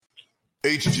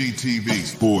HgTV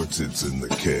Sports, it's in the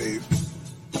cave.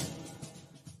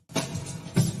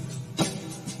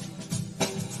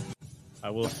 I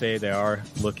will say they are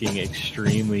looking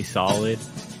extremely solid,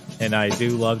 and I do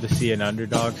love to see an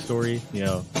underdog story,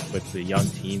 with the young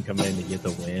team coming in to get the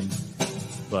win.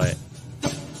 But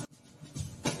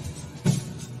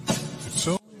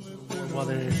warm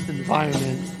weather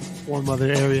environment, warm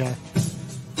weather area,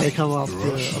 they come up to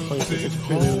a place that gets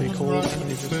really cold,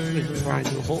 and they just grind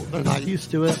to a halt. They're not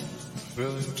used to it.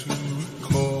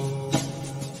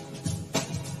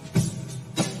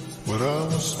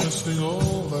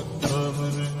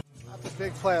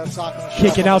 Big play on soccer.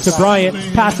 Kick it out to Bryant.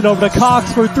 Pass it over to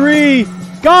Cox for three.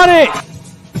 Got it!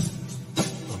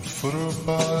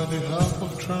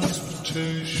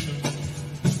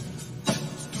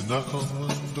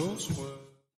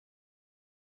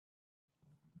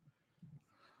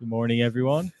 Good morning,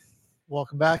 everyone.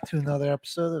 Welcome back to another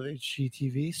episode of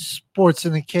HgTV Sports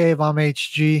in the Cave. I'm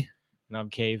HG. And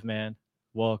I'm Caveman.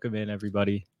 Welcome in,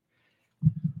 everybody.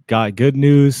 Got good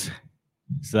news.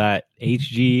 Is that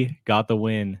HG got the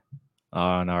win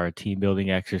on our team building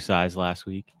exercise last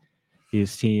week.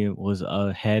 His team was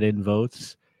ahead in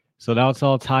votes. So now it's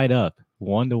all tied up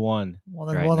 1-1.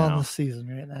 1-1 on the season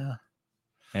right now.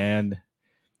 And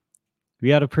we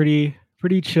had a pretty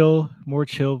more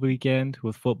chill weekend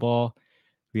with football.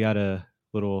 We had the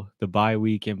bye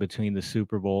week in between the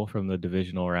Super Bowl from the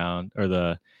divisional round or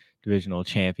the divisional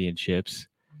championships.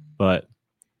 But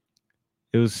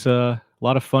it was a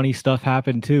lot of funny stuff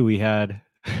happened too. We had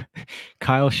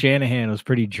Kyle Shanahan was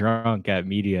pretty drunk at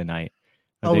media night.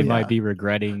 They might be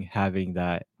regretting having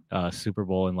that Super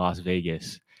Bowl in Las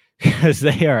Vegas because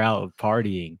they are out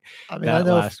partying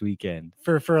last weekend.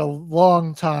 For a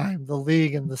long time, the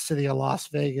league and the city of Las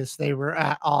Vegas, they were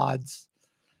at odds.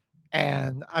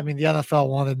 And the NFL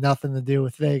wanted nothing to do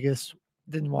with Vegas,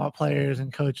 didn't want players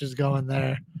and coaches going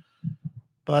there.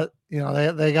 But,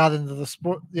 they got into the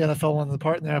sport. The NFL wanted to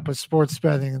partner up with sports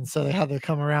betting, and so they had to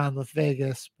come around with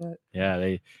Vegas. But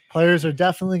yeah, players are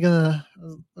definitely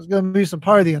there's gonna be some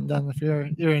partying done if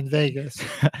you're in Vegas.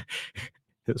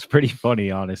 It was pretty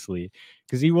funny, honestly,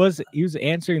 because he was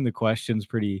answering the questions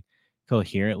pretty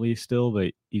coherently still,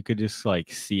 but you could just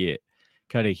see it,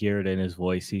 kind of hear it in his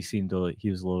voice. He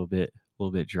was a little bit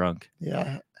drunk.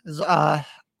 Yeah, his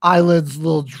eyelids a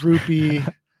little droopy.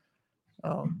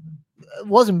 It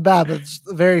wasn't bad, but it's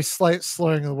a very slight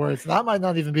slurring of the words. That might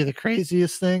not even be the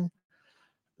craziest thing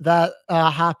that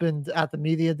happened at the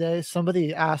media day.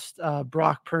 Somebody asked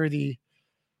Brock Purdy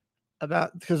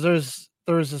about, because there was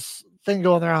this thing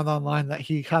going around online that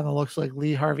he kind of looks like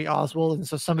Lee Harvey Oswald, and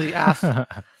so somebody asked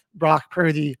Brock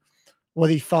Purdy what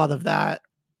he thought of that,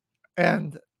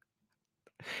 and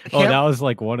that was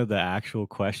one of the actual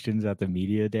questions at the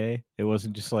media day. It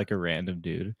wasn't just a random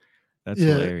dude. That's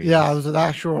hilarious. Yeah, it was an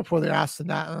actual reporter asking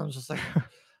that, and I was just like,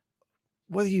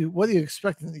 "What are you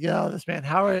expecting to get out of this man?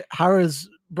 How is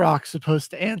Brock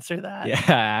supposed to answer that?" Yeah,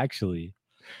 actually,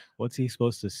 what's he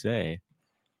supposed to say?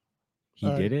 He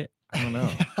did it. I don't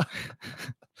know.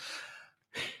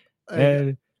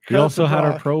 And we also had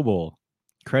our Pro Bowl.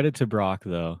 Credit to Brock,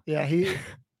 though. Yeah, he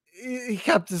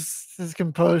kept his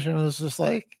composure and was just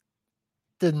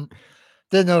didn't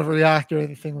overreact or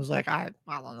anything. Was like, I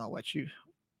don't know what you.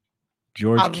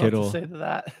 George Kittle say to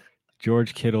that.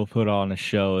 George Kittle put on a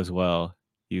show as well.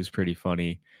 He was pretty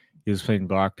funny. He was playing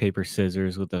rock, paper,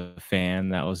 scissors with a fan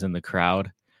that was in the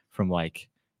crowd from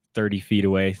 30 feet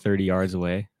away, 30 yards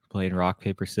away, playing rock,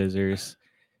 paper, scissors.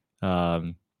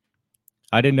 I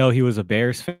didn't know he was a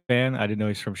Bears fan. I didn't know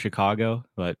he's from Chicago,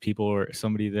 but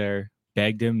somebody there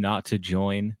begged him not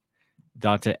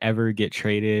to ever get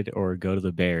traded or go to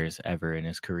the Bears ever in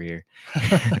his career.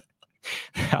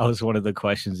 That was one of the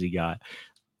questions he got.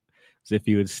 As if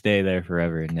he would stay there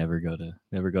forever and never go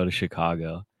to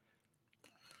Chicago.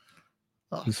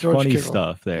 It's funny Kittle.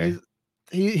 Stuff there.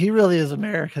 He really is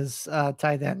America's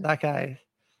tight end. That guy,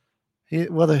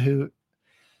 what a hoot.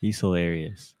 He's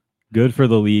hilarious. Good for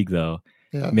the league though.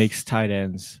 Yeah. Makes tight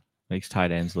ends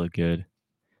look good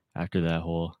after that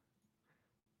whole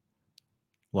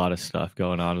lot of stuff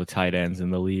going on with tight ends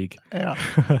in the league.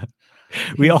 Yeah.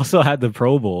 We also had the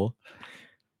Pro Bowl.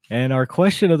 And our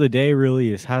question of the day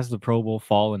really is, has the Pro Bowl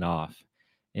fallen off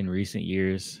in recent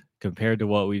years compared to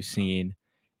what we've seen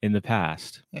in the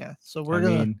past? Yeah. So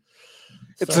we're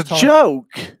it's a joke.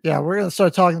 Yeah, we're going to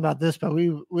start talking about this, but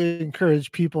we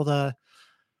encourage people to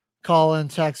call in,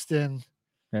 text in.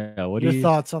 Yeah, your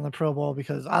thoughts on the Pro Bowl,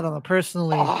 because I don't know,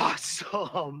 personally.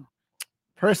 Awesome.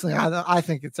 Personally, I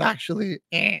think it's actually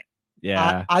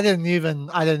Yeah. I didn't even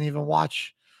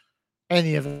watch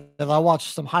any of it. I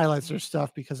watched some highlights or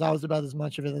stuff because that was about as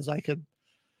much of it as I could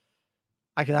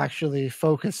actually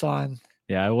focus on.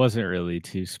 Yeah, it wasn't really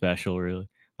too special, really.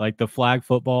 Like the flag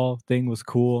football thing was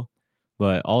cool,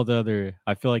 but all the other,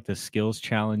 I feel like the skills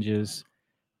challenges,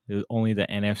 only the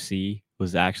NFC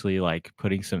was actually like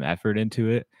putting some effort into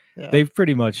it. Yeah. They've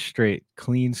pretty much straight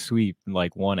clean sweep and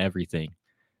like won everything.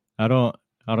 I don't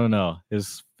know.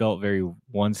 This felt very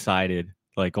one sided.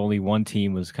 Like only one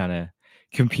team was kind of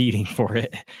competing for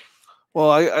it.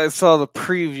 Well, I saw the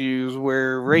previews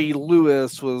where Ray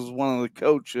Lewis was one of the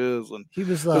coaches, and He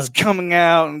was coming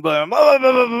out and blah, blah,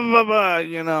 blah, blah, blah, blah,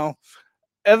 you know.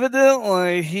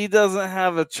 Evidently, he doesn't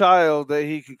have a child that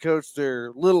he can coach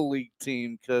their little league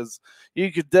team, because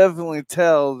you could definitely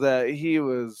tell that he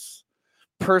was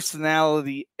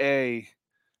personality A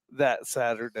that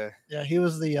Saturday. Yeah, he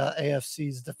was the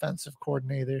AFC's defensive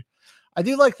coordinator. I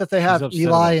do like that they have upset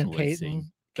Eli about and blitzing.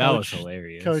 Peyton That was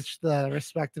hilarious. coach the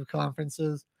respective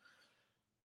conferences.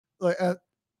 Like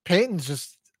Peyton's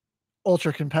just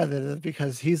ultra competitive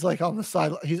because he's like on the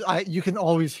side. You can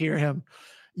always hear him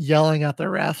yelling at the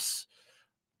refs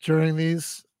during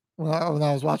these when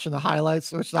I was watching the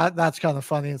highlights, which that's kind of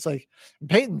funny. It's like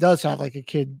Peyton does have like a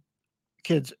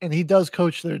kids, and he does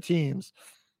coach their teams,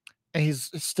 and he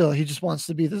just wants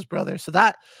to be this brother. So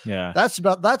that's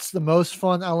the most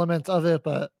fun element of it.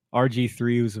 But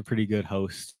RG3 was a pretty good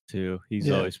host too. He's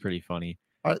always pretty funny.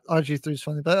 RG3 is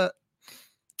funny, but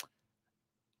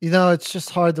it's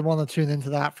just hard to want to tune into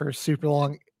that for super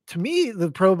long. To me, the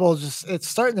Pro Bowl it's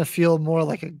starting to feel more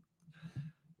like a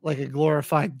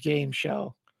glorified game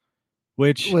show,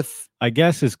 which I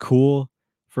guess is cool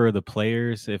for the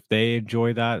players. If they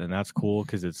enjoy that, then that's cool,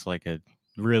 because it's like a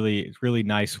really, really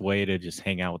nice way to just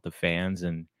hang out with the fans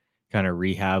and kind of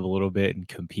rehab a little bit and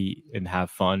compete and have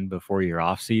fun before your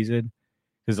off season.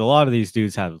 Because a lot of these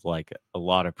dudes have like a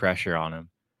lot of pressure on them.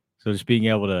 So just being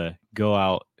able to go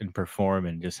out and perform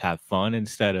and just have fun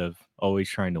instead of always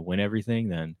trying to win everything,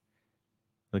 then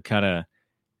it kind of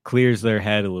clears their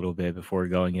head a little bit before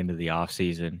going into the off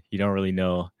season. You don't really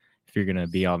know if you're going to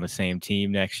be on the same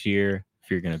team next year, if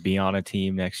you're going to be on a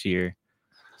team next year.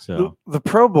 So the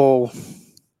Pro Bowl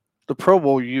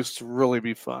used to really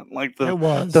be fun. Like the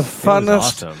funnest,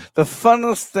 awesome. The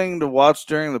funnest thing to watch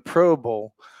during the Pro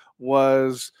Bowl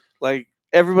was like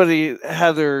everybody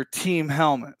had their team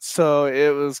helmets, so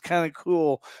it was kind of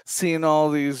cool seeing all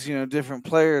these different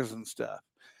players and stuff.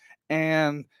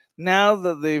 And now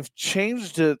that they've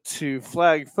changed it to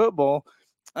flag football,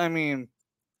 I mean,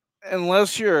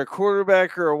 unless you're a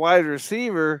quarterback or a wide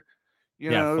receiver,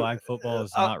 flag football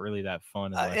is not really that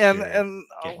fun unless you're getting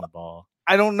the ball.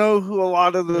 I don't know who a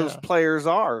lot of those players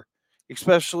are,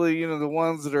 especially the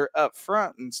ones that are up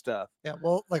front and stuff. Yeah,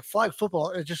 well, like flag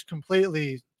football, it just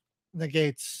completely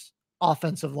negates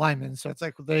offensive linemen. So it's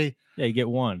like you get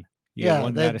one. You get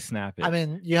one guy to snap it. I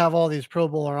mean, you have all these Pro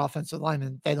Bowl or offensive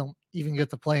linemen; they don't even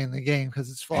get to play in the game because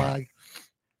it's flag.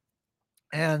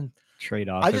 And trade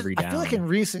off every down. I feel like in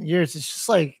recent years, it's just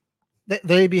like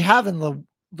they be having the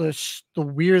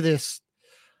weirdest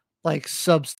like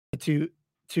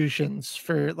substitutions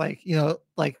for like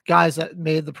guys that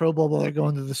made the Pro Bowl while they're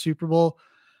going to the Super Bowl.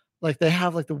 Like they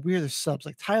have like the weirdest subs,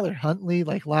 like Tyler Huntley,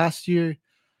 like last year.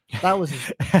 That was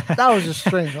a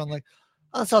strange one. Like,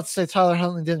 that's not to say Tyler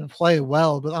Huntley didn't play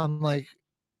well, but I'm like,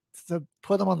 to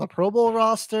put him on the Pro Bowl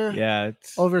roster,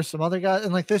 over some other guys,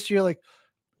 and like this year, like,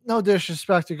 no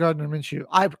disrespect to Gardner Minshew,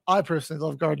 I personally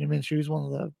love Gardner Minshew. He's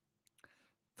one of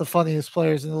the funniest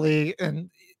players in the league, and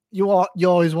you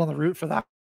always want to root for that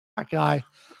guy.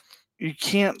 You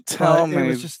can't tell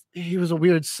me he was a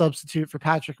weird substitute for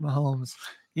Patrick Mahomes.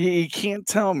 You can't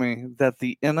tell me that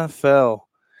the NFL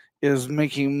is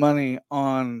making money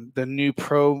on the new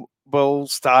Pro Bowl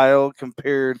style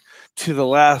compared to the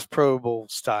last Pro Bowl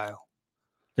style.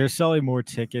 They're selling more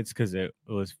tickets because it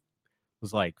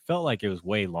felt like it was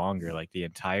way longer, like the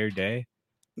entire day.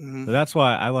 Mm-hmm. So that's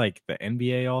why I like the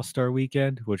NBA All-Star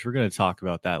Weekend, which we're going to talk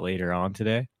about that later on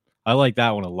today. I like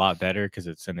that one a lot better because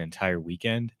it's an entire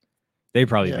weekend. They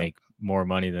probably make more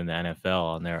money than the NFL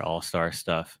on their All-Star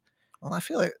stuff. Well, I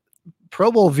feel like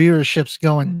Pro Bowl viewership's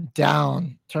going down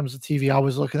in terms of TV. I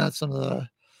was looking at some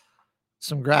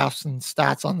graphs and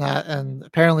stats on that, and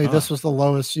apparently this was the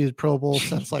lowest viewed Pro Bowl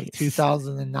since like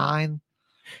 2009,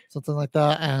 something like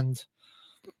that. And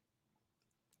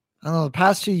I don't know, the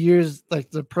past 2 years, like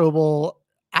the Pro Bowl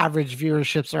average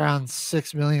viewership's around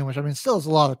 6 million, which I mean still is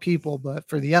a lot of people, but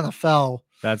for the NFL,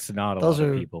 that's not a lot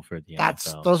of people for the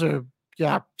NFL. Those are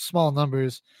small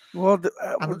numbers. Well,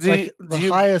 the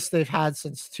highest they've had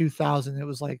since 2000, it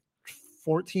was like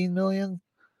 14 million,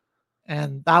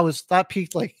 and that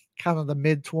peaked like kind of the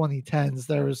mid 2010s,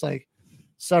 there was like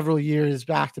several years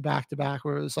back to back to back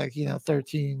where it was like,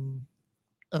 13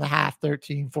 and a half,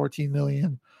 13, 14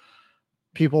 million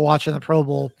people watching the Pro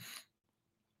Bowl.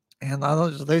 And I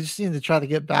don't, they just need to try to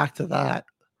get back to that.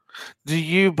 Do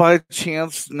you by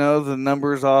chance know the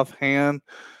numbers offhand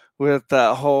with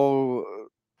that whole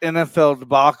NFL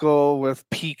debacle with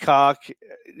Peacock?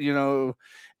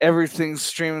 Everything's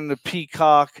streaming to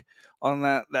Peacock on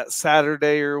that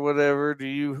Saturday or whatever.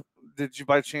 Did you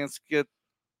by chance get?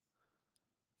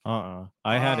 I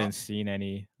hadn't seen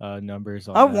any numbers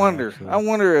on I that, wonder. actually. I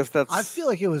wonder if that's. I feel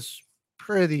like it was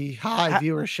pretty high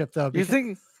viewership though. You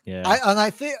think? Yeah.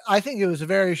 I think it was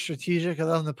very strategic of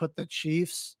them to put the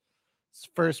Chiefs'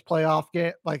 first playoff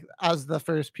game like as the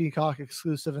first Peacock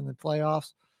exclusive in the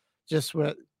playoffs, just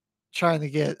with trying to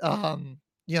get all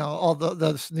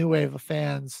this new wave of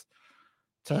fans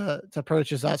to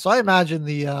purchase that. So I imagine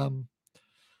the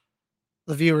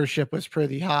viewership was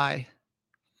pretty high.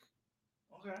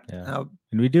 Okay. Yeah.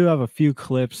 And we do have a few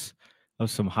clips of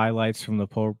some highlights from the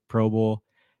Pro Bowl,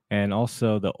 and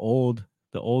also the old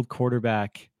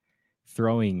quarterback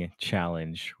throwing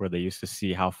challenge where they used to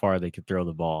see how far they could throw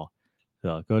the ball.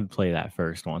 So go ahead and play that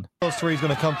first one. Those three is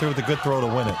going to come through with a good throw to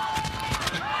win it.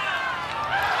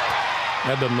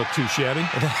 That doesn't look too shabby.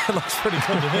 That looks pretty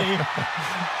good to me.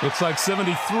 Looks like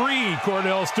 73,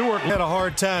 Cordell Stewart. Had a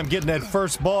hard time getting that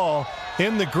first ball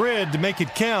in the grid to make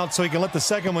it count so he can let the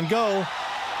second one go.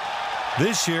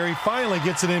 This year, he finally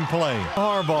gets it in play.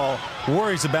 Harbaugh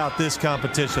worries about this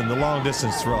competition, the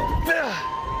long-distance throw.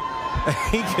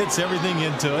 He gets everything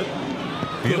into it.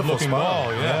 Good-looking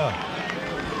ball, yeah.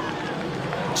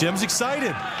 Jim's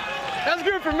excited. That's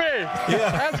good for me.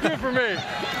 Yeah. That's good for me.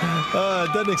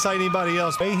 It doesn't excite anybody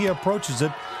else. The way he approaches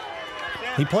it,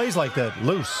 he plays like that,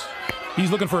 loose. He's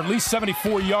looking for at least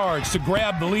 74 yards to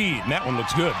grab the lead, and that one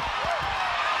looks good.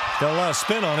 Got a lot of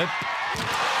spin on it.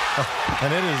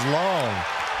 And it is long.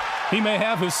 He may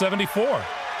have his 74.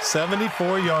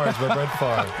 74 yards by Brett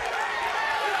Favre.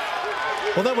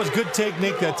 Well, that was good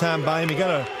technique that time by him. He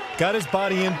got his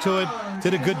body into it,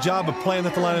 did a good job of playing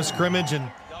at the line of scrimmage.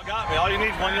 And y'all got me. All you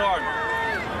need is 1 yard.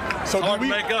 So hard to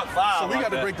make up 5. So we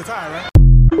got to break the tie, right?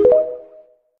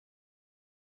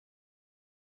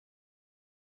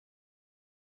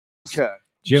 Okay.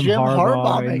 Jim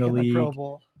Harbaugh in the making the Pro league.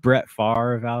 Bowl. Brett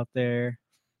Favre out there.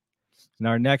 And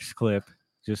our next clip,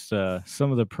 just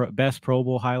some of the best Pro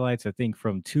Bowl highlights, I think,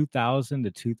 from 2000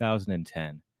 to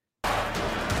 2010.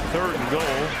 3rd and goal.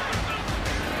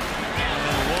 And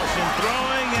Wilson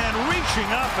throwing and reaching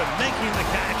up and making the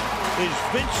catch is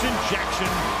Vincent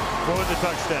Jackson for the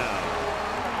touchdown.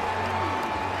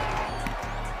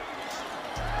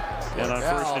 And on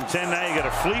 1st and 10 now you got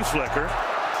a flea flicker.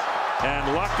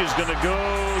 And Luck is going to go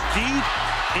deep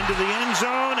into the end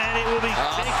zone, and it will be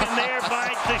taken there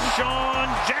by Deshaun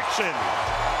Jackson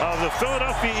of the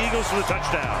Philadelphia Eagles for the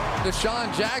touchdown.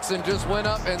 Deshaun Jackson just went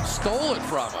up and stole it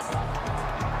from him.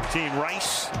 Team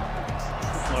Rice.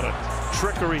 A lot of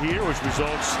trickery here, which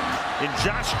results in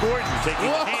Josh Gordon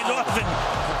taking the handoff and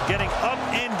getting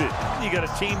upended. You got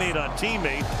a teammate on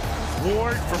teammate.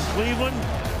 Ward from Cleveland,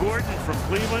 Gordon from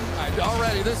Cleveland.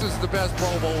 Already, this is the best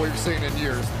Pro Bowl we've seen in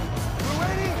years.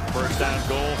 First down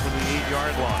goal from the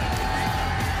 8-yard line.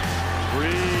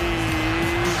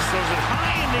 Breeze throws it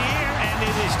high in the air, and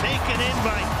it is taken in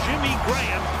by Jimmy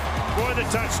Graham for the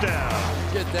touchdown.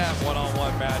 Get that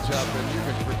one-on-one matchup, and you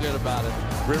can forget about it.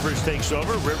 Rivers takes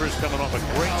over. Rivers coming off a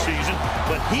great season,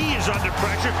 but he is under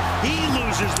pressure. He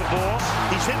loses the ball.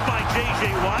 He's hit by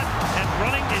J.J. Watt, and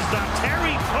running is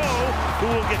Dontari Poe, who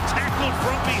will get tackled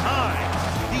from behind.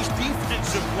 These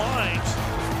defensive lines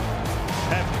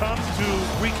have come to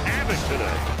wreak havoc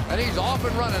today. And he's off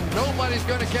and running. Nobody's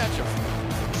going to catch him.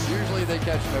 Usually they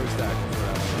catch nose tackles.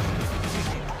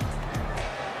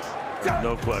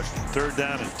 No question. 3rd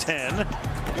down and 10.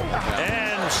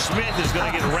 And Smith is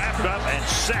going to get wrapped up and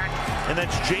sacked. And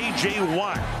that's J.J.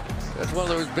 Watt. That's one of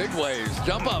those big waves.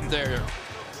 Jump up there.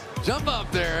 Jump up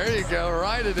there. There you go.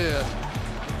 Right it in.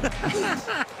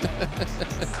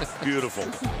 Beautiful.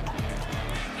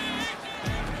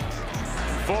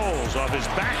 Foles off his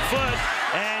back foot,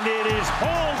 and it is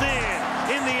hauled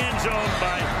in the end zone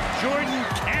by Jordan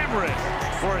Cameron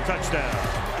for a touchdown.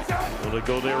 Will it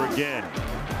go there again?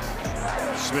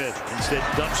 Smith instead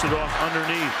dumps it off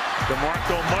underneath.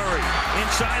 DeMarco Murray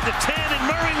inside the 10, and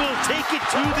Murray will take it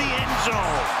to the end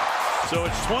zone. So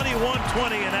it's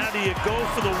 21-20, and how do you go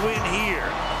for the win here?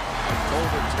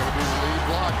 Colbert's going to be the lead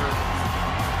blocker.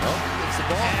 Nope, gets the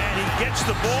ball. And he gets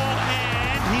the ball,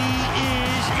 and he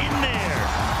is in there.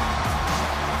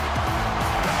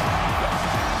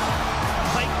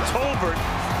 Mike Tolbert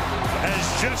has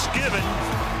just given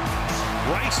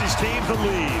Rice's team the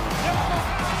lead.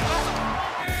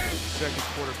 Second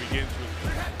quarter begins with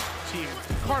Team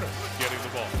Carter getting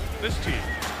the ball. This team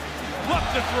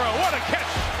left to throw. What a catch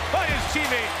by his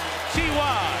teammate,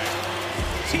 T.Y.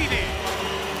 TD.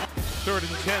 3rd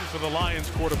and 10 for the Lions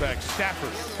quarterback,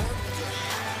 Stafford.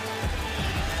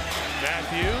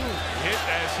 Matthew hit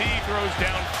as he throws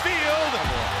downfield,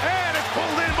 and it's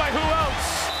pulled in by who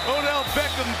else? Odell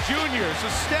Beckham Jr. So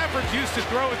Stafford's used to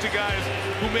throw it to guys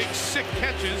who make sick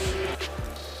catches.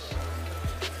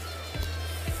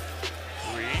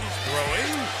 Breeze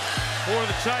throwing for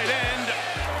the tight end.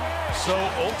 So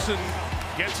Olsen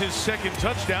gets his second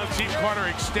touchdown. Team Carter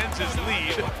extends his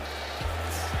lead.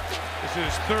 This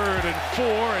is 3rd and 4,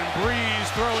 and Breeze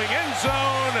throwing end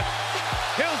zone.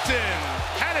 Hilton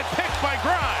had it picked by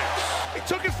Grimes. He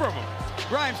took it from him.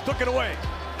 Grimes took it away.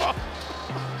 Oh.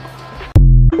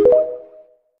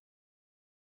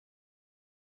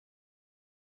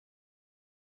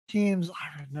 Teams,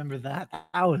 I remember that.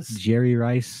 That was Jerry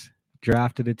Rice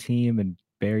drafted a team and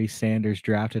Barry Sanders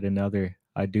drafted another.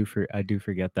 I do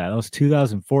forget that. That was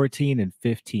 2014 and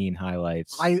 15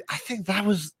 highlights. I think that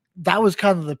was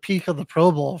kind of the peak of the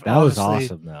Pro Bowl. That honestly. was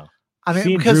awesome though. I mean,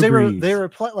 Seeing because Drew they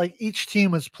Brees. were like each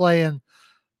team was playing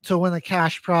to win a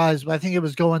cash prize, but I think it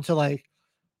was going to like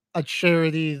a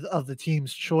charity of the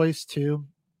team's choice too,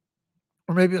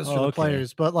 or maybe it was for the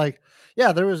players. But like,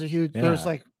 yeah, there was there was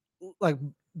like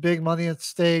big money at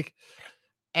stake,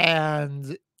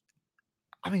 and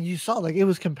I mean, you saw like it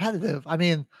was competitive. I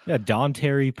mean, yeah, Don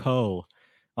Terry Poe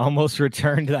almost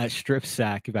returned that strip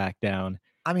sack back down.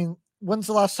 I mean, when's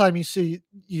the last time you seen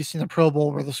a Pro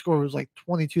Bowl where the score was like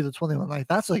 22-21? Like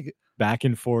that's like back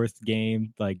and forth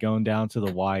game, like going down to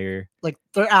the wire. Like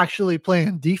they're actually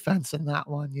playing defense in that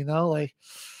one, you know? Like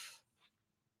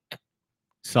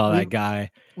saw that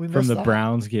guy from the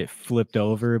Browns get flipped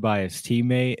over by his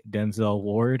teammate Denzel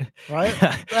Ward. Right?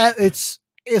 It's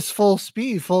full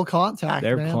speed, full contact.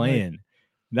 They're man. playing. Like,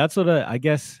 that's what I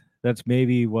guess that's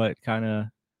maybe what kind of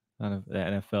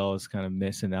the NFL is kind of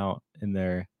missing out in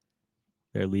their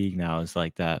league now, is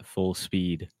like that full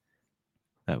speed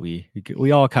that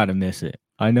we all kind of miss it.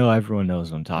 I know everyone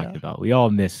knows what I'm talking about. We all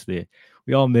miss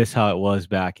how it was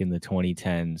back in the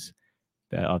 2010s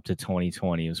up to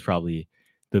 2020. It was probably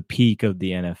the peak of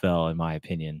the NFL in my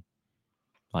opinion.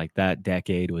 Like that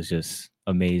decade was just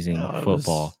amazing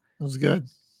football. It was good.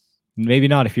 Maybe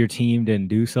not if your team didn't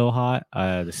do so hot.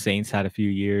 The Saints had a few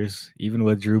years, even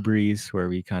with Drew Brees, where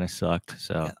we kind of sucked.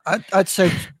 So I'd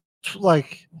say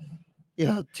like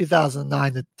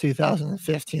 2009 to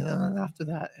 2015, and then after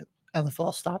that,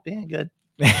 NFL stopped being good.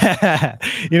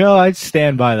 I'd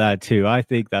stand by that too. I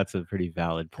think that's a pretty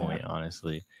valid point,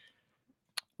 honestly.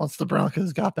 Once the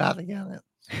Broncos got bad again,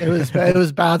 it was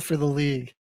bad for the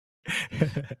league.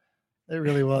 It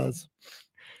really was.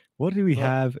 What do we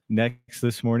have next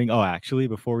this morning? Oh, actually,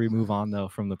 before we move on though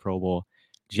from the Pro Bowl,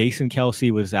 Jason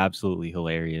Kelce was absolutely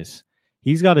hilarious.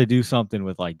 He's got to do something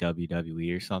with like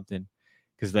WWE or something,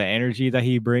 because the energy that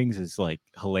he brings is like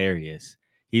hilarious.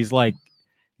 He's like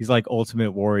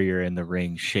Ultimate Warrior in the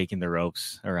ring, shaking the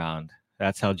ropes around.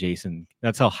 That's how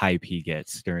hype he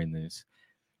gets during this.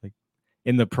 Like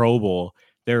in the Pro Bowl,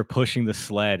 they're pushing the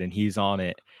sled and he's on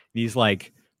it. He's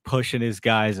like pushing his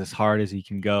guys as hard as he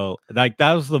can go. Like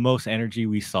that was the most energy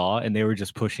we saw, and they were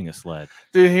just pushing a sled.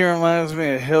 Dude, he reminds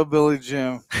me of Hillbilly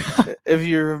Jim. If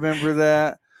you remember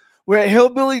that. We're at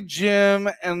Hillbilly Jim,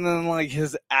 and then like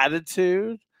his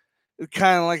attitude is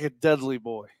kind of like a Dudley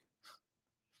boy.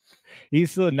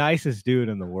 He's the nicest dude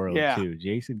in the world too.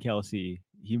 Jason Kelce,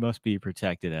 he must be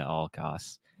protected at all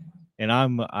costs. And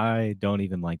I don't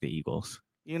even like the Eagles.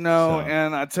 And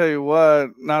I tell you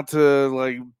what, not to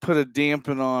like put a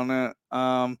dampen on it,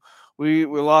 we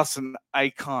lost an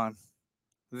icon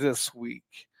this week,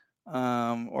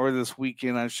 or this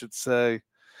weekend, I should say.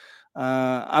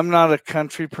 I'm not a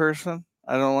country person.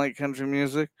 I don't like country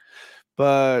music,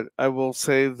 but I will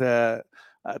say that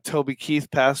Toby Keith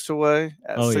passed away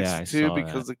at 62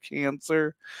 because of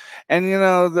cancer. And,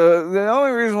 the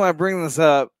only reason why I bring this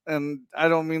up, and I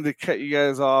don't mean to cut you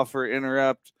guys off or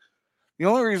interrupt, the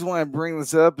only reason why I bring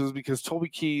this up is because Toby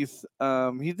Keith,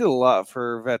 he did a lot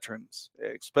for veterans,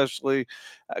 especially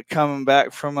coming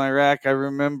back from Iraq. I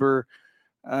remember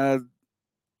when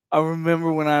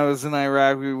I was in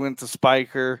Iraq, we went to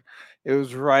Spiker. It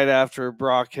was right after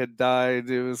Brock had died.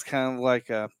 It was kind of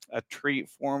like a treat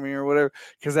for me or whatever,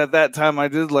 because at that time I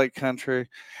did like country.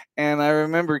 And I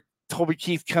remember Toby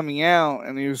Keith coming out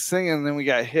and he was singing, and then we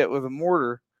got hit with a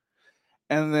mortar.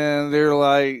 And then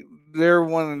they're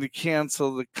wanting to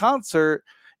cancel the concert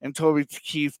And Toby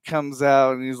Keith comes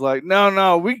out and he's like,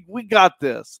 no, we got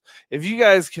this. If you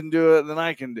guys can do it, then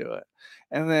I can do it.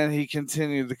 And then he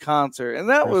continued the concert. And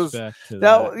that Respect to was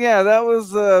that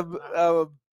was a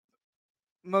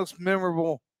most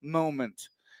memorable moment.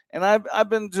 And I've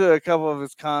been to a couple of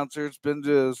his concerts, been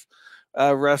to his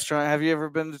restaurant. Have you ever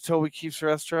been to Toby Keith's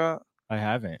restaurant? I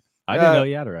haven't. I didn't know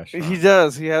he had a restaurant. He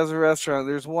does. He has a restaurant.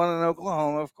 There's one in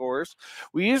Oklahoma, of course.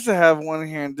 We used to have one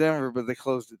here in Denver, but they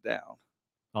closed it down.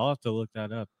 I'll have to look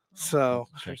that up. So,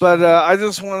 but I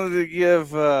just wanted to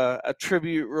give a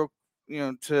tribute,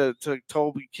 to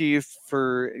Toby Keith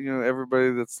for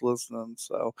everybody that's listening.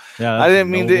 So, yeah, I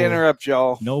didn't mean to interrupt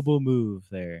y'all. Noble move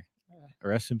there.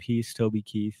 Rest in peace, Toby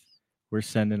Keith. We're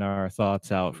sending our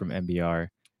thoughts out from MBR,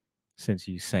 since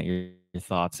you sent your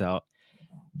thoughts out,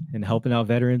 and helping out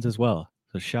veterans as well.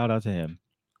 So shout out to him.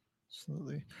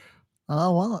 Absolutely.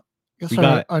 Well, I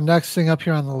guess our next thing up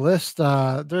here on the list,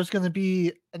 there's going to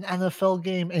be an NFL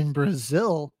game in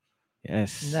Brazil.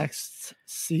 Yes. Next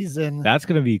season. That's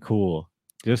going to be cool.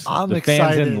 I'm the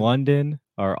excited. Fans in London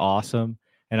are awesome.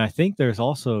 And I think there's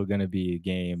also going to be a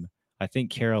game. I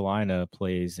think Carolina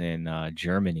plays in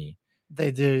Germany.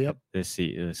 They do, yep.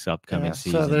 This upcoming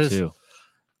season too.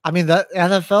 I mean, that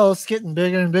NFL is getting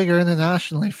bigger and bigger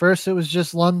internationally. First, it was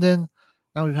just London.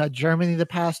 Now we've had Germany the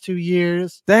past 2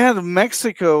 years. They had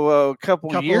Mexico a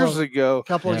couple years ago. A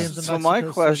couple of games in So Mexico my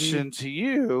question to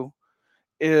you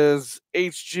is,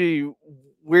 HG,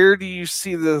 where do you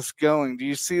see this going? Do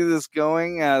you see this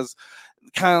going as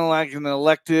kind of like an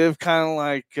elective, kind of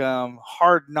like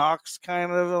Hard Knocks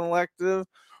kind of an elective?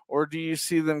 Or do you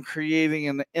see them creating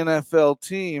an NFL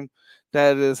team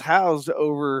that is housed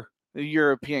over the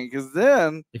European? Because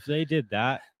then, if they did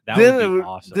that, would be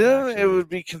awesome. Then it would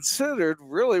be considered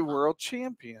really world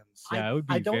champions. Yeah, it would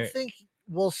be. I don't think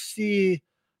we'll see,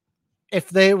 if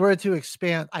they were to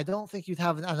expand, I don't think you'd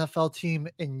have an NFL team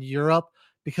in Europe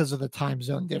because of the time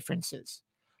zone differences.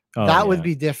 That would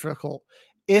be difficult.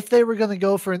 If they were going to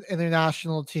go for an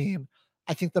international team,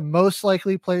 I think the most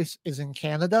likely place is in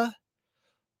Canada.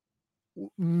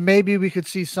 Maybe we could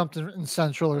see something in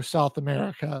Central or South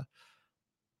America,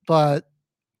 but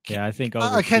yeah, I think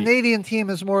a Canadian team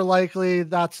is more likely.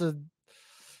 It's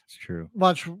true.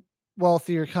 Much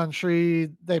wealthier country.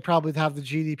 They probably have the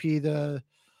GDP to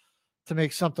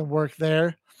make something work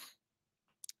there.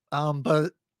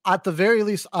 But at the very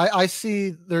least, I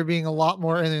see there being a lot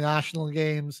more international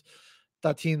games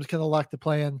that teams can elect to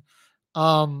play in.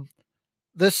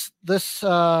 This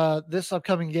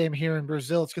upcoming game here in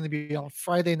Brazil, it's going to be on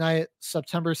Friday night,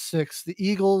 September 6th. The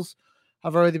Eagles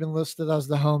have already been listed as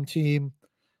the home team.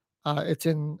 It's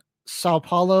in Sao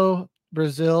Paulo,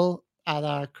 Brazil,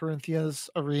 at Corinthians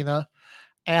Arena.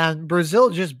 And Brazil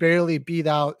just barely beat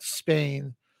out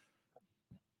Spain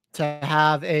to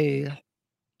have an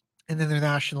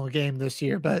international game this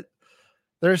year. But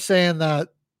they're saying that,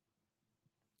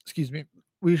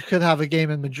 we could have a game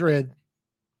in Madrid.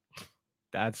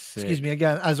 That's sick.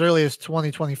 Again, as early as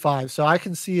 2025. So I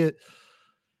can see it.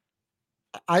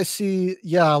 I see,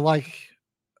 like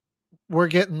we're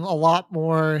getting a lot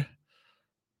more,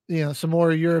 some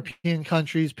more European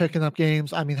countries picking up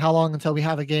games. I mean, how long until we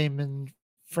have a game in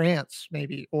France,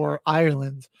 maybe, or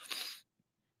Ireland?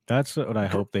 That's what I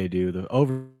hope they do. The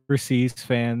overseas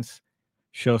fans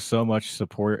show so much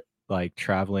support, like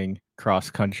traveling cross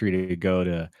country to go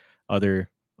to other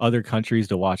countries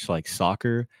to watch like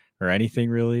soccer or anything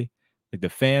really. Like the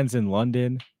fans in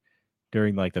London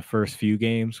during like the first few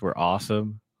games were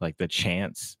awesome. Like the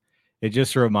chants. It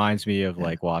just reminds me of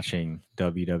like watching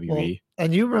WWE. Well,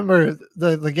 and you remember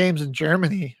the games in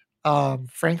Germany,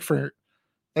 Frankfurt.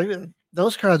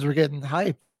 Those crowds were getting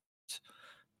hyped.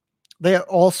 They had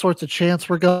all sorts of chants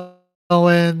were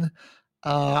going.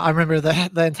 I remember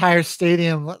the entire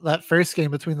stadium, that first game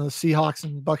between the Seahawks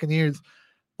and Buccaneers,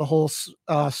 the whole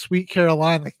Sweet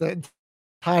Caroline, like the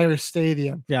entire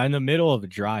stadium. Yeah, in the middle of a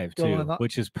drive too,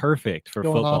 which is perfect for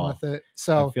football. On with it.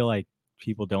 So I feel like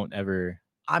people don't ever.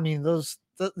 I mean,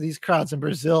 these crowds in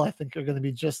Brazil, I think, are going to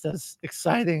be just as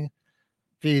exciting,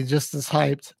 be just as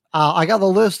hyped. I got a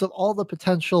list of all the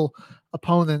potential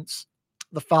opponents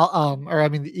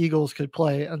the Eagles could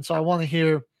play, and so I want to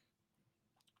hear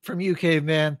from you,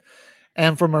 Caveman,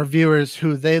 and from our viewers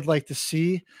who they'd like to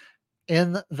see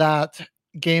in that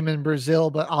game in Brazil.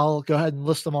 But I'll go ahead and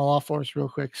list them all off for us real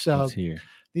quick. So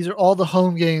these are all the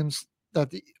home games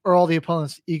or all the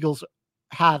opponents the Eagles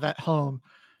have at home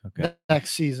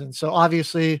next season. So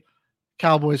obviously,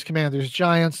 Cowboys, Commanders,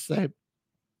 Giants, they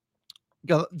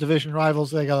got division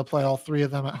rivals. They got to play all three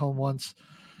of them at home once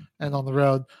and on the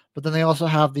road. But then they also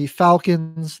have the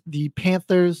Falcons, the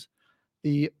Panthers,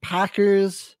 the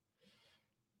Packers,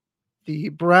 the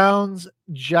Browns,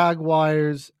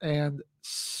 Jaguars, and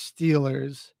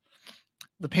Steelers.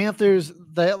 The Panthers,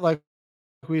 they like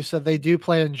we said, they do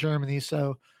play in Germany,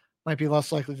 so might be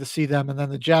less likely to see them. And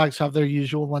then the Jags have their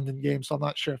usual London game, so I'm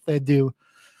not sure if they do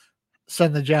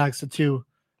send the Jags to two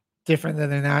different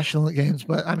international games.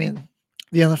 But I mean,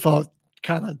 the NFL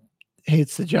kind of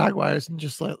hates the Jaguars and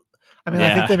just I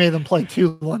think they made them play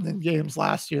 2 London games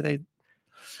last year.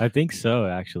 I think so,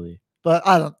 actually. But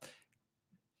I don't.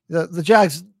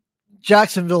 The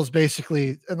Jacksonville is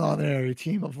basically an honorary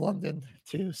team of London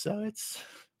too, so it's.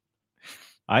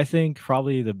 I think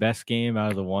probably the best game out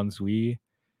of the ones we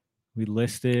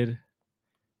listed,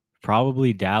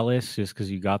 probably Dallas, just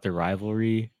because you got the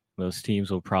rivalry. Those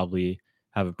teams will probably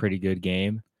have a pretty good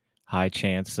game. High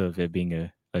chance of it being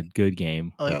a good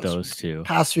game with those two.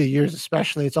 Past few years,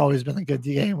 especially, it's always been a good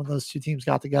game when those two teams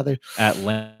got together.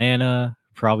 Atlanta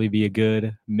probably be a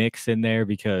good mix in there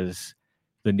because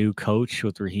the new coach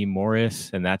with Raheem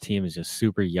Morris, and that team is just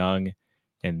super young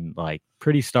and like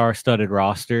pretty star-studded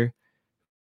roster.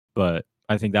 But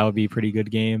I think that would be a pretty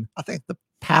good game. I think the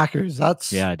Packers, that's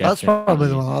definitely. probably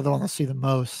the one I want to see the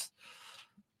most.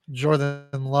 Jordan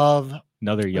Love,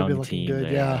 another young team good,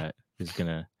 there that is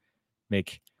gonna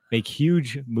make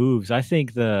huge moves. I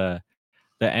think the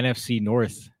NFC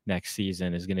North next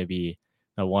season is gonna be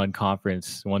a one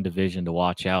division to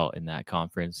watch out in that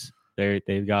conference.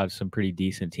 They've got some pretty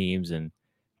decent teams, and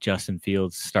Justin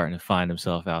Fields starting to find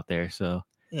himself out there. So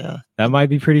that might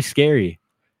be pretty scary.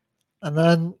 And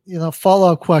then,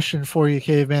 follow-up question for you,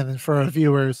 Caveman, and for our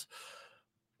viewers.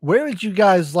 Where would you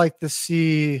guys like to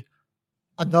see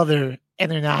another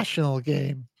international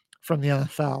game from the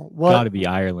NFL? Got to be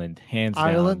Ireland, hands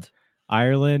down.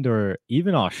 Ireland or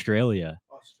even Australia.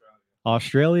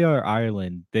 Australia or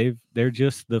Ireland, they're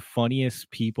just the funniest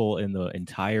people in the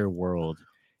entire world.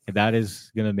 And that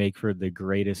is going to make for the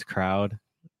greatest crowd.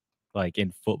 Like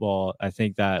in football, I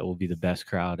think that will be the best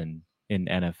crowd in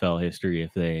NFL history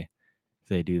if they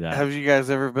do that. Have you guys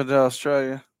ever been to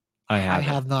Australia? I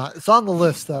have not. It's on the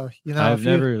list though. I've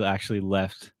never actually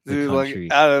left the country.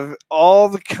 Like out of all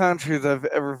the countries I've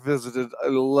ever visited, I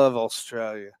love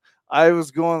Australia. I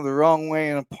was going the wrong way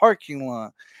in a parking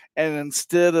lot, and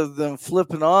instead of them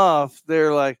flipping off,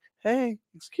 they're like, "Hey,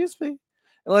 excuse me,"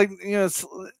 and like it's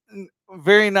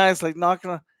very nice, like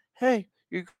knocking on, "Hey,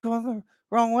 you're going the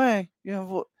wrong way,"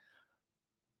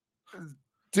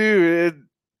 dude.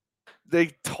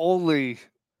 They totally,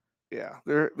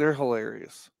 they're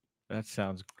hilarious. That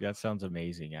sounds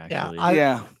amazing,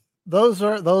 actually. Those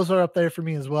are up there for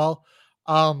me as well.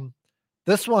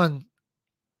 This one,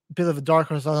 bit of a dark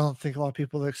horse. I don't think a lot of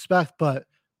people expect, but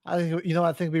I think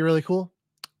I think would be really cool.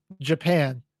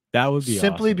 Japan. That would be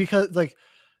simply awesome. Because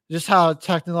just how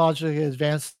technologically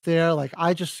advanced they are. Like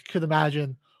I just could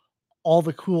imagine all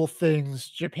the cool things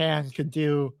Japan could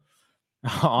do.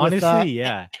 Honestly,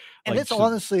 yeah. And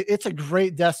it's a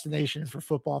great destination for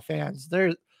football fans.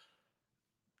 They're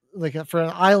for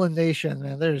an island nation,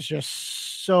 man, there's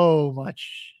just so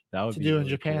much to do in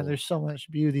Japan. Cool. There's so much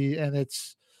beauty, and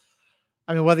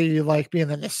whether you like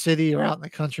being in the city or out in the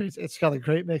country, it's got a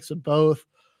great mix of both.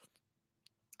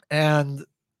 And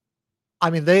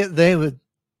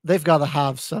they've got to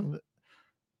have some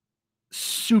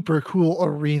super cool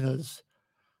arenas.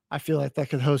 I feel like that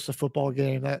could host a football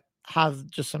game that have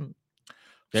just some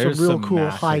real cool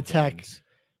high tech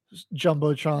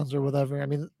jumbotrons or whatever.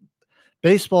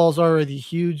 Baseball's already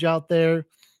huge out there.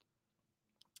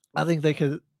 I think they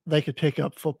could pick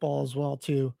up football as well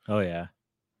too. Oh yeah.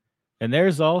 And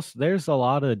there's a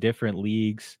lot of different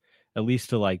leagues, at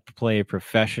least to play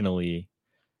professionally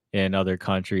in other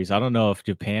countries. I don't know if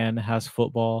Japan has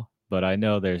football, but I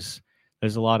know there's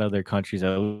a lot of other countries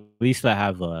at least that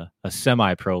have a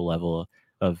semi-pro level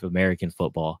of American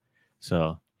football.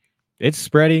 So it's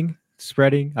spreading.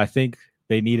 I think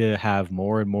they need to have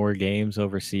more and more games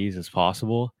overseas as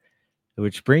possible,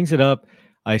 which brings it up.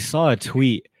 I saw a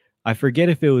tweet. I forget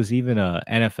if it was even a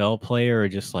NFL player or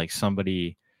just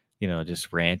somebody,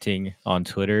 just ranting on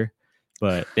Twitter,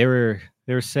 but they were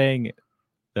saying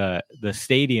the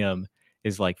stadium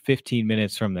is 15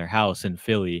 minutes from their house in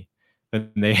Philly,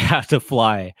 and they have to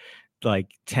fly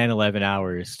 10, 11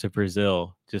 hours to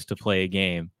Brazil just to play a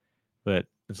game. But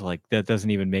it's that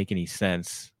doesn't even make any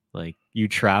sense. You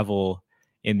travel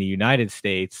in the United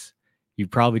States, you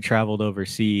probably traveled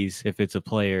overseas if it's a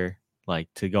player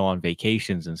to go on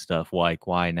vacations and stuff.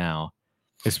 Why now?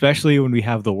 Especially when we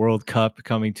have the World Cup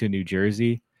coming to New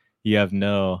Jersey, you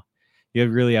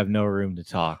really have no room to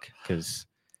talk, because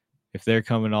if they're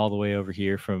coming all the way over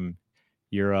here from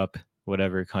Europe,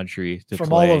 whatever country, to from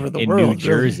play all over the in world, New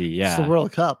Jersey, really. It's the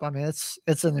World Cup. It's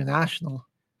international.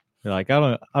 Like,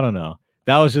 I don't know.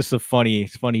 That was just a funny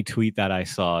tweet that I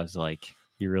saw. Is like,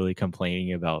 you're really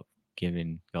complaining about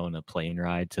going a plane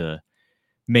ride to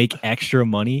make extra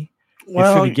money. It's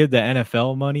Well, going to give the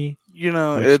NFL money,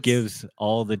 which gives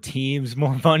all the teams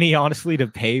more money, honestly, to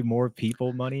pay more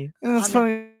people money. And it's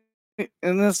funny.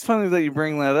 And it's funny that you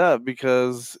bring that up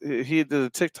because he did a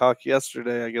TikTok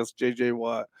yesterday. I guess JJ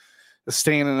Watt is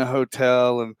staying in a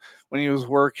hotel, and when he was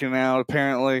working out,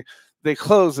 apparently they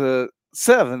close at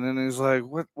 7, and he's like,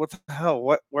 "What the hell?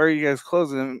 Why are you guys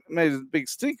closing?" And made a big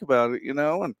stink about it,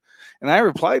 And I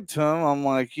replied to him, I'm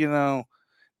like,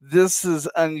 this is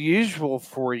unusual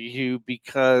for you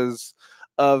because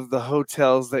of the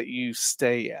hotels that you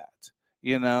stay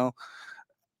at.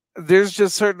 There's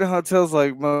just certain hotels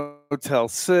like Motel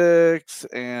 6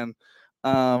 and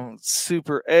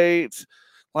Super 8.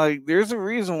 Like, there's a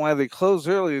reason why they close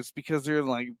early. It's because they're in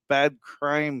like bad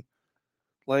crime.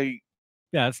 Like,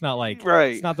 yeah, it's not like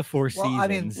right. It's not the Four Seasons. I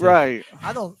mean, right.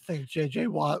 I don't think JJ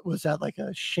Watt was at like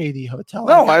a shady hotel.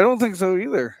 No, I don't think so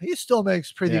either. He still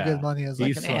makes pretty good money as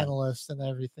like an analyst and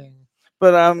everything.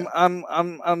 But I'm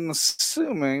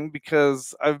assuming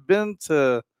because I've been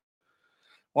to.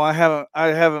 Well, I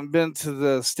haven't been to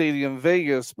the Stadium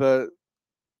Vegas, but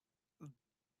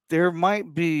there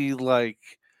might be like,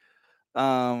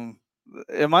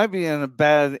 it might be in a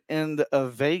bad end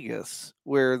of Vegas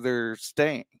where they're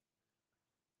staying.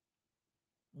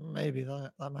 Maybe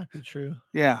that might be true.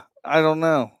 Yeah, I don't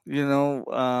know. That's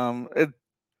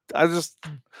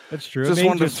true. Just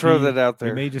wanted to throw that out there.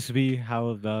 It may just be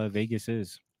how Vegas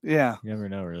is. Yeah, you never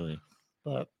know, really.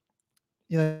 But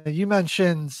you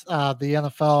mentioned the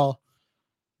NFL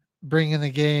bringing the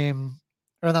game,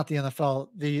 or not the NFL,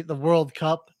 the World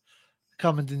Cup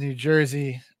coming to New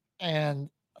Jersey. And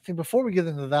I think before we get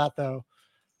into that, though,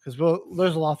 because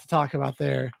there's a lot to talk about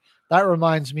there, that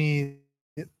reminds me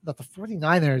that the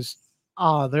 49ers,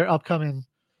 they're upcoming,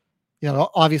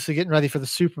 obviously getting ready for the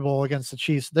Super Bowl against the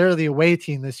Chiefs. They're the away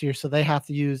team this year, so they have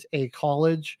to use a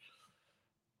college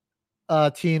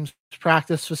team's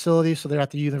practice facility. So they're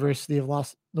at the University of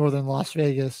Northern Las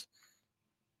Vegas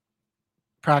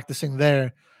practicing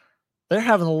there. They're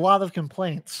having a lot of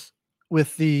complaints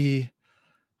with the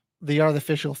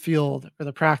artificial field or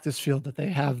the practice field that they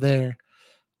have there.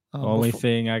 Only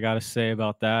thing I got to say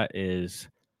about that is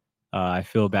I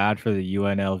feel bad for the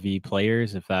UNLV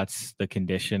players if that's the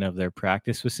condition of their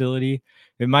practice facility.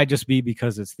 It might just be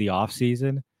because it's the off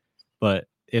season, but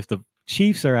if the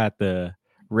Chiefs are at the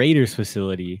Raiders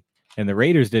facility and the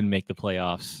Raiders didn't make the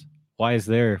playoffs, why is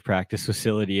their practice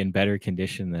facility in better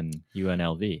condition than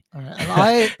UNLV? All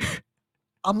right.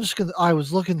 And I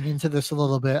was looking into this a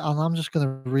little bit, and I'm just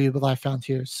gonna read what I found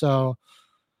here. So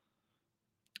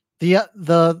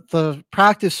the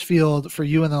practice field for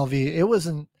UNLV, it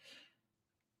wasn't.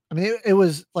 I mean, it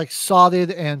was like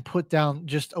sodded and put down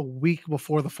just a week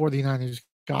before the 49ers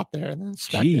got there and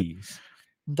inspected. Jeez.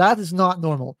 That is not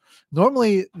normal.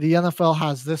 Normally, the NFL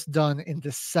has this done in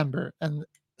December, and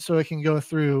so it can go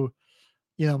through,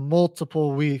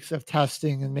 multiple weeks of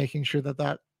testing and making sure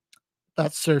that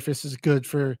surface is good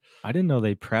for. I didn't know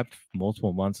they prepped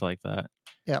multiple months like that.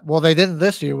 Yeah, well, they didn't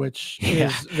this year, which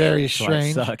is very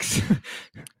strange. Sucks.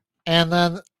 And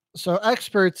then, so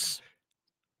experts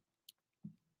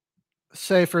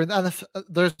say for an NFL,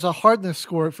 there's a hardness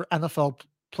score for NFL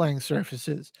playing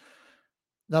surfaces.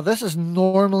 Now, this is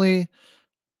normally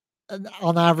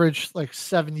on average like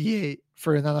 78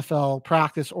 for an NFL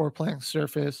practice or playing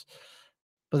surface,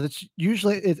 but it's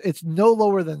usually it's no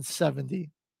lower than 70.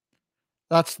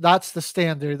 That's the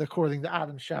standard according to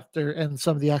Adam Schefter and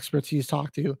some of the experts he's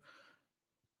talked to.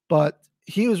 But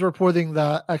he was reporting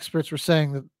that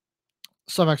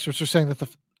some experts are saying that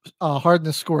the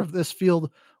hardness score of this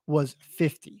field was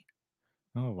 50.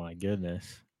 Oh my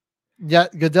goodness.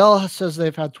 Yet Goodell says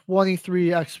they've had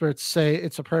 23 experts say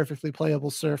it's a perfectly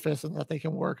playable surface and that they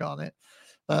can work on it.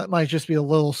 It might just be a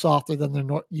little softer than they're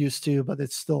not used to, but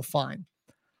it's still fine.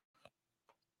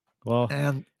 Well,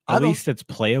 and at least it's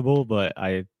playable, but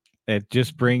it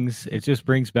just brings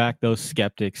back those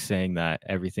skeptics saying that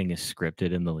everything is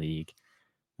scripted in the league.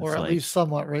 Or at least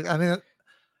somewhat right. I mean,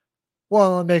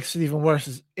 what makes it even worse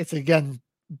is it's again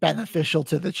beneficial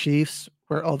to the Chiefs,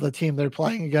 where the team they're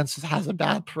playing against has a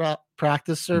bad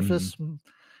practice surface. Mm-hmm.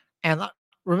 And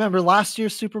remember last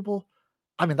year's Super Bowl?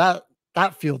 I mean, that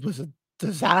field was a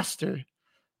disaster.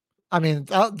 I mean,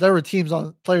 there were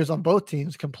players on both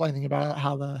teams complaining about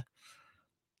how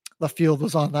the field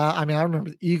was on that. I mean, I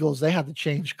remember the Eagles, they had to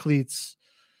change cleats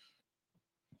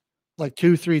like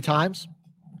 2-3 times.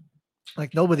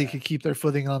 Like nobody could keep their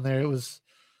footing on there.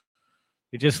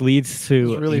 It just leads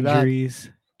to really injuries.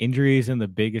 bad. injuries in the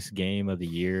biggest game of the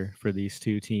year for these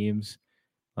two teams.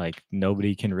 Like,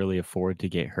 nobody can really afford to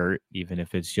get hurt, even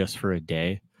if it's just for a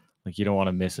day. Like, you don't want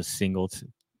to miss a single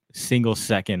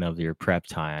second of your prep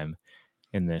time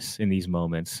in these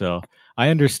moments. So I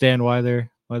understand why they're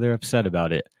upset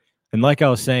about it. And like I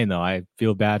was saying, though, I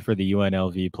feel bad for the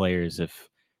UNLV players if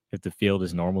the field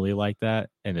is normally like that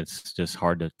and it's just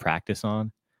hard to practice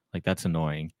on. Like, that's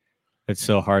annoying. It's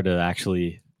so hard to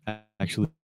actually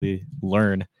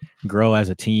learn, grow as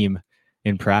a team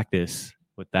in practice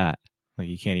with that. Like,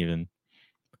 you can't even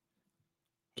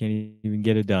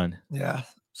get it done. Yeah.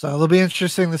 So it'll be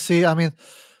interesting to see. I mean,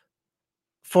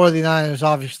 for the Niners,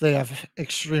 obviously they have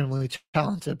extremely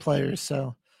talented players.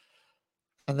 So,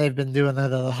 and they've been doing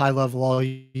that at a high level all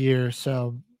year.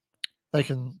 So they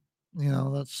can,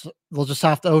 they'll just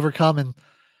have to overcome and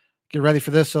get ready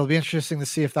for this. So it'll be interesting to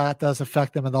see if that does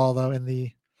affect them at all, though, in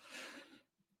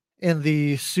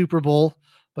the Super Bowl.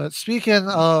 But speaking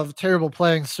of terrible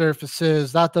playing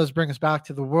surfaces, that does bring us back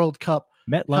to the World Cup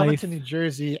coming to New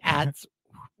Jersey at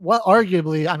what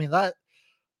arguably, I mean, that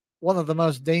one of the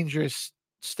most dangerous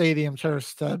stadium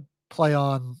turfs to play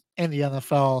on in the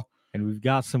NFL. And we've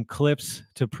got some clips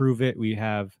to prove it. We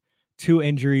have 2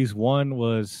 injuries. One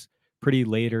was pretty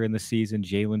later in the season,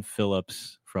 Jalen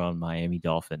Phillips from Miami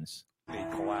Dolphins. He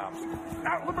collapsed.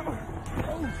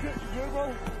 Oh, shit, you good,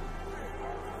 bro?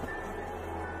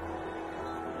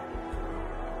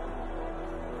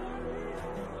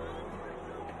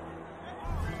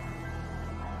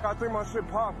 I think my shit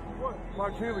popped. What? My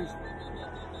Achilles.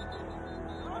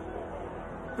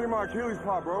 I think my Achilles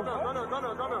popped, bro. No.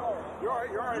 You're all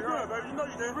right, baby. You know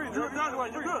you can breathe. You're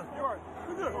good. You're good.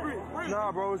 Breathe.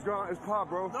 Nah, bro, it's gone. It's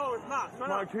popped, bro. No, it's not. Shut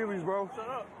my up. Achilles, bro. Shut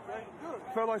up, man. Good.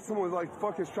 Felt like someone like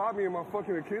fucking shot me in my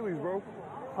fucking Achilles, bro.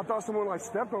 I thought someone like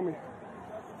stepped on me.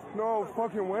 No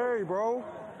fucking way, bro.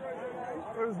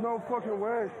 There's no fucking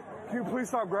way. Can you please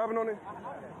stop grabbing on it?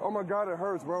 Oh my God, it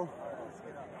hurts, bro.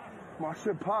 My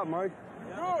shit popped, Mike.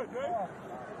 Good, man.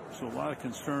 So a lot of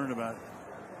concern about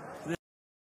this.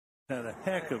 Had a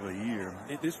heck of a year.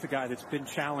 This is the guy that's been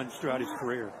challenged throughout his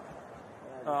career.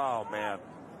 Oh, man.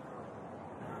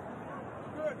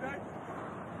 Good, man.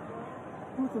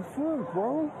 What the fuck,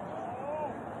 bro?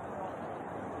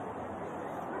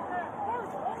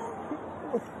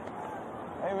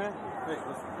 Hey, man.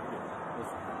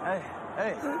 Hey.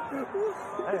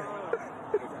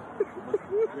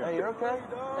 Hey, you okay?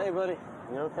 Hey, buddy.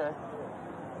 You okay?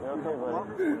 You okay,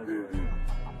 buddy?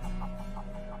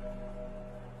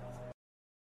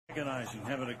 Agonizing,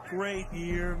 having a great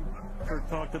year. Kurt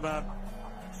talked about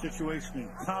situation in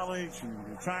college and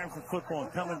retiring from football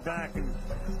and coming back and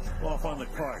off on the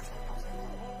cart.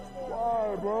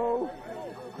 Why, bro?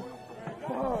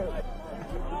 Why?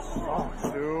 Oh,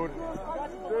 dude.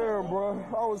 Damn, bro.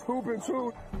 I was hooping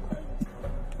too.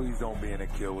 Please don't be an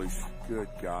Achilles. Good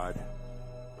God.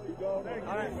 All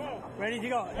right, ready to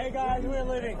go. Hey guys, we're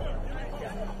leaving.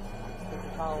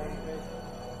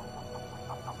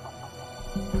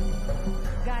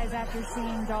 Guys, after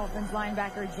seeing Dolphins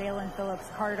linebacker Jalen Phillips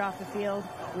carted off the field,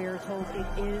 we were told it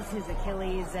is his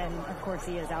Achilles, and of course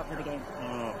he is out for the game.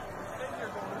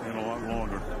 And a lot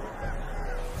longer.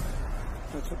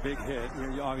 That's a big hit.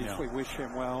 You obviously wish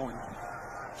him well. And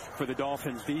for the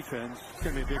Dolphins defense, it's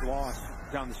going to be a big loss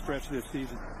down the stretch of this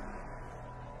season.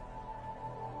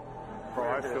 Bro,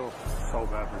 I feel so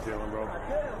bad for Jalen, bro.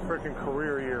 Freaking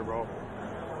career year, bro.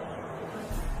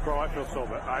 Bro, I feel so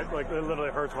bad. It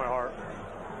literally hurts my heart.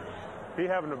 He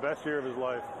having the best year of his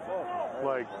life.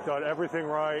 Like, done everything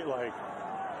right. Like,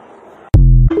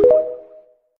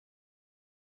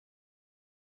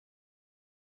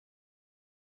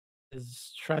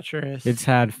 is treacherous. It's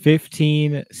had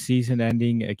 15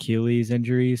 season-ending Achilles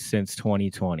injuries since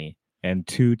 2020, and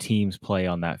 2 teams play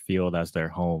on that field as their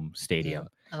home stadium. Yeah.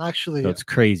 And actually, so it's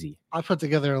crazy. I put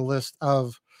together a list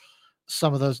of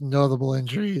some of those notable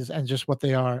injuries and just what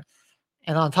they are.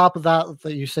 And on top of that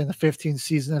you're saying the 15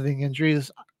 season-ending injuries,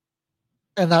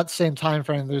 in that same time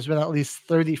frame, there's been at least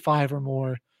 35 or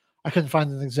more. I couldn't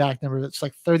find an exact number. It's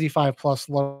like 35 plus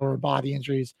lower body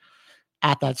injuries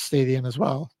at that stadium as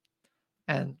well.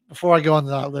 And before I go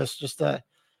into that list, just that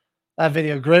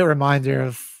video, great reminder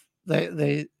of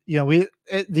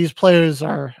these players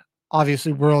are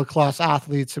obviously world-class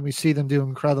athletes, and we see them do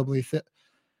incredible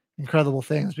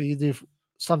things. But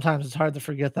sometimes it's hard to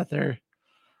forget that they're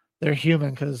human,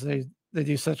 because they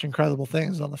do such incredible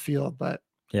things on the field. But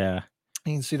yeah,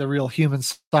 you can see the real human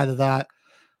side of that.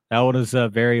 That one is a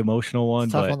very emotional one,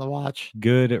 it's tough but one to watch.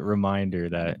 Good reminder.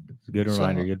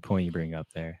 Good point you bring up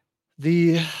there.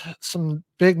 Some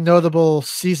big notable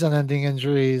season-ending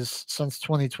injuries since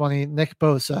 2020: Nick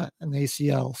Bosa, an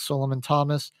ACL; Solomon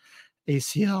Thomas,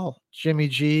 ACL; Jimmy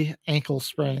G, ankle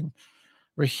sprain;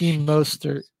 Raheem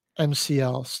Mostert,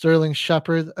 MCL; Sterling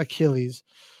Shepard, Achilles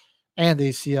and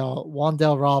ACL;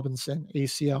 Wan'Dale Robinson,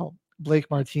 ACL; Blake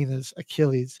Martinez,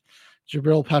 Achilles;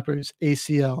 Jabril Peppers,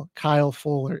 ACL; Kyle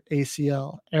Fuller,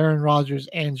 ACL; Aaron Rodgers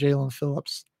and Jalen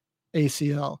Phillips,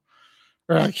 ACL,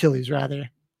 or Achilles rather;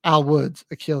 Al Woods,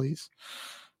 Achilles.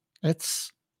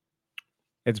 It's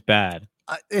bad.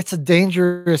 It's a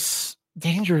dangerous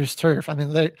turf. I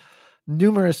mean,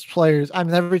 numerous players. I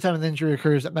mean, every time an injury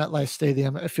occurs at MetLife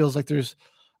Stadium, it feels like there's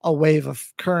a wave of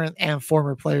current and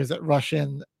former players that rush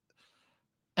in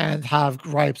and have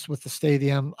gripes with the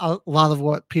stadium. A lot of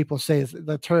what people say is that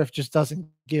the turf just doesn't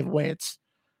give way.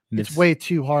 It's way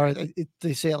too hard.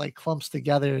 They say it like clumps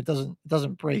together. It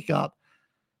doesn't break up,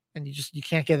 and you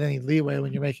can't get any leeway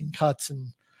when you're making cuts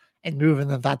and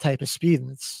moving at that type of speed.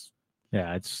 And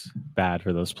it's bad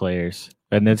for those players.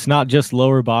 And it's not just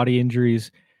lower body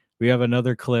injuries. We have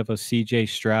another clip of CJ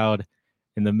Stroud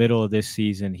in the middle of this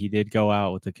season. He did go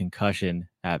out with a concussion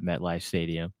at MetLife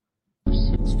Stadium. 6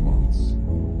 months.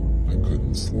 I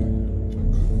couldn't sleep.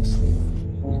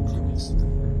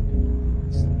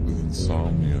 With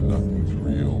insomnia, nothing's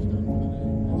real.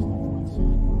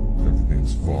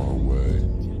 Everything's far away.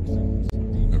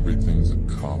 Everything's a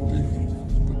copy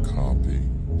of a copy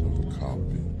of a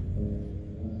copy.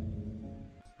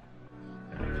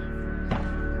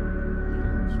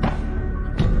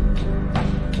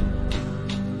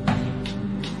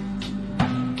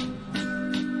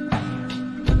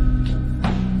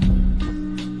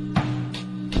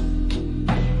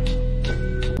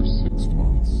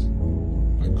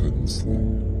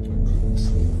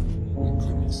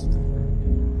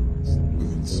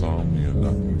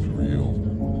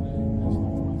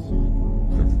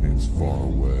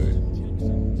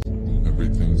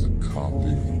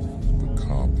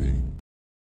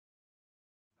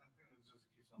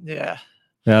 Yeah,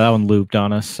 that one looped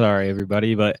on us. Sorry,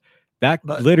 everybody, but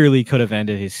literally could have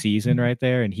ended his season right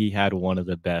there, and he had one of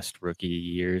the best rookie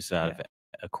years out of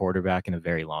a quarterback in a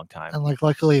very long time. And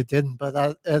luckily it didn't.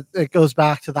 But it goes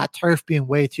back to that turf being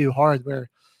way too hard, where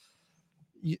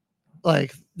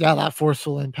that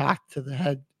forceful impact to the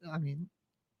head. I mean,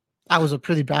 that was a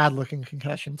pretty bad looking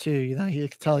concussion too. You know, you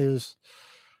could tell he was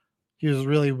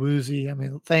really woozy. I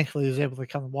mean, thankfully he was able to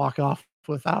kind of walk off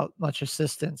without much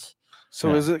assistance.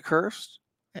 So is it cursed?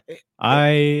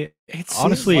 I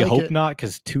honestly hope not,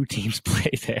 because 2 teams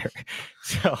play there.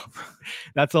 So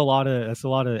that's a lot of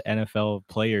NFL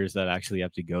players that actually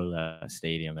have to go to that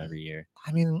stadium every year.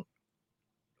 I mean,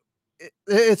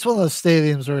 it's one of those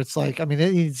stadiums where it's like, I mean,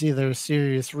 it needs either a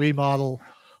serious remodel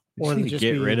or to just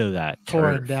get rid of that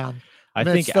torn turf down. I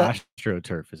think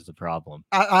AstroTurf is the problem.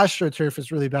 AstroTurf is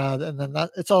really bad, and then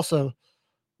it's also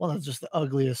one of just the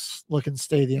ugliest looking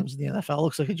stadiums in the NFL. It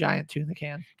looks like a giant tuna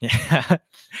can. Yeah.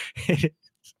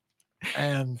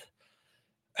 And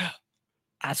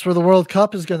that's where the World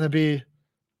Cup is going to be.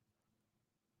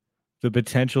 The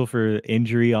potential for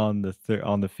injury on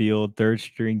the field, third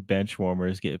string bench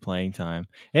warmers get playing time.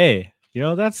 Hey, you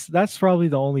know, that's probably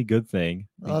the only good thing.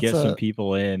 Get some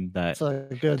people in that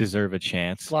deserve a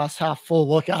chance. Glass half full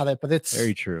look at it, but it's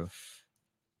very true.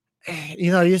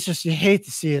 You know, you hate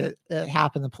to see it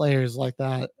happen to players like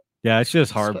that. Yeah, it's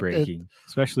just heartbreaking,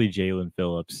 especially Jalen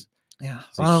Phillips. Yeah,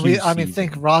 I mean,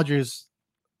 think Rodgers.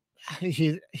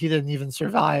 He didn't even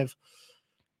survive.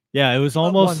 Yeah, it was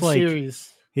almost like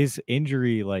series. His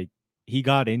injury, like he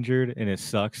got injured, and it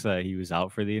sucks that he was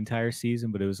out for the entire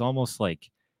season. But it was almost like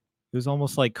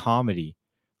comedy,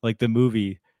 like the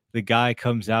movie. The guy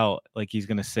comes out like he's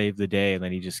gonna save the day, and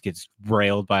then he just gets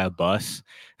railed by a bus.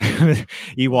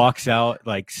 He walks out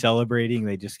like celebrating.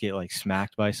 They just get like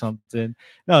smacked by something.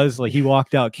 No, it's like he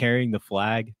walked out carrying the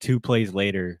flag. 2 plays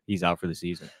later, he's out for the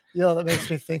season. Yeah, that makes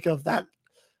me think of that.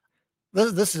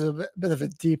 This is a bit of a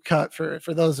deep cut for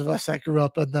those of us that grew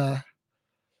up in the,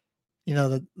 you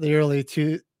know, the early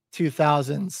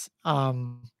 2000s,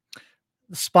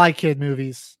 the Spy Kid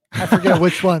movies. I forget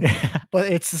which one,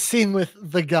 but it's the scene with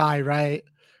the guy, right?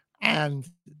 And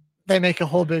they make a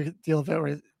whole big deal of it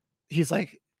where he's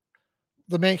like,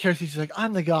 the main character, he's like,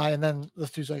 I'm the guy. And then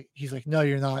this dude's like, he's like, no,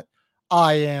 you're not.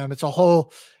 I am. It's a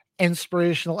whole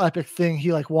inspirational epic thing.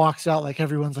 He like walks out, like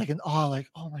everyone's like in awe, like,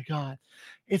 oh my God,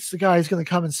 it's the guy who's going to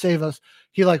come and save us.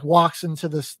 He like walks into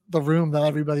the room that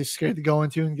everybody's scared to go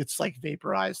into and gets like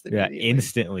vaporized. Yeah,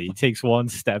 instantly. He takes one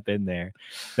step in there.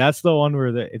 That's the one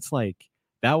where it's like,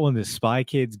 that one is Spy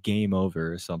Kids Game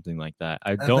Over or something like that.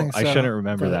 I shouldn't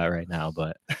remember that right now,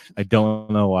 but I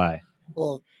don't know why.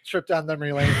 little trip down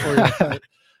memory lane for you.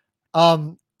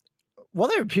 But,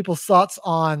 what are people's thoughts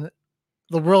on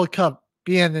the World Cup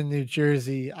being in New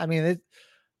Jersey? I mean,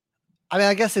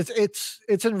 I guess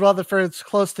it's in Rutherford. It's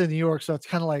close to New York, so it's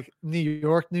kind of like New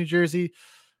York, New Jersey.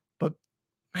 But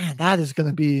man, that is going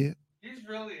to be. He's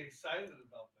really excited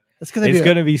about that. It's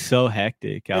going to be so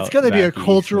hectic. It's going to be a back east,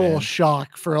 cultural man.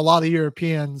 shock for a lot of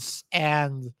Europeans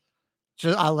and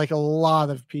just like a lot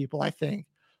of people, I think,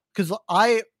 because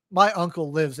my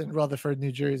uncle lives in Rutherford,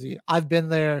 New Jersey. I've been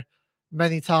there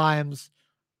many times.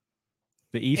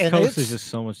 The East And Coast is just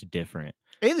so much different.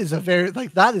 It is a very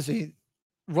that is a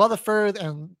Rutherford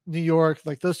and New York,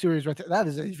 like those two areas right there. That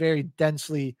is a very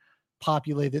densely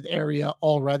populated area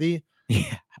already.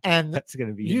 Yeah, and that's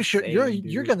gonna be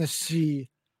you're gonna see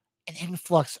an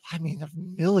influx. I mean, of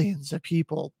millions of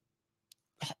people,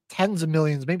 tens of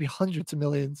millions, maybe hundreds of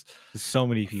millions. So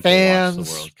many people, fans, watch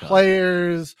the World Cup.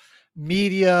 players,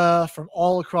 media from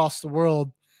all across the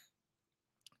world.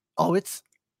 Oh, it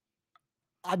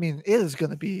is going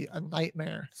to be a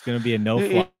nightmare. It's going to be a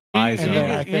no-fly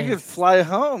zone. You could fly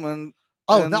home and.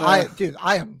 I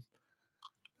am.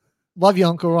 Love you,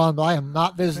 Uncle Ron, but I am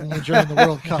not visiting you during the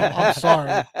World Cup. I'm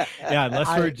sorry. Yeah, unless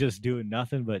we're just doing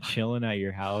nothing but chilling at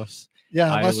your house.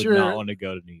 Yeah, unless I would not want to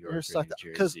go to New York or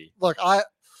New Jersey. Look,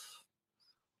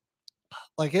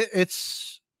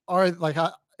 it's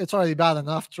already bad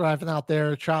enough driving out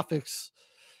there. Traffic's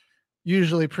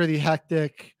usually pretty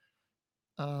hectic.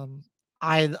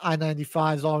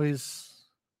 I-95 is always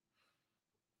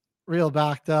real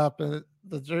backed up.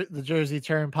 The Jersey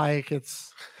Turnpike,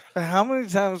 it's. How many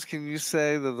times can you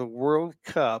say that the World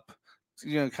Cup,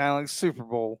 kind of like Super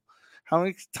Bowl, how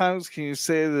many times can you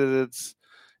say that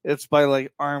it's by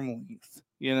like arm length?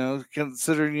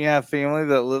 Considering you have family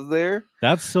that live there.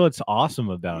 That's what's awesome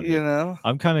about it.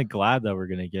 I'm kind of glad that we're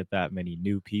gonna get that many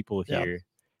new people here.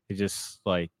 To just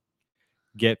like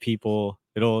get people.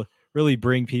 It'll really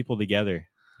bring people together.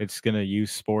 It's gonna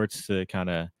use sports to kind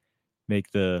of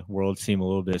make the world seem a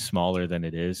little bit smaller than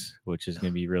it is, which is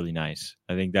going to be really nice.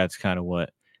 I think that's kind of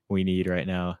what we need right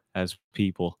now as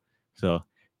people. So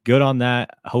good on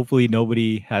that. Hopefully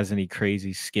nobody has any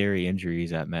crazy, scary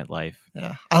injuries at MetLife.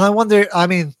 Yeah. And I wonder,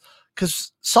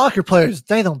 because soccer players,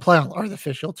 they don't play on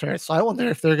artificial turf. So I wonder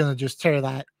if they're going to just tear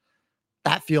that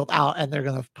field out and they're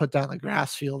going to put down a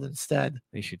grass field instead.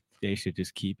 They should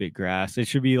just keep it grass. It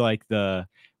should be like the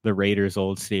Raiders'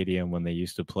 old stadium when they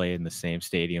used to play in the same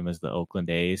stadium as the Oakland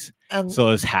A's. So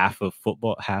it's half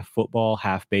football,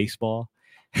 half baseball.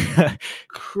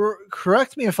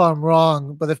 Correct me if I'm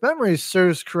wrong, but if memory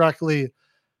serves correctly,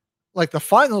 like the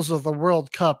finals of the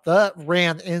World Cup, that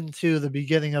ran into the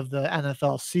beginning of the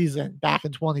NFL season back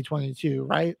in 2022,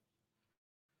 right?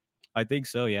 I think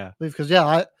so, yeah. Because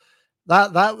that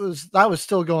was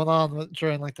still going on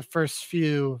during like the first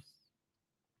few,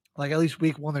 like at least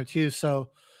week 1 or 2. So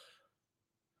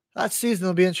that season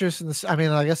will be interesting.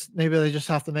 I guess maybe they just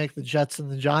have to make the Jets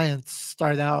and the Giants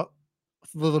start out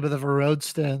with a little bit of a road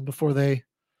stand before they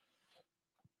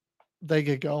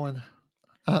get going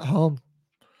at home.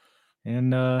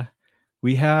 And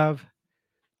we have,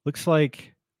 looks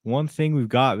like one thing we've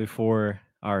got before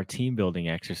our team building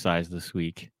exercise this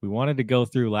week. We wanted to go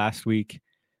through last week.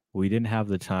 We didn't have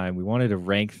the time. We wanted to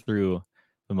rank through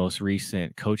the most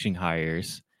recent coaching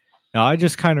hires. Now, I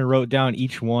just kind of wrote down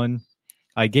each one.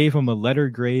 I gave them a letter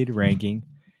grade ranking,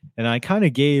 and I kind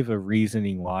of gave a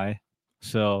reasoning why.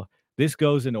 So this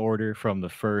goes in order from the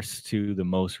first to the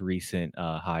most recent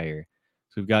hire.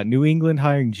 So we've got New England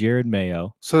hiring Jared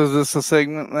Mayo. So is this a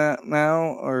segment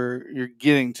now, or you're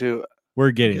getting to it?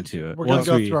 We're getting to it. We're going to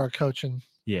go through our coaching.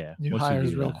 Yeah. New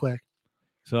hires real quick.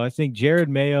 So I think Jared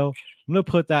Mayo, I'm going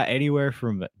to put that anywhere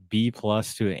from B+ to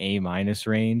an A-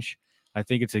 range. I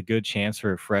think it's a good chance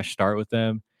for a fresh start with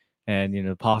them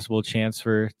and, possible chance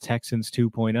for Texans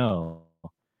 2.0.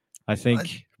 I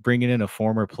think bringing in a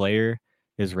former player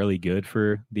is really good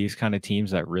for these kind of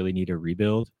teams that really need a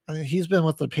rebuild. I mean, he's been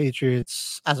with the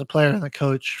Patriots as a player and a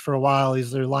coach for a while.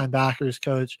 He's their linebackers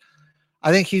coach.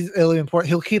 I think he's really important.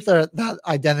 He'll keep that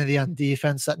identity on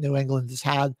defense that New England has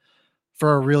had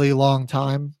for a really long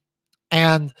time.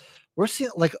 And we're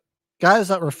seeing like guys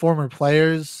that were former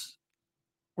players.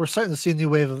 We're starting to see a new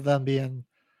wave of them being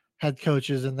head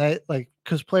coaches, and they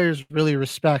because players really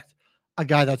respect a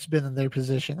guy that's been in their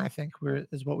position. I think we're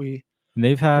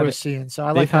seeing.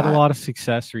 So they've had a lot of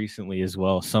success recently as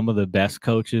well. Some of the best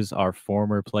coaches are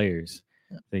former players.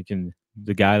 Yeah.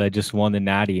 The guy that just won the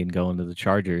Natty and going to the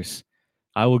Chargers.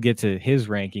 I will get to his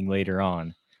ranking later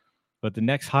on. But the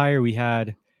next hire we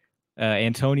had,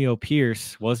 Antonio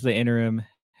Pierce was the interim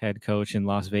head coach in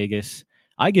Las Vegas.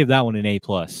 I give that one an A+.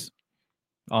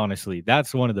 honestly,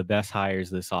 that's one of the best hires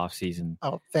this offseason.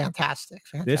 Oh, fantastic.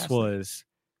 This was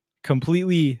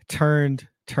completely turned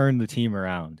the team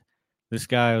around. This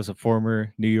guy was a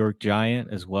former New York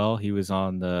Giant as well. He was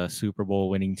on the Super Bowl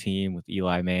winning team with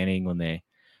Eli Manning when they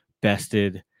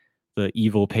bested the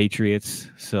evil Patriots.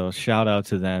 So shout out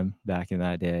to them back in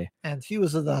that day. And he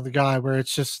was another guy where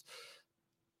it's just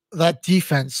that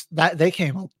defense that they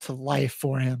came up to life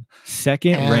for him.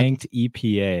 Second ranked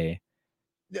EPA.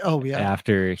 Oh yeah.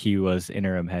 After he was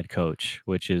interim head coach,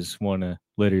 which is one of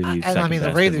literally and I mean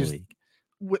the Raiders,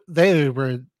 they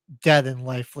were dead and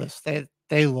lifeless.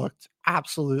 They looked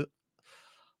absolutely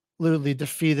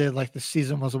defeated, like the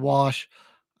season was a wash.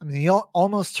 I mean, he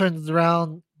almost turned it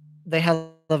around. They had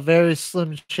a very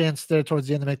slim chance there towards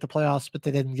the end to make the playoffs, but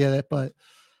they didn't get it. But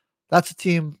that's a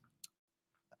team.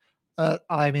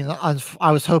 I mean,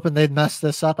 I was hoping they'd mess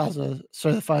this up as a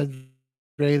certified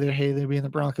Raider hater, being a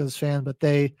Broncos fan, but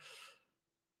they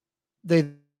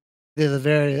did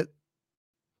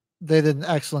an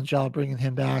excellent job bringing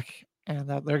him back, and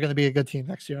they're going to be a good team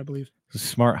next year, I believe.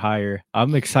 Smart hire.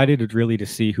 I'm excited to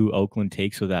see who Oakland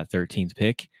takes with that 13th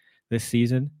pick this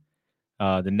season.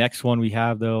 The next one we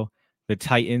have, though, the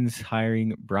Titans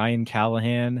hiring Brian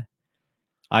Callahan.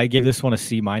 I gave this one a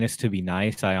C- to be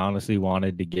nice. I honestly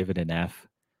wanted to give it an F.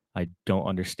 I don't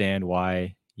understand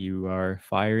why you are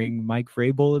firing Mike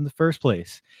Vrabel in the first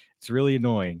place. It's really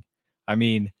annoying. I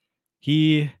mean,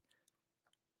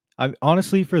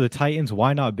 honestly, for the Titans,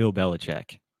 why not Bill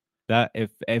Belichick? That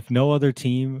if no other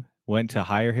team went to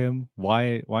hire him,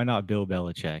 why not Bill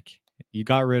Belichick? You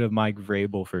got rid of Mike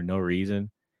Vrabel for no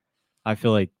reason. I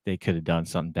feel like they could have done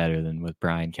something better than with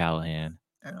Brian Callahan.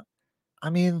 I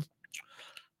mean,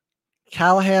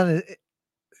 Callahan,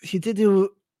 he did do.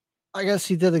 I guess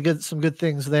he did some good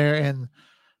things there in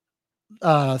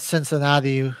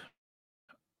Cincinnati,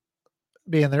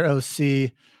 being their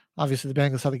OC. Obviously, the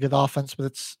Bengals had a good offense, but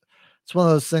it's one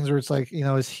of those things where it's like,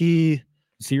 is he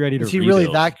ready to? Is he really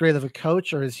that great of a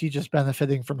coach, or is he just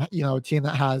benefiting from a team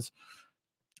that has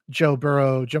Joe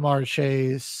Burrow, Jamar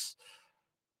Chase,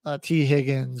 T.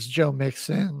 Higgins, Joe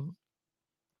Mixon?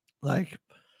 Like,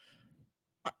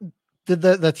 did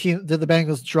the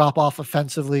Bengals drop off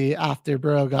offensively after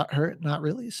Burrow got hurt? Not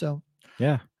really. So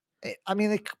yeah, I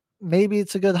mean, maybe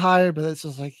it's a good hire, but it's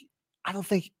just like I don't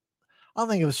think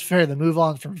it was fair to move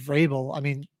on from Vrabel. I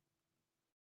mean,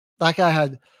 that guy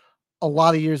had a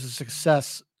lot of years of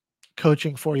success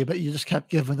coaching for you, but you just kept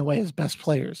giving away his best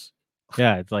players.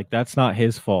 Yeah, it's like that's not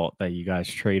his fault that you guys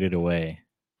traded away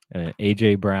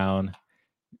AJ Brown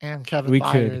and Kevin. We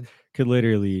Byard. could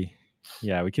literally,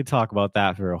 we could talk about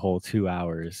that for a whole 2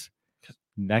 hours.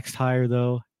 Next hire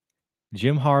though,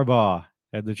 Jim Harbaugh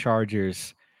at the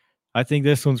Chargers. I think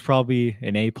this one's probably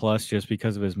an A+ just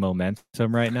because of his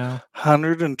momentum right now.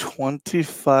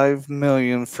 $125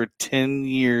 million for 10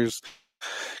 years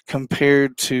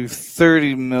compared to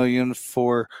 $30 million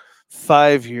for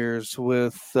 5 years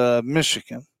with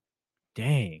Michigan.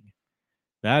 Dang.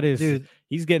 That is, dude,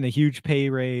 he's getting a huge pay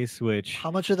raise, which how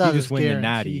much of that just is win the guaranteed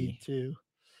natty too?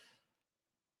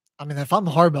 I mean, if I'm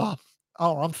Harbaugh,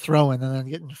 I'm throwing and then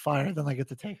getting fired, then I get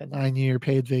to take a 9-year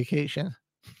paid vacation.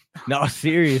 No,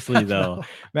 seriously though. No.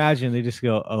 Imagine they just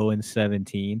go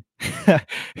 0-17.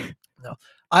 No,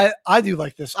 I do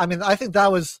like this. I mean, I think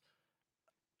that was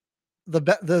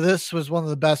this was one of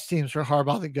the best teams for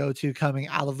Harbaugh to go to coming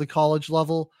out of the college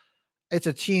level. It's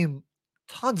a team,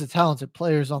 tons of talented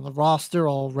players on the roster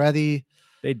already.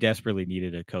 They desperately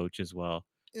needed a coach as well.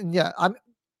 And yeah,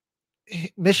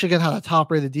 Michigan had a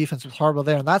top-rated defense with Harbaugh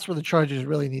there, and that's where the Chargers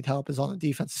really need help, is on the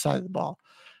defensive side of the ball.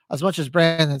 As much as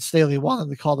Brandon Staley wanted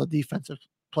to call the defensive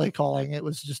play calling, it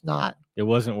was just not. It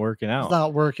wasn't working out. It's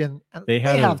not working. They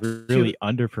had a really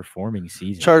underperforming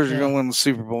season. Chargers are going to win the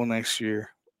Super Bowl next year.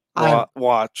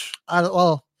 Watch.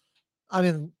 I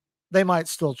mean, they might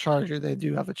still charge you. They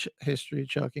do have a history of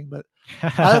choking, but I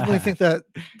definitely think that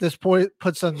this point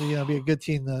puts them to be a good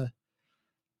team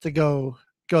to go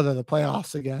to the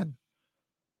playoffs again,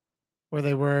 where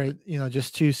they were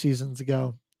just 2 seasons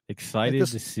ago. Excited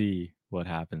to see what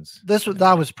happens.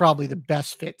 That was probably the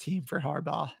best fit team for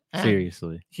Harbaugh.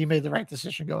 Seriously, he made the right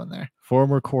decision going there.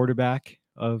 Former quarterback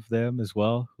of them as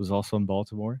well was also in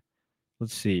Baltimore.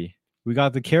 Let's see. We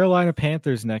got the Carolina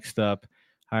Panthers next up,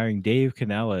 hiring Dave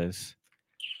Canales.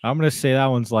 I'm going to say that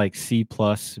one's like C+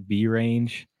 B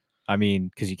range. I mean,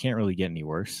 because you can't really get any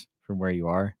worse from where you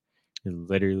are.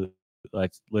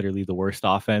 It's literally the worst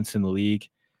offense in the league.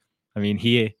 I mean,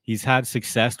 he's had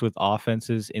success with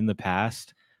offenses in the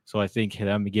past, so I think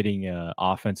them getting an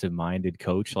offensive-minded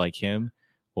coach like him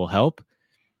will help.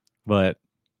 But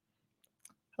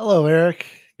hello, Eric.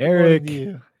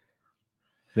 Eric.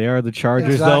 They are the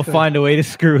Chargers. Exactly. They'll find a way to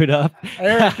screw it up.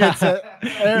 Eric gets it.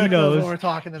 Eric He knows what we're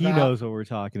talking about. He knows what we're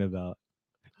talking about.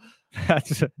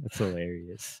 That's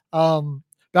hilarious.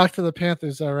 Back to the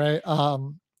Panthers, all right.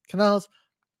 Canales,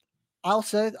 I'll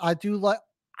say I do like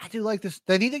this.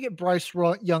 They need to get Bryce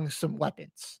Young some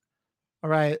weapons, all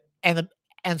right, and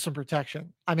some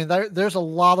protection. I mean, there's a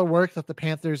lot of work that the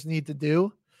Panthers need to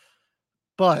do,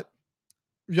 but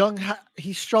Young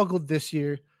he struggled this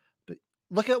year. But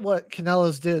look at what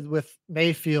Canales did with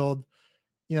Mayfield.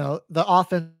 You know, the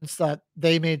offense that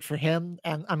they made for him,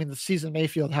 and I mean the season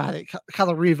Mayfield had, it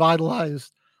kind of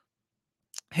revitalized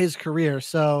his career.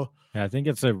 So yeah, I think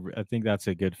that's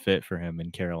a good fit for him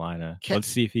in Carolina. Let's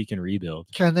see if he can rebuild.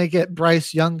 Can they get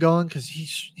Bryce Young going? Because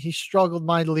he struggled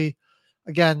mightily.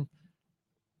 Again,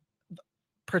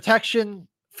 protection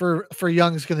for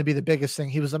Young is going to be the biggest thing.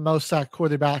 He was the most sacked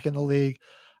quarterback in the league.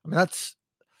 I mean,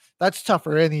 that's tough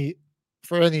for any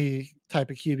type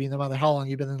of QB, no matter how long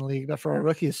you've been in the league. But for a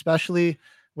rookie, especially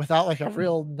without like a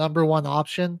real number one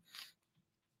option,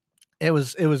 it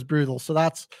was brutal. So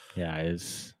that's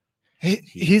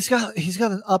he's got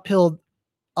an uphill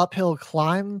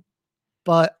climb,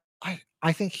 but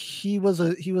I think he was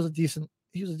a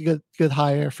good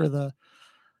hire for the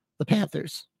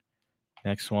Panthers.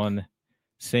 Next one,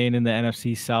 staying in the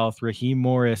NFC South, Raheem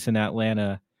Morris in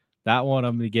Atlanta. That one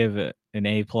I'm going to give it an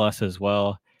A+ as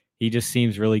well. He just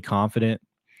seems really confident,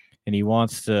 and he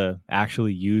wants to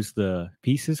actually use the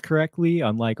pieces correctly.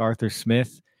 Unlike Arthur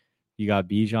Smith, you got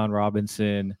Bijan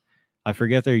Robinson. I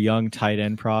forget their young tight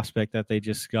end prospect that they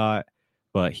just got,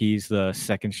 but he's the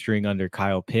second string under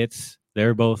Kyle Pitts.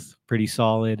 They're both pretty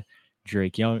solid.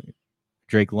 Drake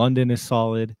London is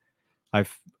solid. I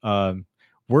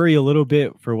worry a little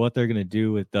bit for what they're going to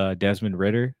do with Desmond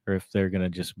Ridder, or if they're going to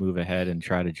just move ahead and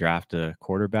try to draft a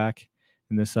quarterback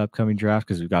in this upcoming draft,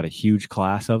 because we've got a huge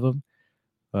class of them.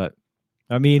 But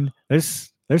I mean,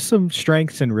 there's some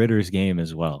strengths in Ridder's game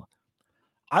as well.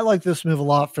 I like this move a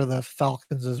lot for the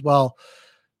Falcons as well.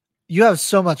 You have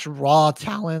so much raw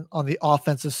talent on the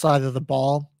offensive side of the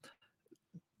ball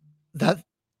that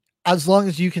as long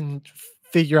as you can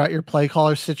figure out your play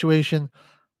caller situation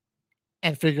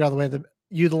and figure out the way to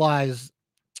utilize,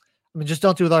 I mean, just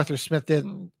don't do what Arthur Smith did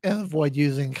and avoid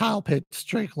using Kyle Pitts,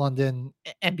 Drake London,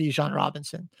 and Bijan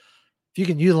Robinson. If you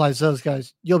can utilize those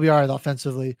guys, you'll be all right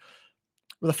offensively.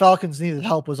 Where the Falcons needed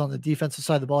help was on the defensive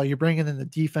side of the ball. You're bringing in the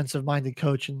defensive-minded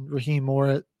coach and Raheem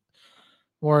Morris.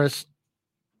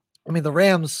 I mean, the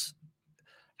Rams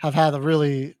have had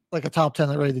a top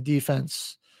 10 rated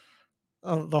defense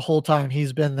the whole time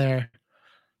he's been there,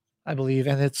 I believe.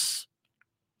 And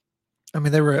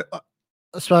they were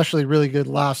especially really good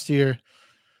last year.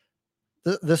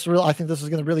 I think this is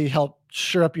going to really help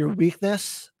shore up your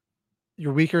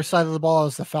weaker side of the ball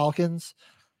as the Falcons.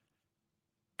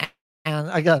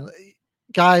 And again,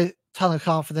 guy, ton of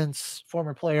confidence,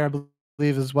 former player, I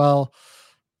believe as well.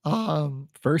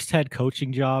 First head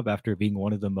coaching job after being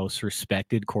one of the most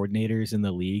respected coordinators in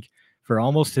the league for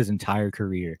almost his entire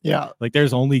career. Yeah. Like,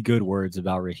 there's only good words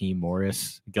about Raheem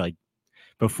Morris, like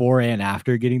before and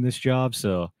after getting this job.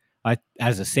 So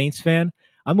as a Saints fan,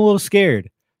 I'm a little scared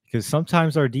because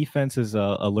sometimes our defense is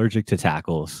allergic to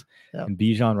tackles. Yep. And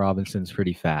Bijan Robinson's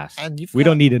pretty fast. And we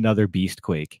don't need another beast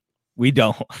quake. We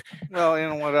don't. Well,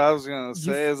 and what I was going to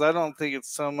say is I don't think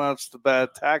it's so much the bad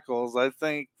tackles. I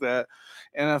think that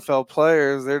NFL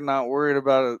players, they're not worried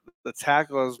about the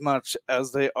tackle as much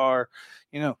as they are,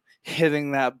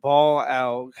 hitting that ball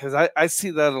out, because I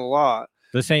see that a lot.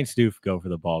 The Saints do go for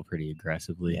the ball pretty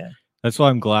aggressively. Yeah. That's why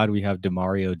I'm glad we have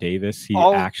Demario Davis. He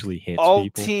actually hits people. All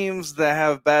teams that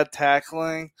have bad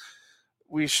tackling,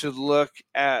 we should look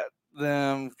at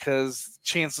them because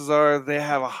chances are they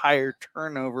have a higher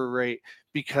turnover rate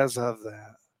because of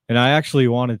that. And I actually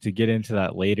wanted to get into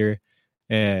that later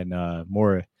and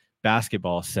more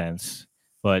basketball sense.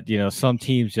 But, some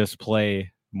teams just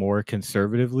play more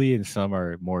conservatively and some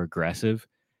are more aggressive.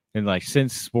 And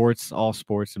since all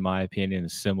sports, in my opinion,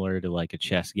 is similar to like a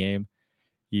chess game,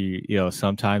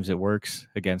 sometimes it works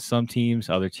against some teams,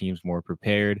 other teams more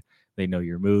prepared. They know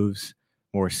your moves,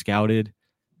 more scouted.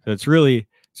 So it's really,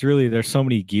 there's so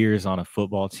many gears on a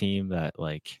football team that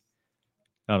I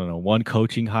don't know, one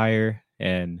coaching hire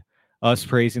and us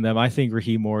praising them. I think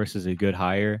Raheem Morris is a good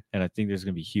hire, and I think there's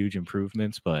going to be huge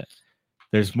improvements, but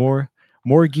there's more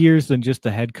gears than just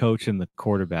the head coach and the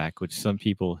quarterback, which some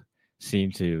people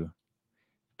seem to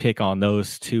pick on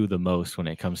those two the most when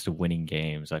it comes to winning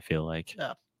games, I feel like.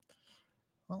 Yeah.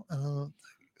 Well,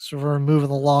 so we're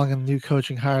moving along in new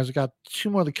coaching hires. We got two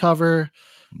more to cover.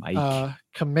 Mike.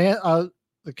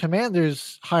 The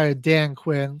Commanders hired Dan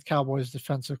Quinn, Cowboys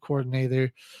defensive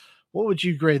coordinator. What would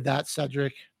you grade that,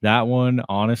 Cedric? That one,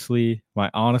 honestly, my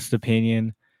honest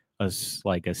opinion, was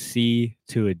like a C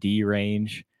to a D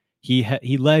range.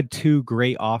 He led 2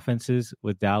 great offenses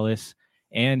with Dallas,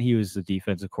 and he was the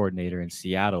defensive coordinator in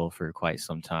Seattle for quite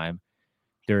some time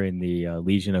during the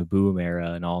Legion of Boom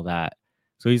era and all that.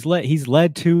 So he's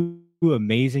led 2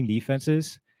 amazing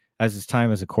defenses as his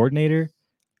time as a coordinator.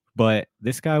 But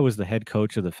this guy was the head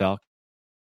coach of the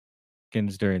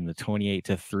Falcons during the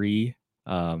 28-3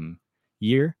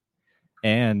 year.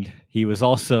 And he was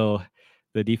also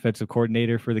the defensive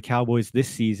coordinator for the Cowboys this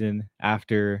season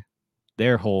after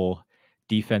their whole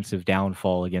defensive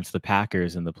downfall against the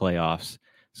Packers in the playoffs.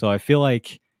 So I feel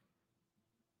like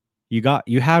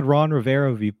you had Ron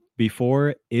Rivera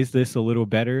before. Is this a little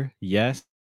better? Yes.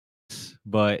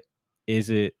 But is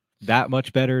it that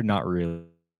much better? Not really,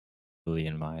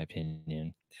 in my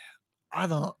opinion. I'm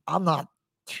not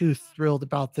too thrilled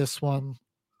about this one.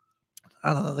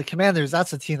 I don't know. The Commanders,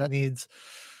 that's a team that needs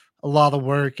a lot of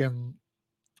work. And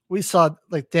we saw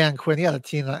like Dan Quinn, he had a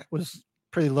team that was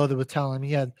pretty loaded with talent. I mean,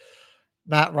 he had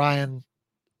Matt Ryan,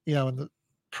 in the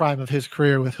prime of his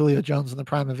career, with Julio Jones in the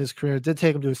prime of his career. It did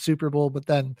take him to a Super Bowl, but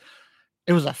then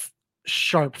it was a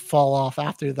sharp fall off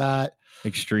after that.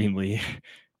 Extremely.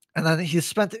 And then he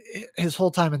spent his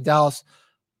whole time in Dallas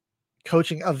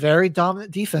coaching a very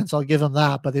dominant defense. I'll give him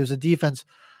that, but it was a defense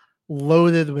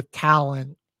loaded with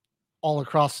talent all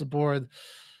across the board.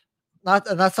 And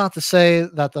that's not to say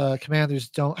that the Commanders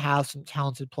don't have some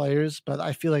talented players, but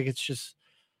I feel like it's just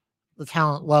the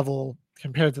talent level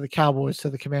compared to the Cowboys to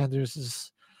the Commanders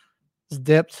is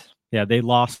dipped. Yeah, they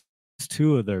lost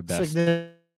 2 of their best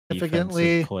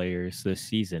significantly defensive players this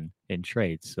season in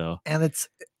trades. So, and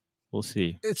we'll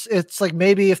see. It's like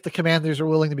maybe if the Commanders are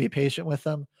willing to be patient with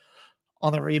them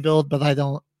on the rebuild, but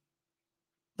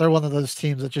they're one of those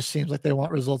teams that just seems like they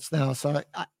want results now. So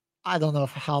I don't know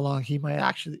how long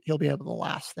he'll be able to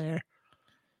last there.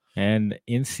 And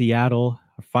in Seattle,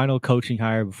 our final coaching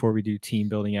hire before we do team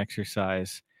building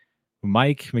exercise,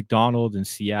 Mike McDonald in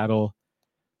Seattle.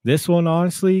 This one,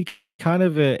 honestly, kind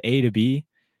of A to B.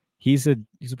 He's a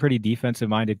pretty defensive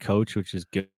minded coach, which is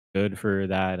good for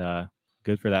that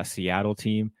Seattle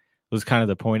team. It was kind of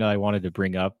the point that I wanted to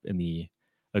bring up in the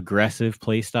aggressive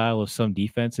play style of some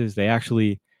defenses. They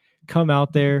actually come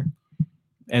out there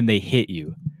and they hit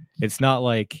you. It's not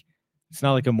like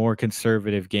a more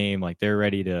conservative game. Like they're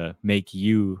ready to make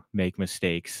you make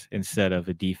mistakes instead of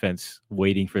a defense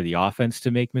waiting for the offense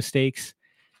to make mistakes.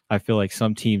 I feel like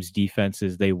some teams'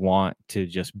 defenses, they want to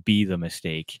just be the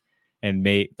mistake and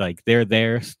they're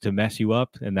there to mess you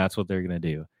up, and that's what they're going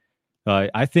to do.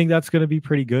 I think that's going to be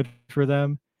pretty good for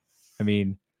them. I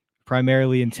mean,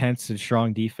 primarily intense and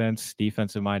strong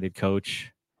defensive-minded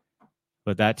coach,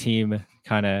 but that team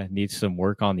kind of needs some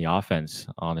work on the offense,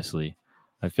 honestly.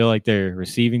 I feel like their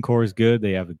receiving core is good.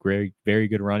 They have a very, very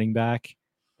good running back,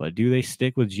 but do they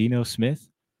stick with Geno Smith?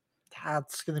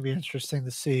 That's going to be interesting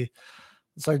to see.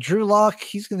 It's like Drew Lock,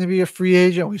 he's going to be a free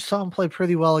agent. We saw him play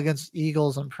pretty well against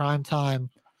Eagles in prime time.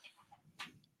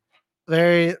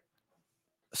 Seahawks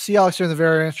are in a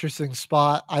very interesting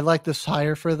spot. I like this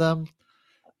hire for them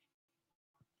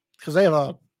because they have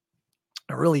a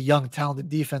really young, talented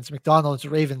defense. McDonald's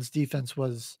Ravens defense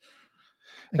was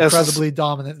incredibly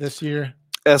dominant this year.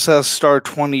 SS Star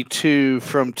 22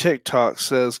 from TikTok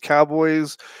says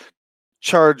Cowboys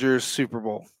Chargers Super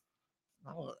Bowl.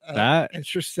 That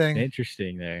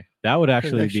interesting there. That would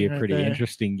actually be a right pretty there.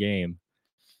 interesting game.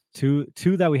 Two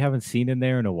that we haven't seen in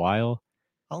there in a while.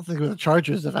 I don't think the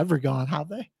Chargers have ever gone, have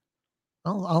they?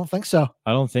 I don't think so.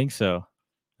 I don't think so.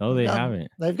 No, they haven't.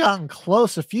 They've gotten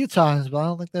close a few times, but I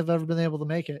don't think they've ever been able to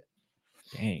make it.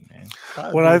 Dang, man.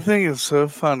 What I think is so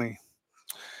funny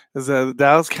is that the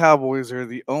Dallas Cowboys are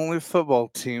the only football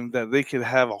team that they could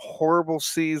have a horrible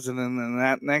season, and then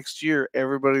that next year,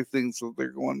 everybody thinks that they're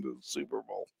going to the Super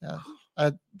Bowl. Yeah.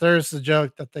 There's the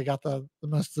joke that they got the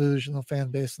most delusional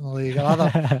fan base in the league.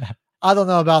 I don't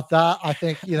know about that. I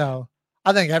think,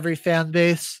 I think every fan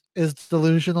base is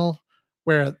delusional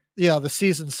where, the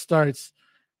season starts,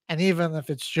 and even if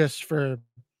it's just for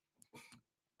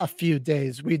a few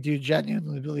days, we do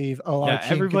genuinely believe, our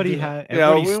team everybody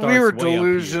we were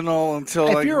delusional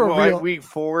until week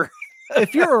 4.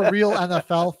 If you're a real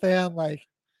NFL fan,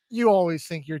 you always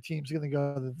think your team's going to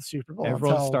go to the Super Bowl.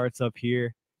 Everyone starts up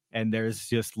here, and there's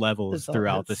just levels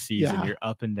throughout the season. Yeah. You're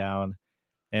up and down,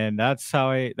 and that's how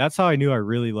I knew I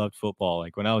really loved football.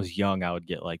 Like when I was young, I would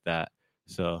get like that.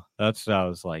 So that's what I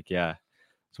was like, yeah,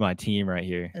 it's my team right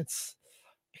here. It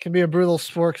can be a brutal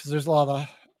sport because there's a lot of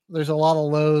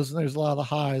lows and there's a lot of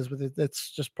highs, but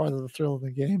it's just part of the thrill of the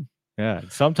game. Yeah,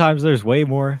 sometimes there's way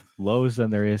more lows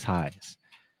than there is highs.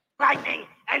 lightning,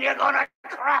 and you're gonna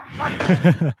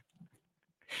crap.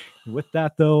 With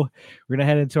that, though, we're going to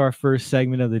head into our first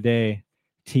segment of the day,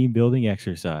 team building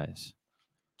exercise.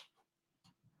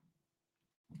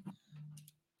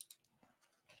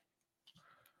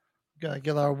 Gotta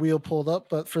get our wheel pulled up.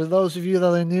 But for those of you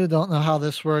that are new, don't know how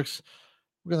this works,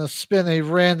 we're going to spin a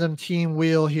random team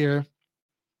wheel here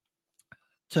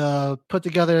to put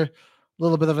together a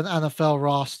little bit of an NFL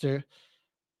roster.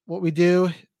 What we do,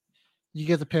 you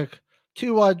get to pick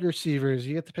 2 wide receivers.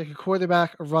 You get to pick a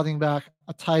quarterback, a running back,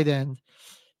 a tight end.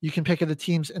 You can pick the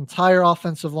team's entire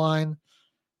offensive line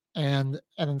and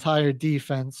an entire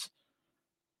defense.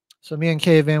 So me and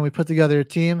K-Van, we put together a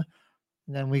team,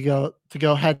 and then we go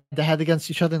head to head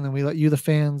against each other, and then we let you, the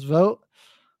fans, vote.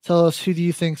 Tell us who do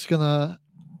you think's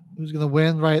who's gonna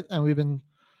win, right? And we've been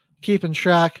keeping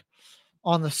track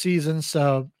on the season,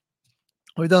 so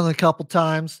we've done it a couple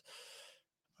times.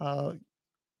 The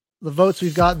votes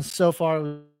we've gotten so far.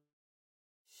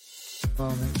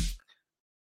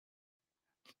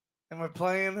 Am I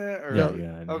playing it? Or?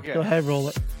 Yeah. Okay. Go ahead, roll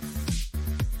it.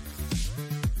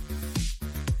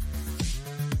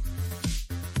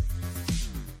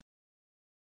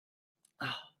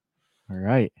 All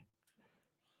right.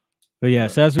 But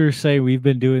yes, as we were saying, we've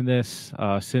been doing this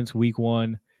since week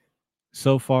 1.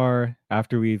 So far,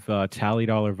 after we've tallied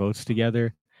all our votes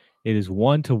together, it is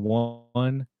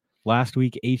 1-1. Last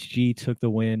week, HG took the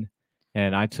win,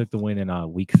 and I took the win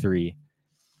in week 3.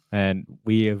 And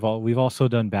we've also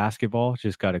done basketball.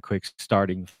 Just got a quick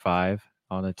starting 5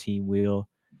 on a team wheel.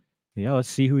 Yeah, let's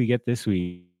see who we get this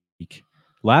week.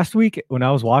 Last week, when I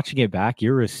was watching it back,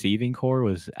 your receiving core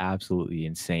was absolutely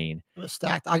insane. It was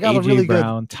stacked. I got AJ a really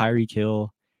Brown, Tyreek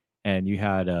Hill, and you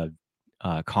had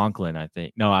Conklin, I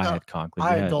think. No, I had Conklin.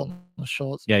 I had Dalton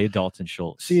Schultz. Yeah, you had Dalton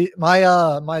Schultz. See,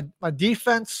 my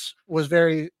defense was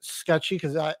very sketchy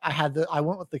because I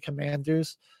went with the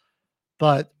Commanders,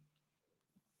 but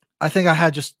I think I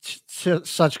had just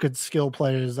such good skill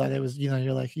players that it was,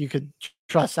 you're like, you could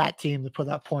trust that team to put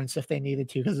up points if they needed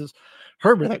to, because it's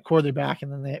Herbert at quarterback,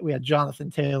 and then we had Jonathan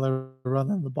Taylor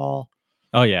running the ball.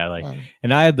 Oh yeah,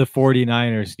 and I had the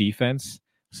 49ers defense,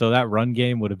 so that run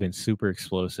game would have been super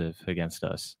explosive against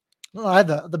us. No, I had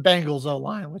the Bengals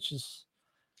O-line, which is,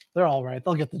 they're all right.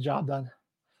 They'll get the job done.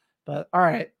 But all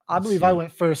right, I believe I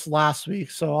went first last week,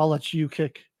 so I'll let you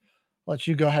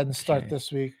go ahead and start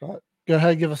this week. But go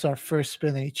ahead and give us our first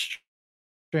spin H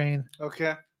train.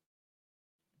 Okay.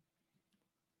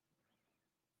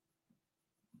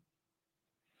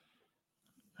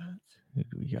 Who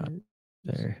do we got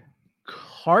there?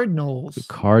 Cardinals. The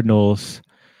Cardinals.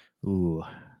 Ooh.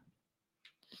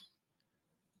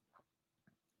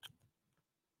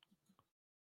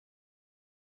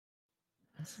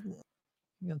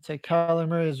 I'm going to take Kyler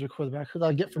Murray as your quarterback. Who did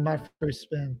I get for my first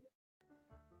spin?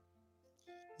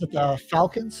 Is it the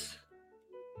Falcons?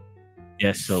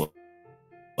 Yes, so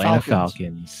Atlanta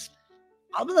Falcons.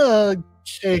 I'm going to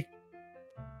take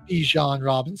Bijan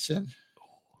Robinson.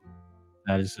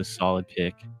 That is a solid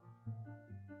pick.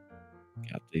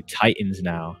 Got the Titans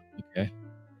now. Okay.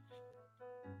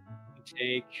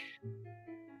 I'm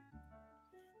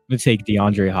gonna take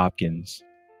DeAndre Hopkins.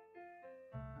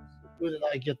 Who did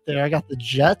I get there? I got the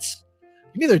Jets.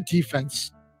 Give me their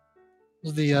defense. It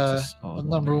was the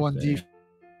number one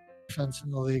defense in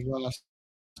the league last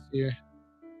year.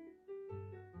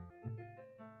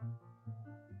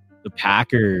 The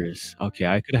Packers. Okay,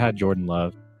 I could have had Jordan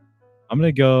Love.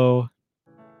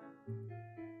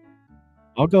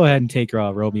 I'll go ahead and take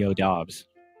Romeo Dobbs.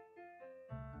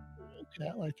 Okay,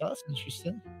 I like that. That's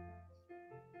interesting.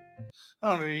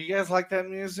 I don't know. You guys like that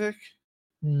music?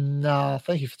 No,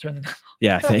 thank you for turning that.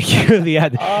 Yeah, thank you. We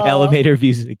had elevator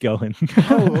music going.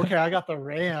 Oh, okay. I got the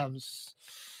Rams.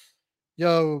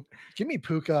 Yo, give me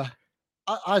Puka.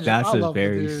 That's a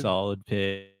very solid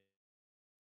pick.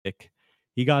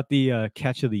 He got the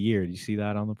catch of the year. Did you see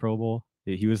that on the Pro Bowl?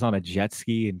 He was on a jet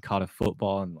ski and caught a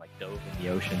football and dove in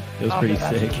the ocean. It was pretty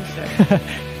sick.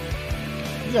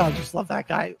 Yeah, I just love that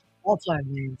guy. All-time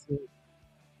name too.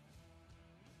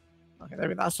 Okay,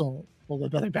 maybe that's a little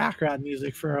bit better background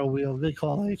music for a wheel. Good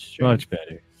call, H. Much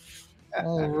better.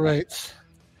 All right.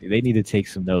 They need to take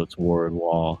some notes, Ward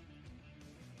Wall.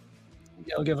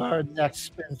 Yeah, we'll give our next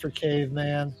spin for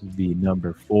Caveman. Be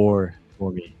number 4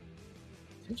 for me.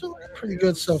 Things are looking pretty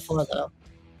good so far, though.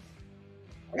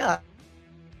 Yeah.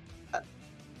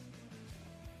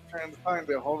 Trying to find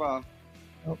it. Hold on.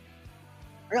 Oh.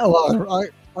 I got a lot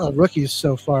of rookies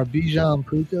so far. Bijan,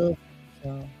 Puka.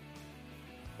 So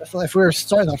definitely, if we were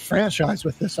starting a franchise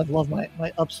with this, I'd love my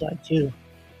upside too.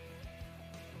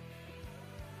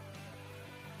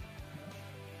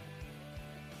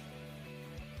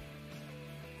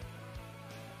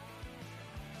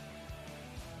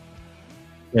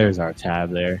 There's our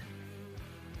tab there.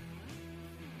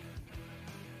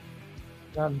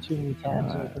 Not having too many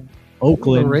tabs open.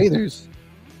 Oakland. The Raiders.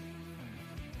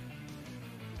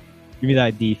 Give me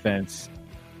that defense.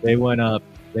 They went up.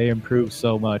 They improved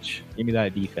so much. Give me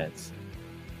that defense.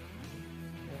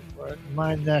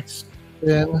 My next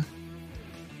spin.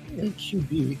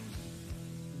 HgTV.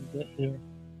 Get here.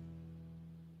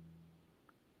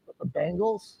 The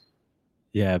Bengals.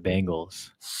 Yeah,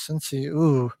 Bengals. Cincy.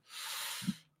 Ooh.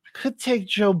 Could take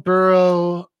Joe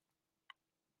Burrow.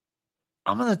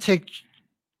 I'm gonna take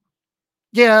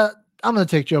Joe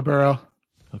Burrow.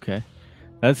 Okay.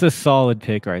 That's a solid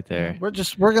pick right there. We're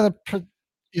gonna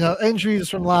injuries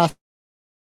from last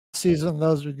season,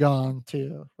 those are gone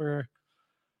too. Where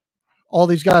all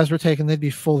these guys were taken, they'd be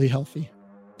fully healthy.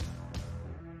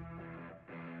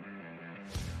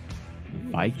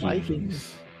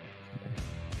 Vikings.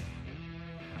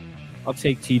 I'll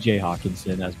take TJ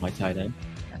Hawkinson as my tight end.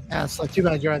 Yeah, it's like too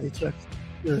bad you already took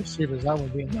your receivers. That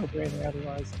would be a no-brainer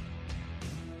otherwise.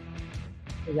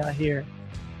 We got here.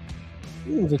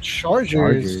 Ooh, the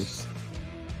Chargers.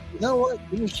 You know what?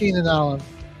 Give me Keenan Allen.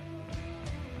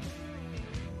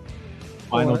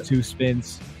 Final two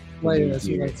spins. Later, as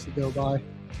he likes to go by.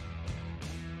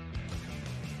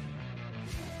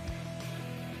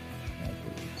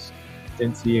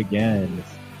 Cincy again.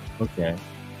 Okay.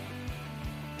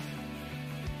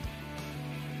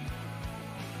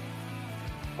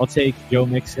 I'll take Joe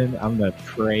Mixon. I'm going to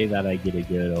pray that I get a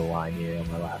good O-line here on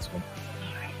my last one.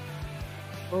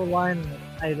 O-line and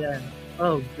tight end.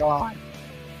 Oh, God.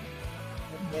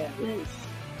 Man,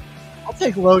 I'll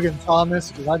take Logan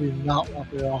Thomas because I do not want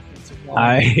their offensive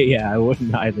line. I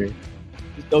wouldn't either.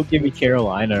 Just don't give me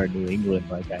Carolina or New England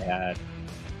like I had.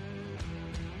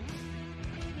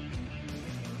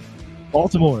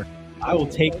 Baltimore. I will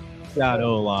take that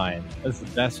O-line. That's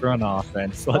the best run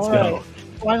offense. Let's go.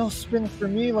 Final spin for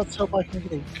me. Let's hope I can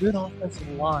get a good offensive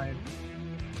line.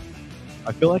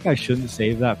 I feel like I shouldn't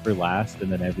save that for last,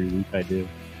 and then every week I do.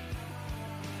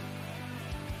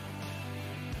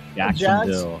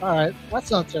 Jacksonville. All right, that's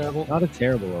not terrible. Not a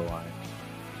terrible O-line.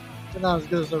 Not as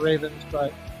good as the Ravens,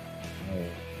 but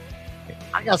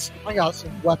I got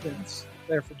some weapons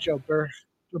there for Joe Burrow.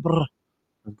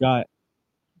 I've got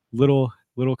little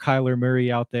Kyler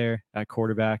Murray out there at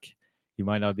quarterback. You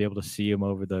might not be able to see him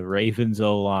over the Ravens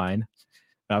O-line.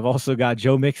 I've also got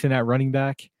Joe Mixon at running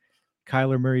back.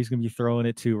 Kyler Murray's going to be throwing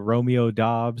it to Romeo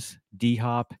Doubs,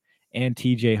 D-Hop, and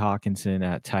TJ Hawkinson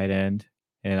at tight end.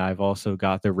 And I've also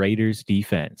got the Raiders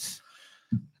defense.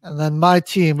 And then my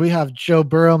team, we have Joe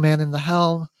Burrow, man in the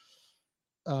helm,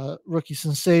 rookie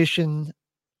sensation,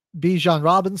 Bijan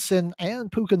Robinson,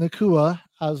 and Puka Nacua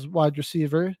as wide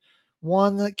receiver.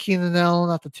 One, Keenan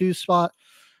Allen at the 2 spot.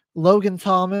 Logan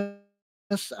Thomas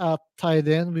at tight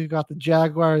end. We've got the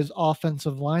Jaguars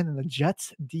offensive line and the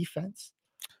Jets defense.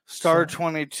 Star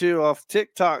 22 off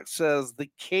TikTok says the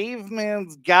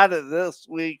caveman's got it this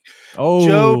week. Oh,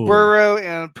 Joe Burrow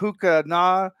and Puka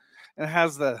Na, and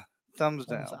has the thumbs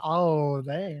down. Oh,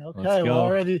 dang. Okay, well,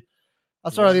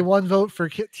 that's already one vote for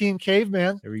Team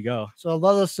Caveman. There we go. So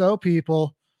let us know,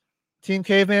 people. Team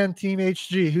Caveman, Team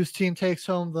HG. Whose team takes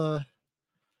home the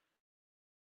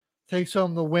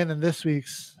win in this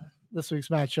week's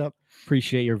matchup?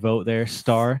 Appreciate your vote there,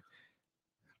 Star.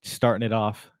 Starting it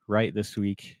off right this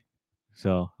week.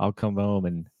 So I'll come home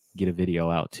and get a video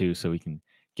out too so we can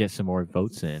get some more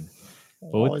votes in.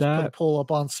 But with Always that, put a poll up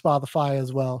on Spotify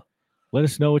as well. let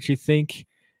us know what you think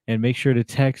and make sure to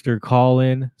text or call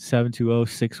in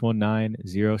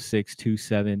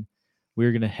 720-619-0627.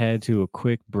 We're going to head to a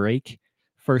quick break.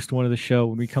 First one of the show.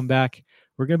 When we come back,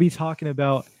 we're going to be talking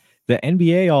about the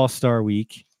NBA All-Star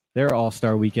Week, their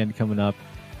All-Star Weekend coming up,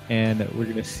 and we're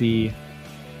going to see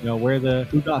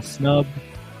who got snubbed.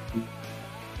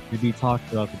 We'll be talking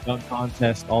about the dunk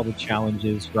contest, all the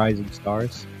challenges, rising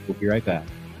stars. We'll be right back.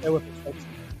 Stay with us, folks.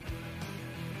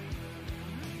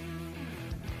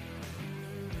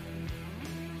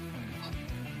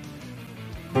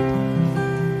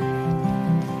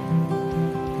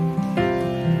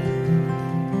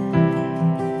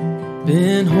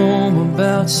 Been home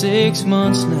about 6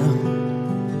 months now,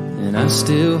 and I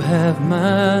still have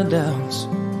my doubts.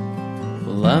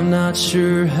 Well, I'm not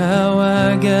sure how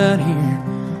I got here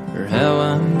or how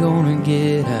I'm gonna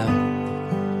get out.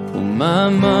 Well, my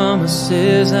mama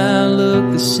says I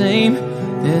look the same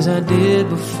as I did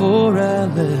before I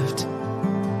left.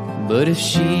 But if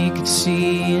she could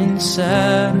see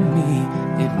inside of me,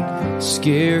 it would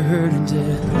scare her to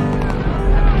death.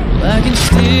 Well, I can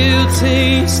still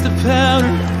taste the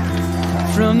powder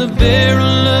from the barrel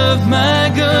of my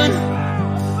gun,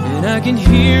 And I can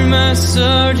hear my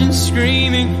sergeant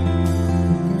screaming,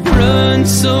 run,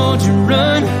 soldier,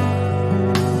 run.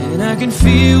 And I can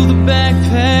feel the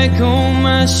backpack on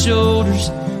my shoulders,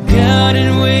 God,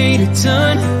 and weigh a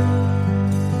ton.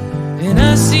 And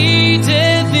I see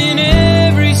death in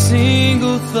every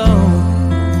single thought.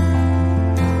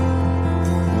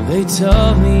 Well, they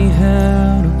taught me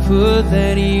how to put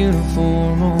that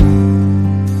uniform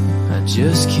on. I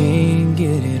just can't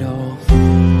get it off.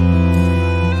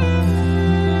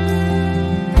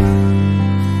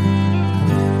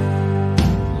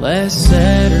 Last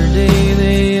Saturday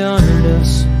they honored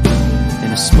us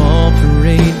in a small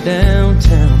parade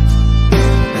downtown.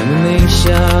 And when they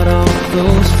shot off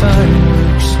those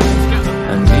fireworks,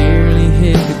 I nearly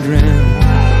hit the ground.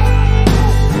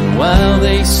 And while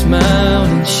they smiled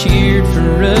and cheered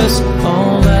for us,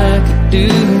 all I could do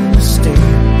was stare.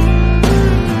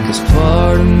 'Cause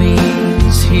part of me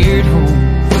is here at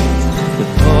home, but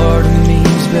part of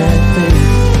me's back there.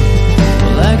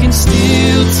 Well, I can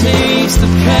still taste the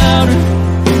powder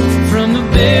from the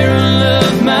barrel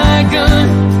of my gun.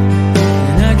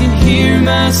 And I can hear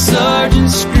my sergeant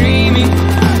screaming,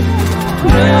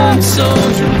 run,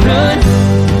 soldier, run.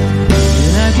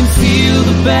 And I can feel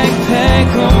the backpack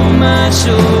on my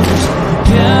shoulders,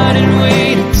 God, and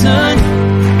weigh a ton.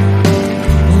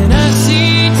 And I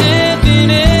see death in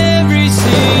every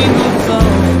single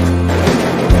thought.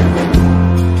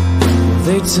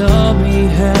 They taught me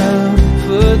how to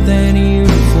put that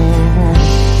uniform on.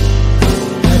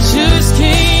 I just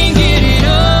can't get it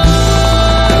off.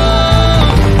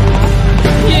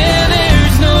 Yeah,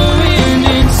 there's no end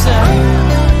in sight.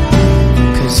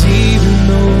 'Cause even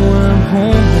though I'm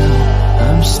home now,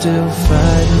 I'm still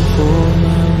fighting for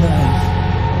my life.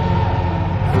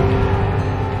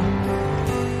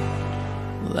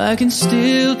 Well, I can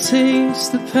still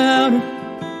taste the powder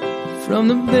from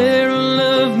the barrel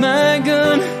of my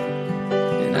gun.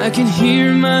 And I can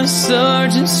hear my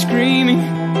sergeant screaming,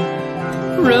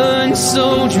 run,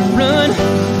 soldier, run.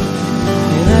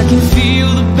 And I can feel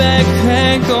the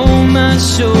backpack on my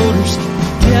shoulders,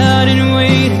 God, and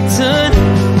weigh a ton.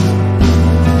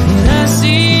 And I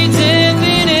see death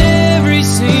in every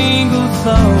single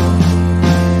thought.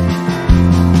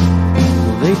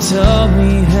 Well, they taught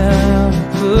me how to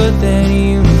put that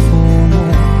uniform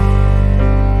on.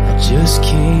 I just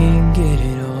can't get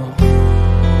it off.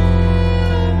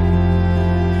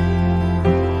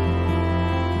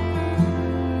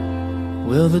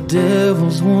 Well, the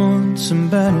devil's won some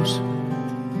battles,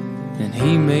 and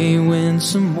he may win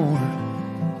some more.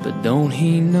 But don't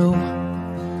he know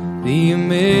the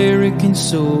American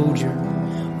soldier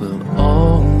will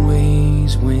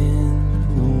always win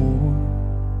more?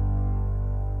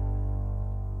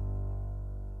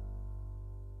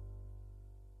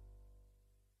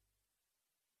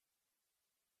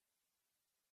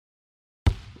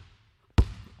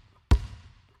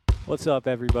 What's up,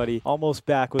 everybody? Almost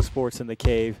back with Sports in the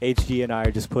Cave. HG and I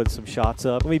are just putting some shots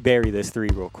up. Let me bury this 3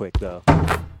 real quick, though.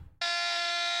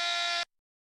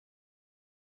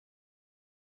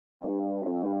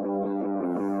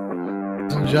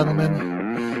 Ladies and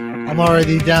gentlemen, I'm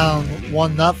already down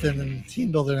 1-0 in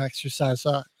team building exercise.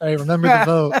 So hey, remember to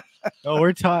vote. Oh,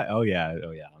 we're tied. Oh yeah,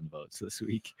 on votes this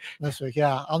week. This week,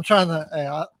 yeah. I'm trying to. Hey,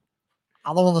 I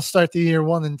don't want to start the year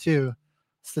 1-2.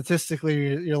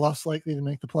 Statistically, you're less likely to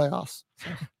make the playoffs.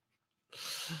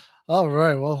 So. All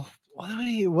right. Well,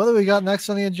 what do we got next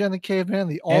on the agenda, Caveman?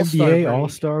 The All-Star NBA break.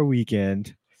 All-Star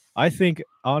Weekend. I think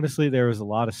honestly there was a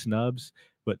lot of snubs,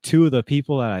 but 2 of the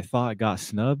people that I thought got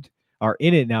snubbed are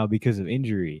in it now because of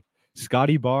injury.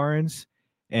 Scotty Barnes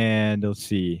and let's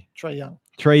see,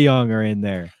 Trae Young are in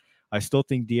there. I still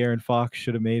think De'Aaron Fox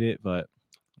should have made it, but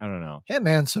I don't know. Him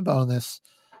and Sabonis.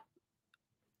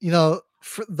 You know,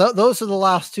 those are the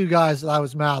last 2 guys that I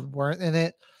was mad weren't in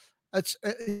it. It's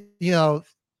you know,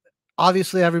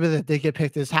 obviously everybody that did get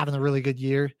picked is having a really good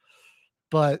year,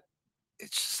 but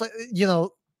it's just like, you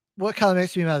know, what kind of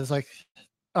makes me mad is like,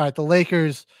 all right, the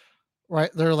Lakers,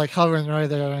 right? They're like hovering right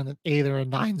there in an 8 or a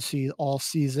 9 seed all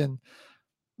season.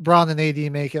 LeBron and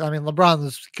AD make it. I mean, LeBron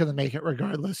is going to make it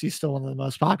regardless. He's still one of the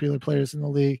most popular players in the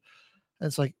league. And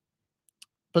it's like,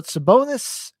 but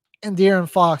Sabonis and De'Aaron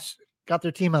Fox got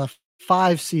their team at a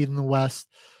 5 seed in the West,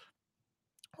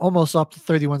 almost up to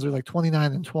 31s. They're like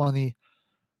 29 and 20.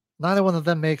 Neither one of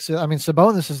them makes it. I mean,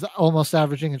 Sabonis is almost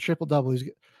averaging a triple-double. He's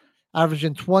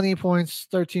averaging 20 points,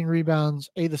 13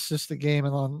 rebounds, 8 assists a game,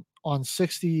 and on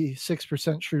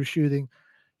 66% true shooting.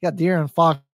 You got De'Aaron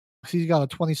Fox. He's got a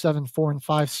 27, 4, and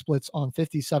 5 splits on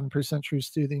 57% true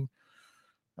shooting.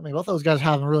 I mean, both those guys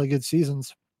having really good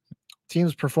seasons.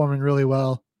 Team's performing really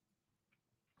well.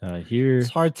 Here it's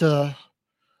hard to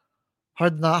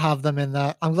hard to not have them in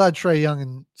that. I'm glad Trae Young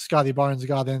and Scotty Barnes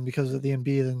got in because of the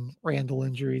Embiid and Randall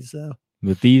injuries, though.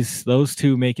 With those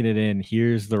two making it in,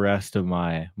 here's the rest of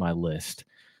my list.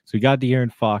 So we got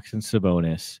De'Aaron Fox and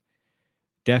Sabonis.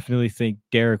 Definitely think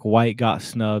Derek White got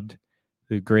snubbed.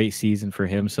 A great season for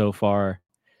him so far.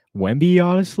 Wemby,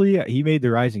 honestly, he made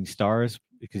the Rising Stars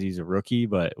because he's a rookie,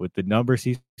 but with the numbers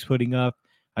he's putting up,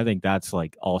 I think that's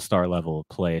like all-star level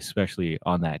play, especially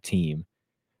on that team.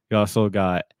 You also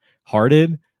got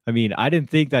Harden. I mean, I didn't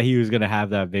think that he was going to have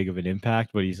that big of an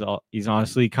impact, but he's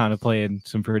honestly kind of playing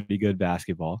some pretty good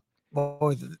basketball.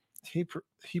 Boy,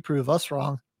 he proved us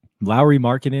wrong. Lauri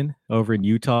Markkanen over in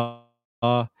Utah,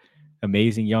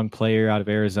 amazing young player out of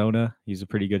Arizona. He's a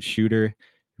pretty good shooter,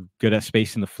 good at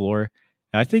spacing the floor.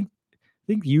 And I think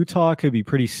Utah could be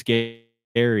pretty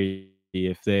scary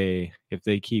if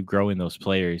they keep growing those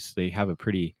players. They have a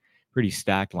pretty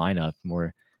stacked lineup,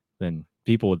 more than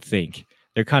people would think.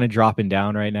 They're kind of dropping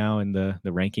down right now in the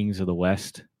rankings of the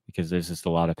West because there's just a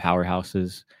lot of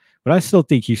powerhouses. But I still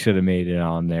think he should have made it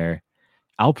on there.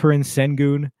 Alperen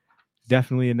Sengun,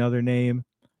 definitely another name.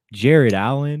 Jared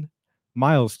Allen,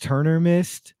 Miles Turner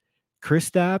missed.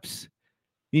 Kristaps. I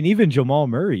mean, even Jamal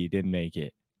Murray didn't make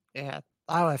it. Yeah,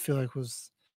 I feel like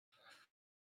was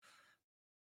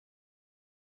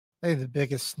maybe the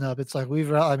biggest snub. It's like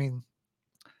the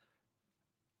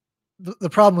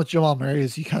problem with Jamal Murray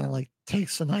is he kind of like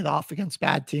takes the night off against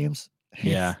bad teams.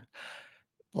 Yeah.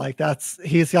 Like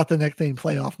he's got the nickname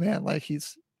playoff man. Like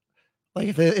he's like,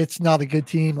 if it's not a good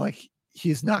team, like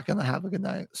he's not going to have a good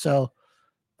night. So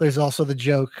there's also the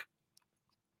joke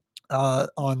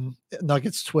on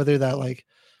Nuggets Twitter that like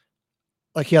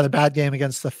he had a bad game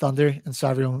against the Thunder. And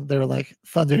so they were like,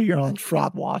 Thunder, you're on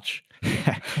fraud watch.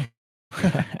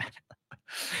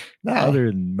 Now, other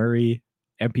than Murray,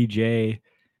 MPJ,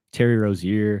 Terry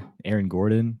Rozier, Aaron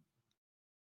Gordon,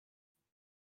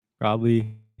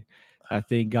 probably, I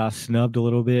think, got snubbed a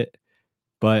little bit.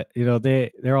 But,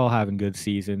 they're all having good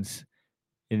seasons.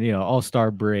 And, all-star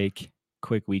break,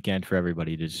 quick weekend for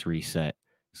everybody to just reset.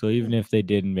 So even if they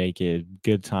didn't make it,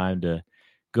 good time to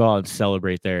go out and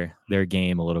celebrate their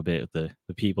game a little bit with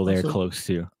the people they're close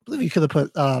to. I believe you could have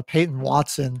put Peyton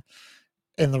Watson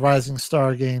in the Rising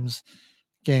Star game.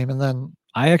 And then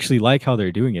I actually like how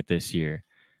they're doing it this year.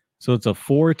 So it's a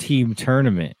 4-team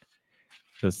tournament.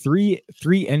 So three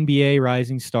NBA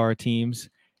Rising Star teams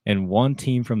and 1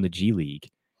 team from the G League.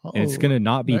 And it's going to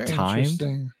not be timed.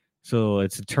 So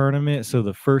it's a tournament. So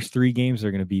the first 3 games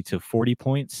are going to be to 40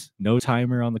 points. No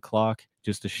timer on the clock,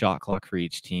 just a shot clock for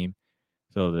each team.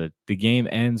 So the game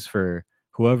ends for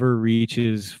whoever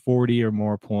reaches 40 or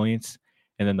more points.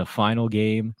 And then the final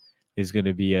game is going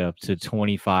to be up to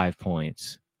 25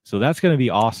 points. So that's going to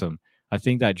be awesome. I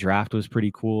think that draft was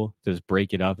pretty cool. Just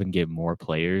break it up and get more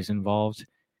players involved.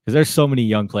 Because there's so many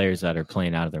young players that are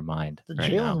playing out of their mind. Did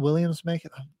right Jalen now. Williams make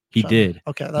it? He did.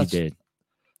 Okay, he did.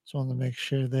 Just wanted to make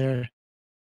sure there.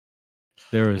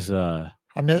 There was him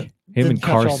Carson. and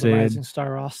Carson. The Rising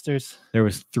Star rosters. There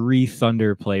was 3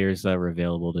 Thunder players that were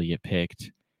available to get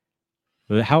picked.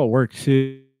 But how it worked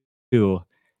too,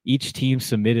 each team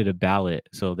submitted a ballot.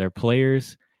 So their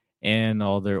players and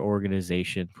all their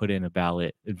organization put in a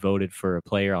ballot and voted for a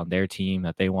player on their team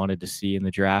that they wanted to see in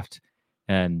the draft.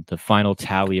 And the final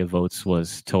tally of votes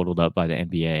was totaled up by the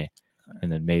NBA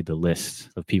and then made the list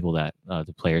of people that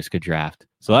the players could draft.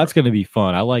 So that's going to be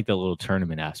fun. I like the little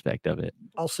tournament aspect of it.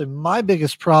 Also, my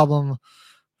biggest problem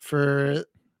for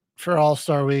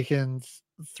All-Star Weekend,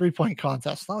 3-point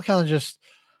contest. I'll kind of just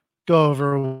go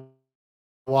over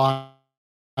why.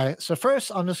 So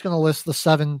first, I'm just going to list the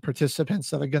 7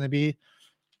 participants that are going to be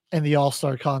in the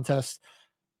All-Star contest.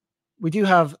 We do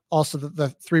have also the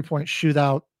 3-point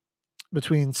shootout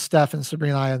between Steph and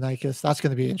Sabrina Ioannidis. That's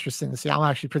going to be interesting to see. I'm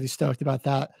actually pretty stoked about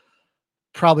that.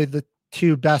 Probably the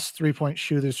 2 best 3-point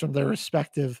shooters from their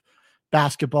respective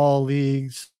basketball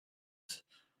leagues.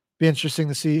 Be interesting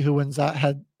to see who wins that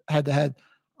head to head.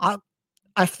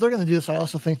 If they're going to do this, I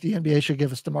also think the NBA should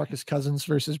give us DeMarcus Cousins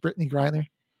versus Brittany Griner.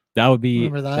 That would be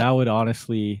that would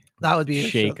honestly be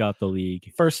shake up the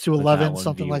league. 1st to 11,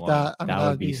 something like that. I mean, that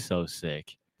would be so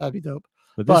sick. That'd be dope.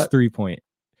 But this 3-point,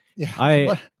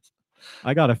 yeah,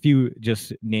 I got a few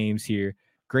just names here.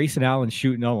 Grayson Allen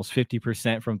shooting almost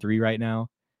 50% from 3 right now.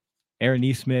 Aaron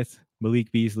Nesmith,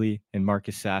 Malik Beasley, and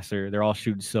Marcus Sasser. They're all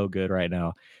shooting so good right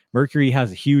now. Mercury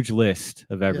has a huge list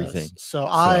of everything. Yes. So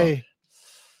I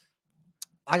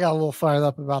got a little fired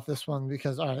up about this one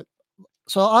because, all right,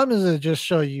 so I'm going to just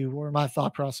show you where my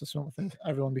thought process went with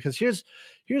everyone, because here's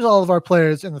all of our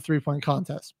players in the 3-point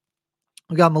contest.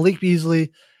 We got Malik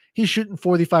Beasley. He's shooting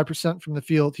 45% from the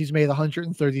field. He's made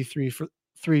 133 for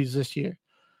threes this year.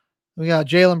 We got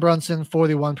Jalen Brunson,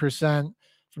 41%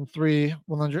 from 3,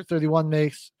 131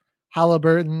 makes.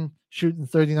 Halliburton shooting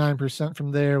 39%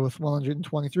 from there with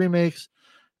 123 makes.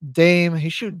 Dame,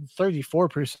 he's shooting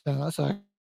 34%. That's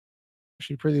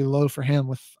actually pretty low for him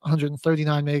with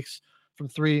 139 makes from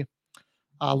 3.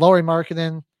 Laurie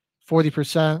Markkinen,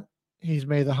 40%. He's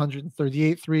made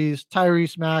 138 threes.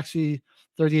 Tyrese Maxey,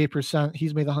 38%.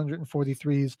 He's made 140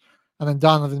 threes. And then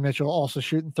Donovan Mitchell also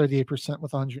shooting 38%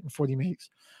 with 140 makes.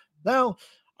 Now,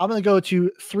 I'm going to go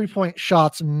to 3-point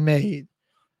shots made.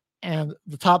 And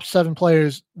the top 7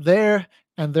 players there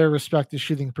and their respective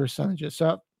shooting percentages.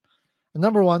 So,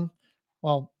 number 1,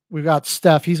 well, we've got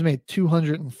Steph. He's made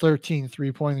 213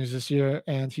 3-pointers this year,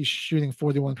 and he's shooting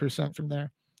 41% from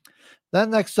there.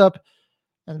 Then next up,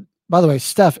 and by the way,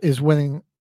 Steph is winning,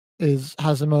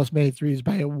 has the most made threes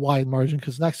by a wide margin,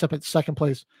 because next up at second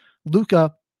place,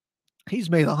 Luka, he's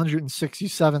made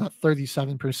 167 at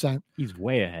 37%. He's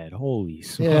way ahead. Holy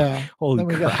Yeah. holy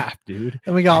crap, dude.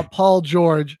 And we got Paul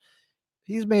George.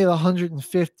 He's made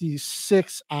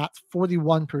 156 at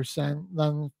 41%.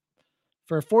 Then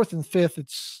for fourth and fifth,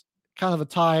 it's kind of a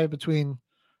tie between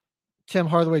Tim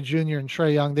Hardaway Jr. and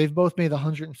Trae Young. They've both made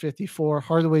 154.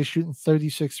 Hardaway shooting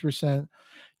 36%.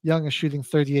 Young is shooting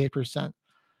 38%.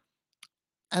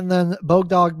 And then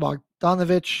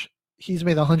Bogdanovich, he's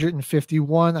made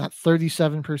 151 at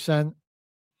 37%.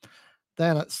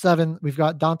 Then at 7, we've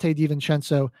got Dante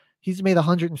DiVincenzo. He's made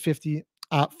 150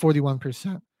 at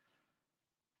 41%.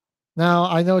 Now,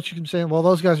 I know what you can say. Well,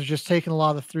 those guys are just taking a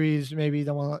lot of threes. Maybe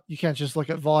you can't just look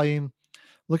at volume.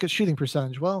 Look at shooting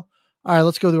percentage. Well, all right,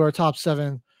 let's go to our top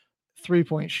 7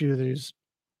 3-point shooters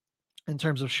in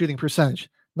terms of shooting percentage.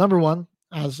 Number 1,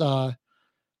 as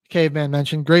Caveman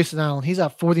mentioned, Grayson Allen. He's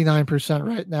at 49%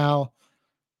 right now,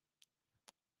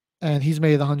 and he's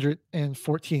made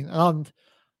 114. I'll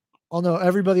know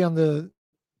everybody on the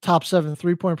top 7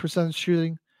 3-point percentage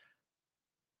shooting,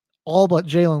 all but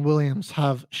Jalen Williams,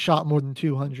 have shot more than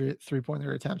 200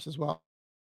 3-pointer attempts as well,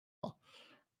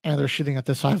 and they're shooting at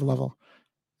this high level.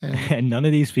 And none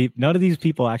of these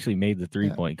people actually made the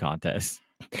 3-point contest.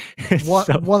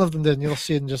 One of them did, and you'll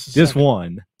see it in just a second. Just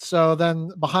one. So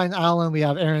then behind Allen, we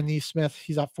have Aaron Nesmith.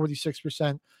 He's at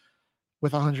 46%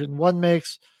 with 101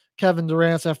 makes. Kevin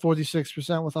Durant's at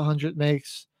 46% with 100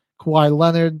 makes. Kawhi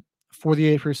Leonard,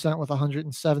 48% with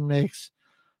 107 makes.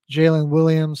 Jalen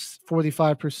Williams,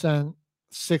 45%,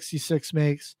 66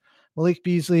 makes. Malik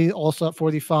Beasley, also at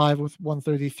 45 with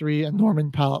 133. And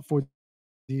Norman Powell at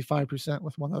 45%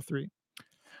 with 103.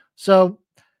 So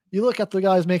you look at the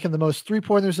guys making the most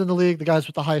 3-pointers in the league, the guys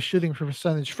with the highest shooting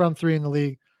percentage from 3 in the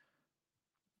league.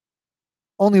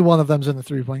 Only one of them's in the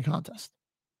 3-point contest.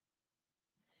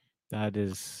 That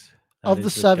is the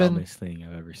 7 dumbest thing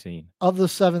I've ever seen. Of the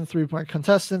 7 3-point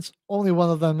contestants, only one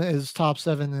of them is top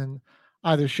 7 in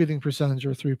either shooting percentage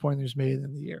or 3-pointers made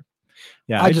in the year.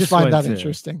 Yeah, I just find that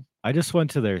interesting. I just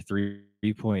went to their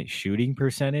 3-point shooting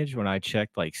percentage when I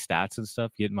checked like stats and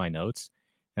stuff, getting my notes.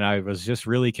 And I was just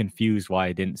really confused why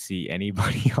I didn't see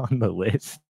anybody on the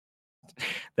list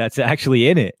that's actually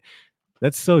in it.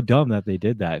 That's so dumb that they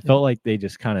did that. It felt like they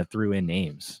just kind of threw in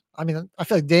names. I mean, I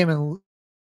feel like Damian,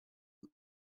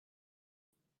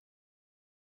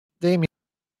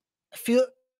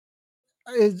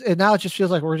 now it just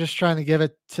feels like we're just trying to give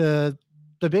it to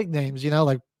the big names,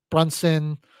 like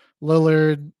Brunson,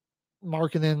 Lillard,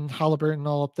 Markkinen, Halliburton,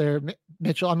 all up there,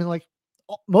 Mitchell. I mean, like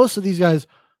most of these guys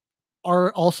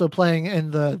are also playing in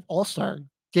the All-Star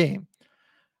game.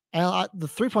 And the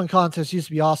 3-point contest used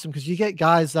to be awesome because you get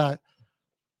guys that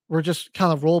were just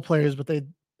kind of role players, but they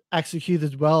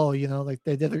executed well, like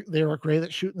they were great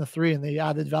at shooting the 3 and they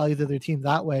added value to their team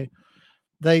that way.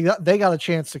 They got a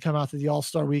chance to come out to the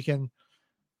All-Star weekend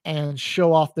and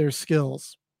show off their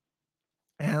skills.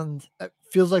 And it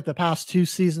feels like the past 2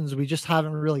 seasons, we just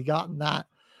haven't really gotten that.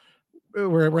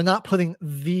 We're not putting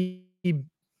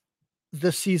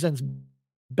this season's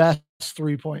best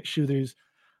 3-point shooters.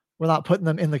 We're not putting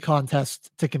them in the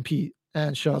contest to compete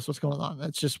and show us what's going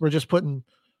on. We're just putting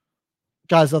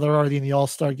guys that are already in the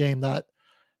All-Star game that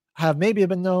have maybe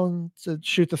been known to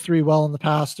shoot the 3 well in the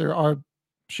past or are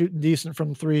shooting decent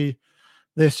from 3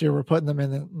 this year. We're putting them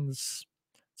in. And it's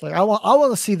like, I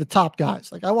want to see the top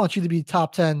guys. Like I want you to be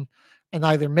top 10 in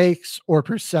either makes or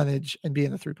percentage and be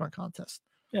in the 3-point contest.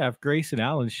 Yeah, if Grayson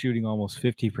Allen's shooting almost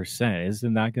 50%,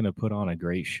 isn't that going to put on a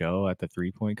great show at the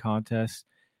 3-point contest?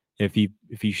 If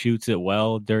he shoots it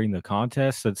well during the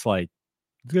contest, it's going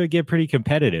to get pretty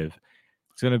competitive.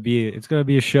 It's going to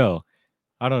be a show.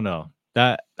 I don't know.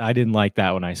 That I didn't like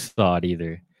that when I saw it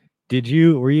either.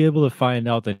 Were you able to find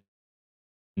out the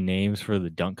names for the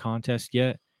dunk contest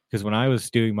yet? because when I was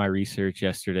doing my research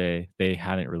yesterday, they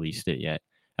hadn't released it yet.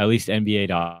 At least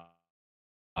NBA.com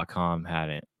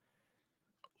hadn't.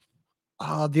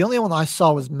 The only one I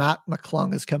saw was Matt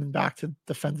McClung is coming back to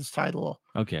defend his title.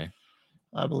 Okay,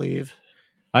 I believe.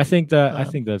 I think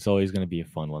that's always going to be a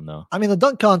fun one, though. I mean, the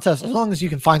dunk contest, as long as you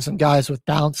can find some guys with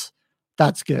bounce,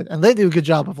 that's good. And they do a good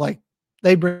job of like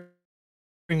they bring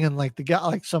in like the guy,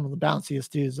 like some of the bounciest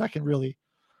dudes that can really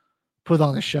put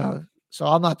on a show. So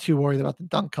I'm not too worried about the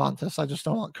dunk contest. I just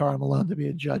don't want Karl Malone to be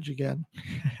a judge again.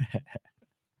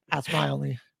 That's my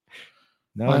only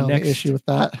issue with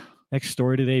that. Next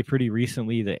story today, pretty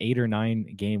recently, the 8 or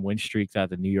 9 game win streak that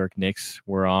the New York Knicks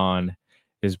were on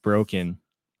is broken.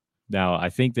 Now, I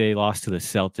think they lost to the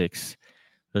Celtics,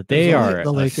 but they are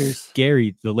the Lakers.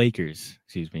 The Lakers,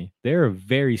 excuse me. They're a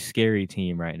very scary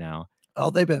team right now. Oh,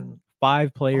 they've been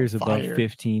 5 players above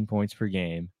 15 points per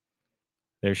game.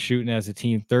 They're shooting as a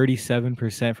team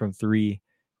 37% from 3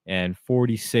 and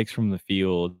 46 from the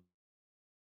field.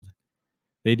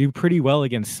 They do pretty well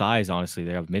against size, honestly.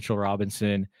 They have Mitchell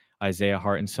Robinson, Isaiah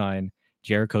Hartenstein,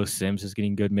 Jericho Sims is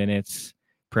getting good minutes,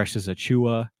 Precious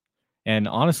Achua, and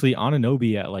honestly,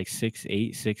 Anunoby at like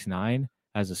 6'8", 6'9",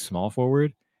 as a small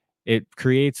forward, it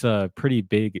creates a pretty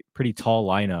tall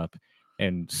lineup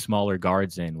and smaller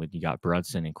guards in when you got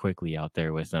Brunson and Quickly out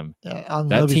there with them. Yeah,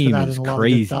 that team is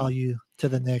crazy. Value to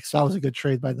the Knicks. That was a good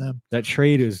trade by them. That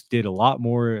trade did a lot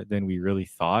more than we really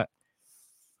thought.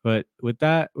 But with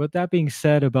that being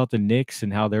said about the Knicks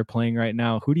and how they're playing right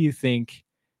now, who do you think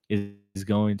is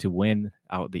going to win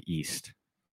out the East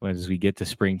as we get to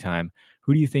springtime?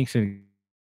 Who do you think is going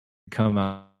to come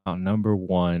out number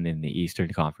 1 in the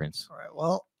Eastern Conference? All right.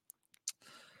 Well,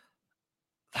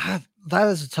 that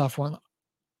is a tough one.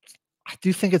 I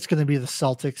do think it's going to be the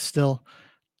Celtics still.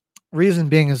 Reason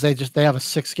being is they have a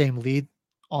 6-game lead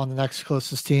on the next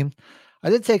closest team. I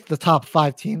did take the top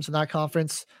 5 teams in that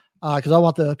conference because I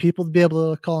want the people to be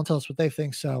able to call and tell us what they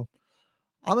think. So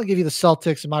I'm going to give you the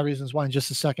Celtics and my reasons why in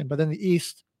just a second. But in the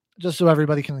East, just so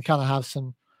everybody can kind of have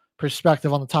some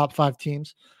perspective on the top 5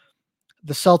 teams,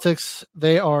 the Celtics,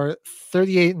 they are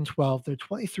 38-12. They're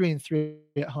 23-3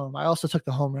 at home. I also took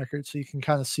the home record so you can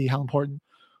kind of see how important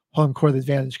home court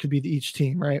advantage could be to each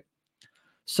team, right?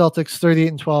 Celtics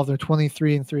 38-12. They're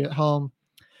 23-3 at home.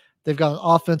 They've got an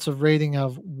offensive rating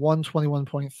of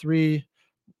 121.3,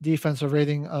 defensive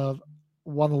rating of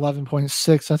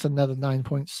 111.6. That's a net of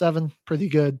 9.7. Pretty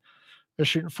good. They're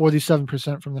shooting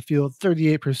 47% from the field,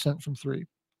 38% from 3.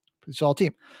 Pretty solid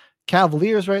team.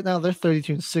 Cavaliers right now, they're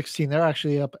 32-16. They're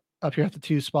actually up here at the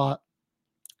 2 spot,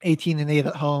 18-8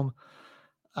 at home,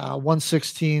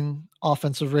 116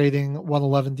 offensive rating,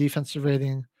 111 defensive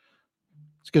rating.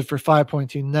 It's good for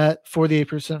 5.2 net,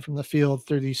 48% from the field,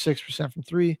 36% from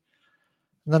 3.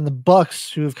 And then the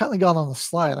Bucks, who have kind of gone on the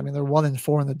slide. I mean, they're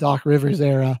 1-4 in the Doc Rivers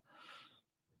era.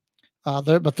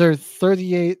 They're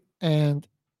 38-8 or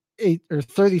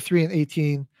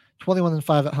 33-18,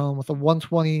 21-5 at home with a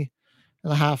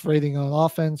 120.5 rating on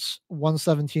offense,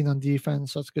 117 on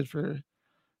defense. So that's good for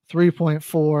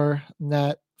 3.4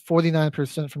 net,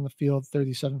 49% from the field,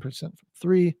 37% from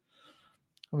 3.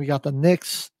 And we got the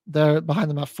Knicks. They're behind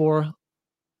them at 4.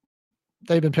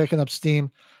 They've been picking up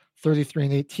steam,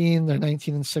 33-18. They're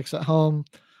 19-6 at home.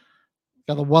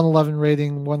 Got a 111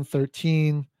 rating,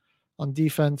 113 on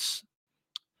defense,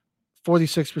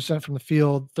 46% from the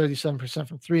field, 37%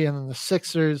 from 3. And then the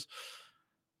Sixers,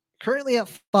 currently at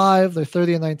 5, they're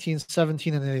 30-19,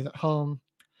 17-8 at home,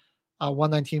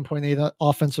 119.8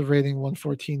 offensive rating,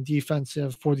 114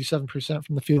 defensive, 47%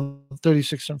 from the field,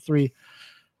 36 from 3.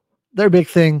 Their big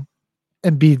thing,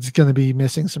 Embiid's going to be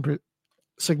missing some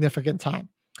significant time.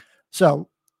 So,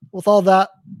 with all that,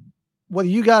 what do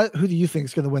you got? Who do you think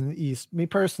is going to win the East? Me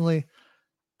personally,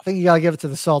 I think you got to give it to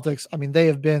the Celtics. I mean, they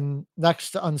have been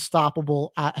next to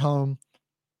unstoppable at home.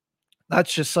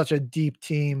 That's just such a deep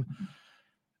team.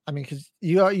 I mean, because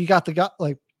you got the guy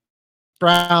like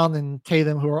Brown and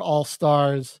Tatum, who are all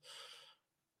stars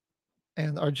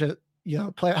and are just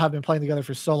have been playing together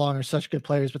for so long, are such good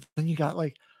players. But then you got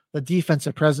like the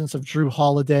defensive presence of Drew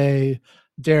Holiday,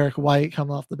 Derek White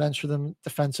coming off the bench for them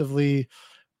defensively,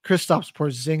 Kristaps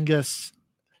Porzingis,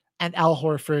 and Al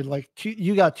Horford. Like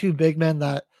you got 2 big men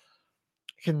that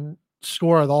can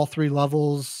score at all 3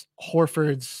 levels.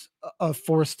 Horford's a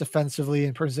force defensively,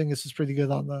 and Porzingis is pretty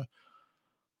good on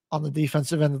the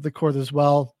defensive end of the court as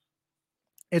well.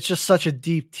 It's just such a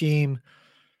deep team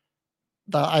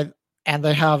that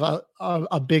they have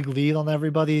a big lead on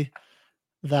everybody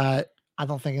that I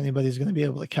don't think anybody's going to be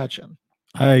able to catch him.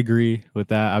 I agree with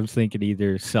that. I'm thinking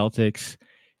either Celtics,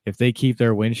 if they keep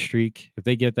their win streak, if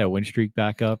they get that win streak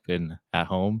back up and at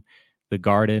home, the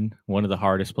Garden, one of the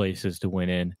hardest places to win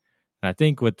in. And I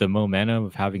think with the momentum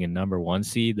of having a number 1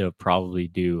 seed, they'll probably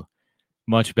do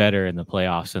much better in the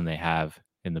playoffs than they have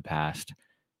in the past.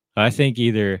 I think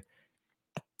the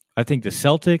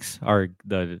Celtics are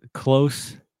the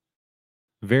close,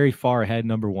 very far ahead,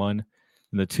 number 1.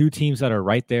 And the 2 teams that are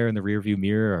right there in the rearview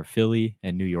mirror are Philly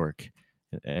and New York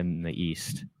in the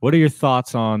East. What are your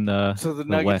thoughts on So the the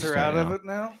Nuggets West are right out now? of it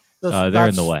now? They're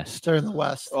in the West. They're in the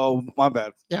West. Oh, my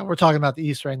bad. Yeah, we're talking about the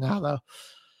East right now,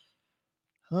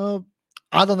 though.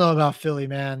 I don't know about Philly,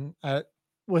 man.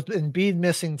 With Embiid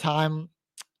missing time,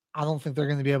 I don't think they're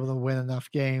going to be able to win enough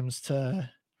games to.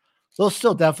 They'll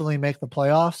still definitely make the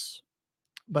playoffs,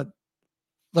 but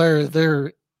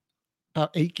they're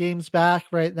about 8 games back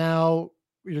right now.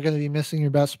 You're going to be missing your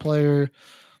best player.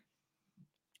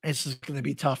 It's just going to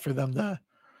be tough for them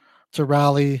to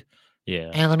rally.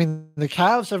 Yeah. And I mean, the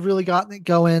Cavs have really gotten it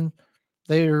going.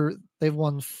 They've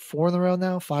won 4 in a row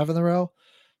now, 5 in a row.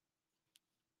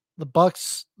 The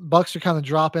Bucks are kind of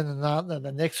dropping, and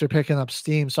the Knicks are picking up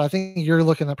steam. So I think you're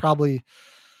looking at probably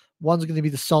one's going to be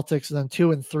the Celtics, and then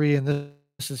 2 and 3, and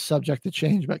this is subject to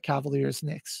change, but Cavaliers,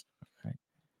 Knicks. Right.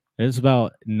 It's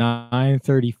about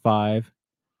 9:35,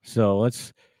 so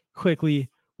let's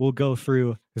we'll go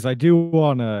through, because I do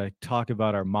want to talk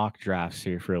about our mock drafts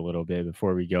here for a little bit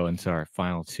before we go into our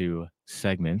final 2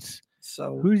 segments.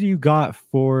 So who do you got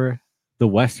for the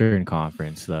Western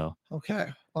Conference, though? Okay,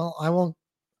 well, I won't.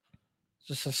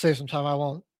 Just to save some time,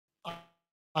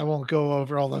 I won't go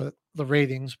over all the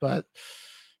ratings, but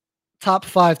top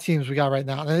 5 teams we got right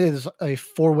now, and it is a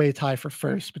 4-way tie for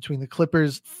first between the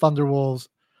Clippers, Thunderwolves,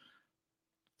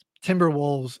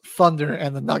 Timberwolves, Thunder,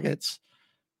 and the Nuggets.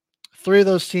 3 of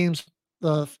those teams,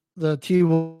 the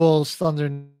T-Wolves,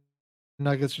 Thunder,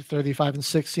 Nuggets are 35 and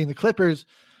 16. The Clippers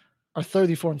are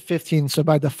 34 and 15, so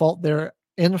by default, they're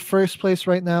in first place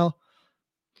right now.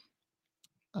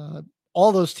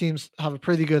 All those teams have a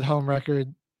pretty good home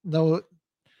record. None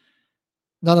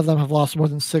of them have lost more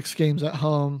than 6 games at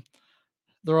home.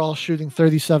 They're all shooting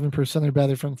 37% or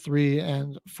better from 3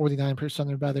 and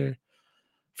 49% or better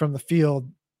from the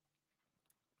field.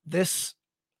 This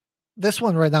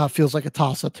one right now feels like a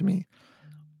toss-up to me.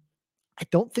 I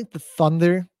don't think the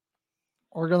Thunder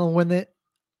are going to win it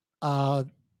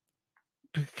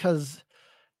because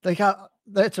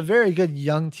it's a very good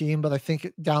young team, but I think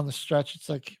down the stretch, it's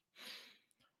like,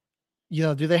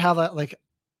 do they have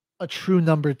a true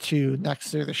number 2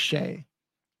 next to the Shea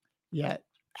yet?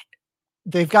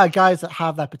 They've got guys that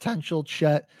have that potential.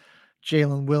 Chet,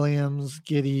 Jalen Williams,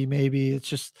 Giddey, maybe. It's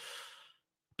just,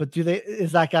 but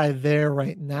is that guy there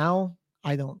right now?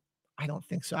 I don't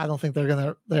think so. I don't think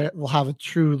they'll have a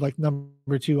true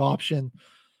number 2 option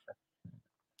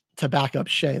to back up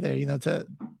Shea there, to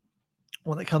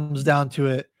when it comes down to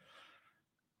it,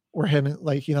 or him,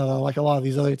 like a lot of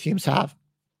these other teams have.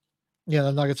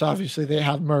 The Nuggets, obviously, they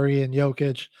have Murray and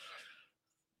Jokic.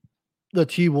 The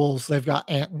T-Wolves, they've got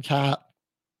Ant and Cat.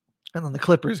 And then the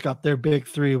Clippers got their big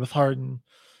 3 with Harden,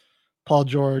 Paul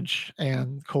George,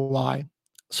 and Kawhi.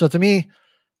 So to me,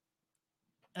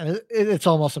 it's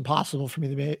almost impossible for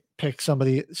me to pick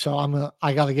somebody. So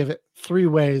I got to give it 3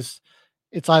 ways.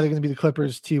 It's either going to be the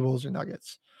Clippers, T-Wolves, or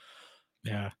Nuggets.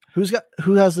 Yeah.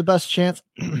 Who has the best chance?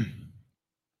 I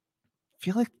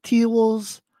feel like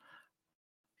T-Wolves,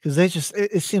 because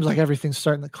it seems like everything's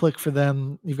starting to click for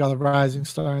them. You've got a rising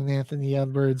star in Anthony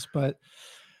Edwards, but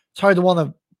it's hard to want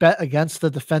to bet against the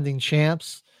defending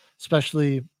champs,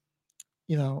 especially,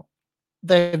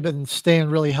 they've been staying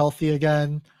really healthy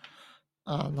again.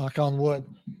 Knock on wood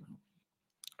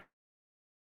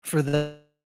for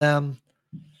them.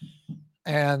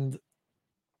 And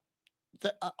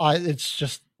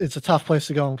it's a tough place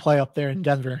to go and play up there in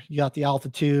Denver. You got the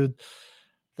altitude.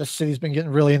 The city's been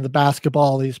getting really into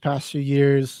basketball these past few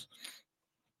years.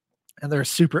 And they're a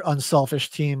super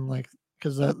unselfish team,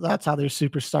 because that's how their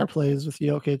superstar plays with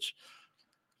Jokic.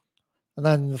 And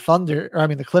then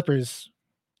the Clippers,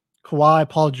 Kawhi,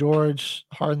 Paul George,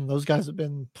 Harden, those guys have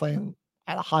been playing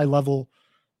at a high level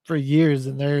for years,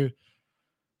 and they're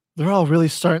all really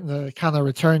starting to kind of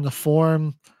return to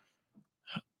form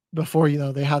before,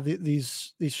 they had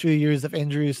these few years of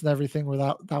injuries and everything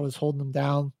where that was holding them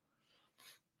down.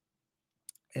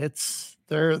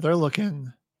 They're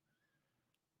looking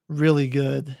really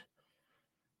good.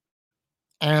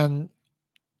 And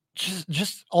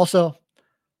just also,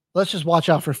 let's just watch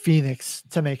out for Phoenix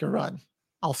to make a run.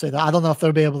 I'll say that. I don't know if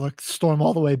they'll be able to storm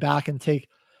all the way back and take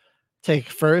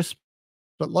first,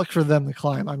 but look for them to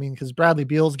climb. I mean, because Bradley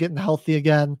Beal's getting healthy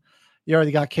again. You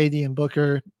already got KD and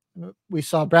Booker. We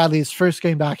saw Bradley's first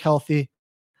game back healthy.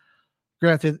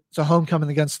 Granted, it's a homecoming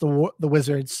against the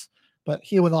Wizards. but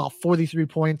he went off 43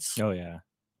 points. Oh yeah.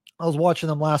 I was watching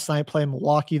him last night play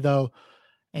Milwaukee though,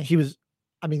 and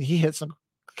he hit some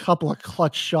couple of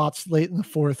clutch shots late in the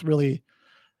fourth. Really,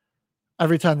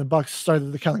 every time the Bucks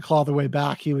started to kind of claw their way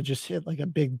back, he would just hit like a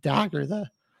big dagger to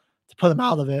put them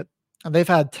out of it. And they've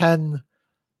had 10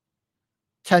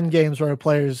 games where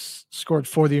players scored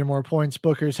 40 or more points.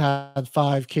 Booker's had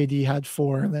 5, KD had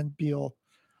 4, and then Beal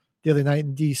the other night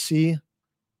in DC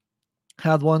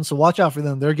had 1. So watch out for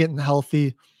them. They're getting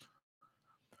healthy.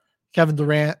 Kevin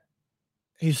Durant,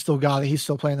 he's still got it. He's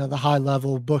still playing at a high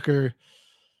level. Booker,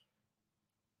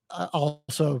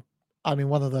 also,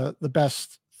 one of the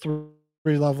best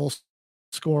three-level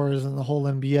scorers in the whole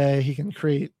NBA. He can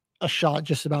create a shot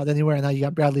just about anywhere. And now you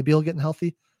got Bradley Beal getting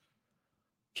healthy.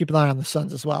 Keep an eye on the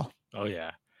Suns as well. Oh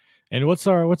yeah. And what's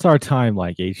our time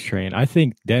like, H Train? I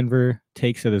think Denver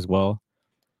takes it as well.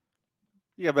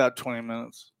 Yeah, about 20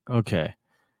 minutes. Okay.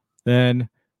 Then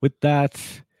with that,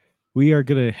 we are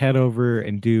going to head over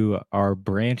and do our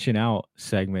branching out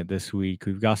segment this week.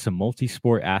 We've got some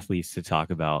multi-sport athletes to talk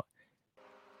about.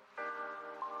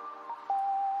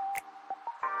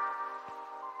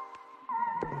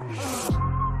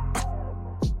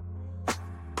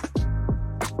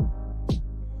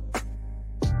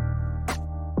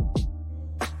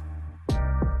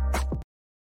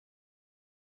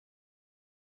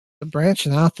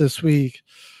 Branching out this week,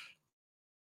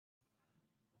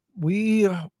 we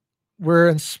were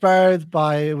inspired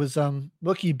by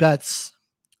Mookie Betts.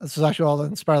 This is actually all that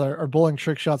inspired our bowling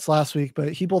trick shots last week,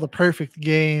 but he bowled a perfect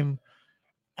game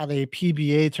at a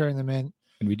PBA tournament.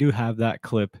 And we do have that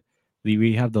clip.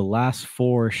 We have the last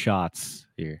 4 shots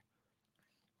here.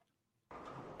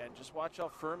 And just watch how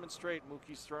firm and straight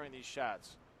Mookie's throwing these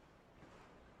shots.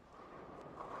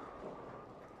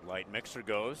 Light mixer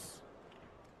goes.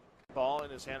 Ball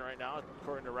in his hand right now,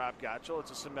 according to Rob Gottschall.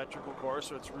 It's a symmetrical course,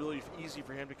 so it's really easy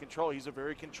for him to control. He's a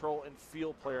very control and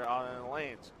feel player out in the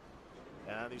lanes.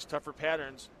 And on these tougher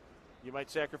patterns, you might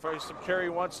sacrifice some carry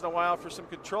once in a while for some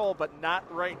control, but not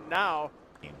right now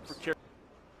for carry.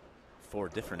 4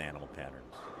 different animal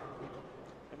patterns.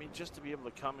 I mean, just to be able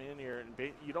to come in here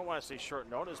and you don't want to say short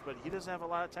notice, but he doesn't have a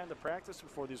lot of time to practice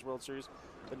before these World Series.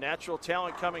 The natural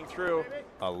talent coming through.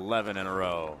 11 in a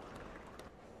row.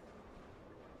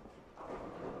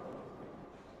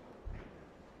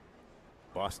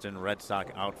 Boston Red Sox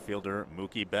outfielder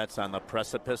Mookie Betts on the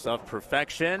precipice of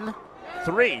perfection.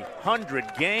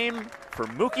 300 game for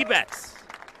Mookie Betts.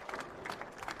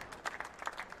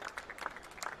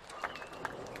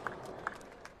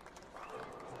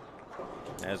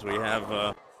 As we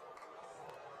have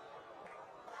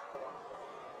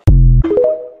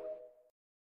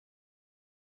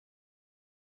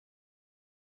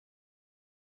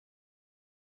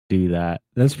do that.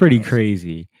 That's pretty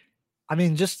crazy.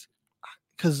 Just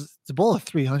because to bowl a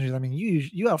 300,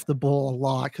 you have to bowl a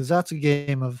lot, because that's a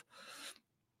game of,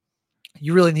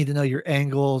 you really need to know your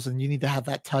angles and you need to have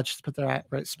that touch to put the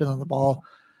right spin on the ball.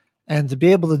 And to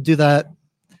be able to do that,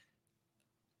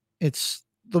 it's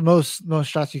the most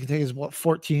shots you can take is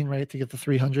 14, right? To get the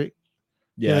 300.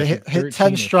 Yeah, hit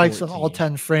 10 strikes on all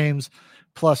 10 frames,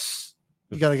 plus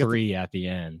you got to get 3 at the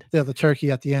end. Yeah, the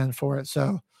turkey at the end for it.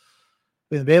 So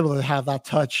to be able to have that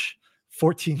touch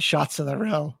 14 shots in a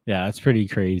row. Yeah, that's pretty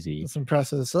crazy. It's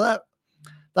impressive. So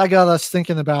that got us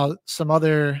thinking about some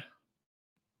other,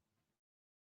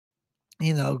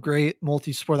 great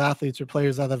multi-sport athletes or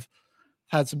players that have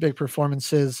had some big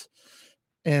performances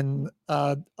in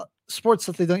sports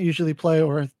that they don't usually play,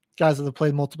 or guys that have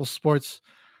played multiple sports.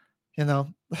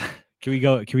 Can we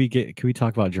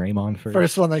talk about Draymond first?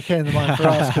 First one that came to mind for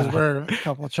us, because we're a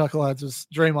couple of chuckleheads, was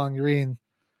Draymond Green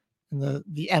in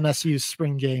the MSU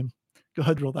spring game. Go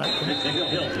ahead, roll that.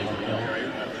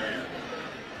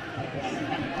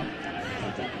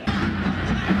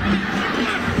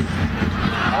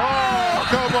 Oh,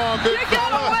 come on, big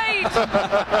fella.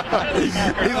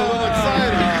 He's a little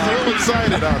excited. He's a little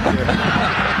excited out there.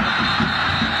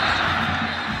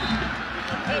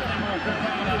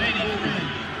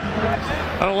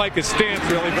 I don't like his stance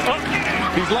really, but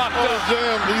he's locked up.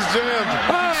 He's jammed.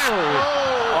 Oh,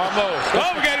 almost.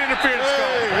 Oh, we got interference.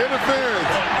 Hey,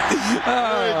 interference.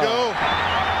 There you go.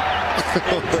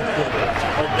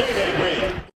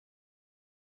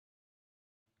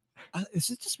 Is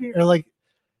it just me, or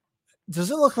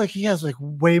does it look like he has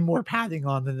way more padding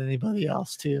on than anybody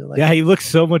else too? Yeah, he looks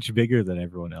so much bigger than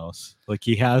everyone else.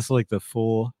 He has the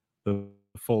full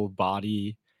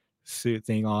body suit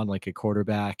thing on, like a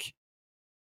quarterback.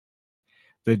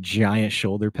 The giant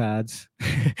shoulder pads.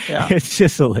 Yeah, it's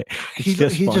just funny he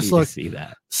just to looked see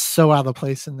that. so out of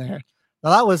place in there. Now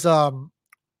that was one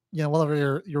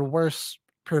of your worst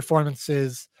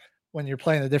performances when you're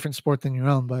playing a different sport than your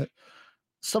own. But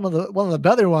one of the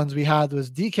better ones we had was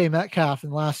DK Metcalf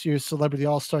in last year's Celebrity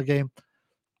All-Star game,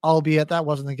 albeit that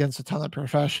wasn't against a ton of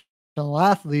professional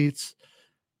athletes.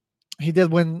 He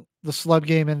did win the Celeb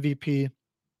Game MVP.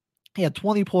 He had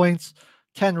 20 points,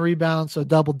 10 rebounds, so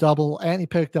double-double, and he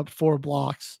picked up 4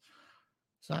 blocks.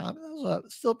 So I mean, that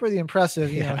was still pretty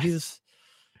impressive. You know, he's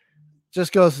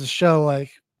just goes to show,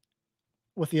 like,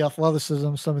 with the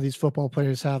athleticism some of these football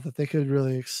players have, that they could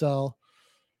really excel.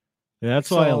 Yeah, that's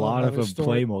why a lot of them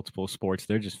play multiple sports.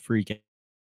 They're just freak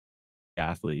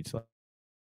athletes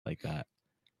like that.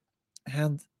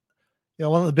 And, you know,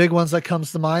 one of the big ones that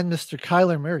comes to mind, Mr.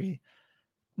 Kyler Murray,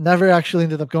 never actually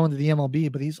ended up going to the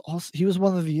MLB, but he was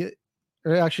one of the,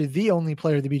 or actually the only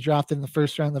player to be drafted in the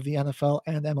first round of the NFL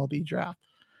and MLB draft.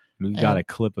 We've got a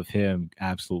clip of him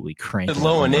absolutely cranking.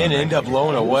 Low and in, end up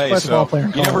blowing away. So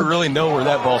you never really know where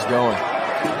that ball's going.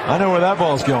 I know where that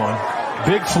ball's going.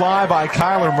 Big fly by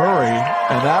Kyler Murray,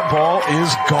 and that ball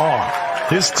is gone.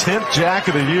 His 10th jack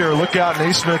of the year. Look out,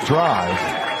 Naismith Drive.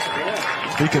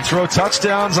 He can throw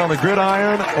touchdowns on the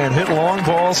gridiron and hit long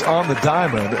balls on the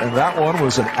diamond, and that one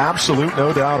was an absolute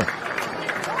no-doubter.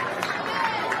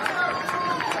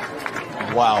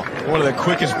 Wow, one of the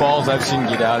quickest balls I've seen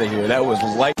get out of here. That was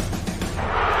light.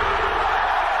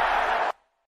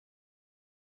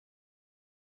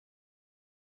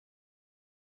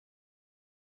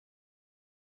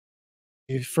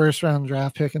 First round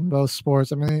draft pick in both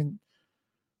sports. I mean,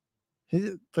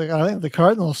 I think the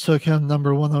Cardinals took him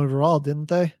number 1 overall, didn't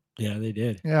they? Yeah, they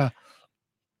did. Yeah.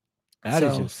 That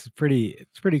is just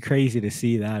it's pretty crazy to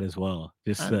see that as well.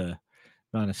 Just the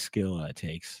amount of skill that it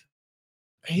takes.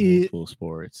 Multiple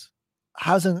sports.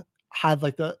 Hasn't had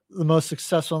like the most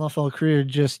successful NFL career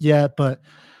just yet, but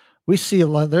we see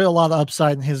there's a lot of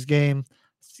upside in his game.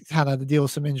 He's kind of had to deal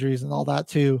with some injuries and all that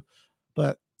too,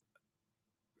 but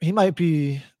he might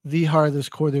be the hardest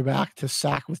quarterback to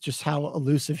sack with just how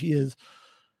elusive he is.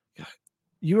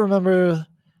 You remember, it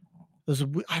was,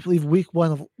 I believe, week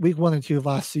one or 2 of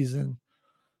last season,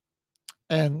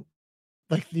 and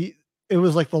like it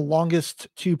was like the longest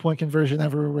 2-point conversion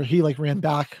ever, where he like ran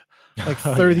back like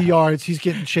 30 yards. He's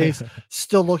getting chased,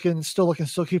 still keeping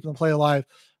the play alive.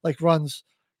 Like runs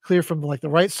clear from like the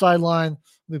right sideline,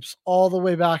 loops all the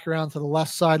way back around to the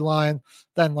left sideline,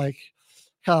 then like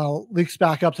kind of leaks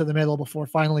back up to the middle before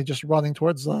finally just running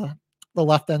towards the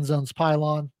left end zone's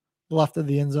pylon, the left of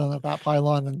the end zone of that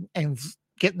pylon, and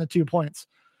getting the 2 points.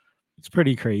 It's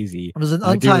pretty crazy. It was an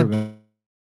untimed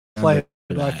play,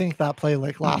 but I think that play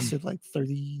like lasted like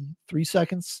 33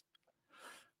 seconds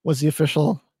was the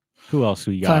official. Who else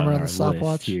we got timer on the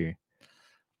stopwatch here?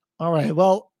 All right.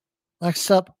 Well, next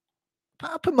up,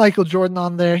 I put Michael Jordan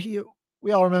on there.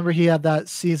 We all remember he had that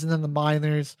season in the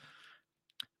minors.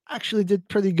 Actually did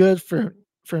pretty good for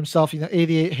himself.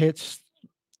 88 hits,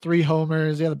 3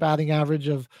 homers. He had a batting average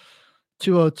of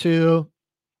 .202.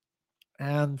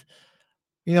 And,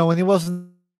 when he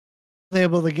wasn't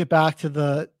able to get back to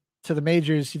the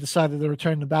majors, he decided to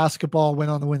return to basketball,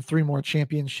 went on to win 3 more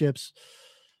championships.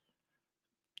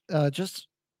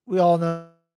 We all know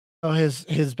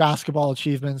his basketball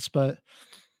achievements, but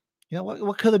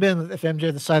what could have been if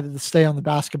MJ decided to stay on the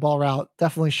basketball route?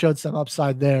 Definitely showed some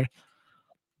upside there.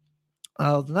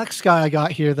 The next guy I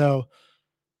got here, though,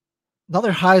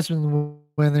 another Heisman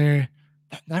winner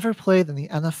that never played in the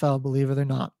NFL, believe it or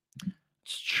not.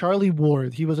 It's Charlie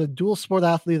Ward. He was a dual sport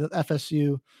athlete at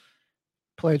FSU,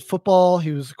 played football.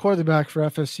 He was a quarterback for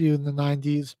FSU in the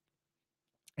 90s,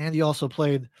 and he also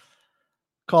played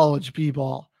college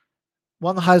b-ball.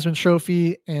 Won the Heisman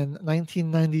Trophy in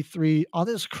 1993. On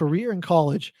his career in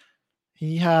college,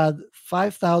 he had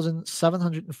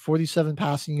 5,747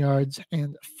 passing yards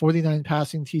and 49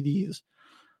 passing TDs.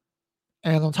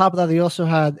 And on top of that, he also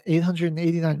had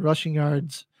 889 rushing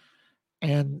yards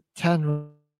and 10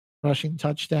 rushing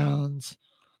touchdowns.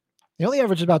 He only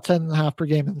averaged about 10.5 per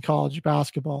game in college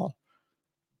basketball.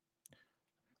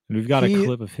 And we've got a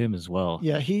clip of him as well.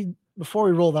 Yeah, before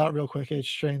we roll that real quick,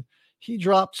 H-Train, he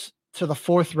dropped to the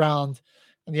 4th round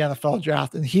in the NFL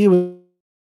draft, and he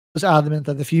was adamant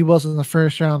that if he wasn't the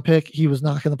first round pick, he was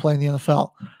not going to play in the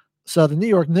NFL. So the New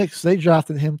York Knicks, they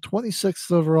drafted him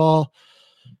 26th overall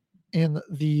in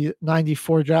the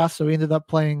 94 draft. So he ended up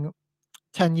playing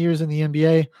 10 years in the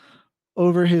NBA.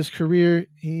 Over his career,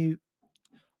 he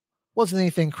wasn't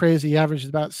anything crazy. He averaged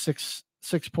about six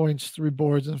points, 3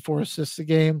 boards, and 4 assists a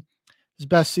game. His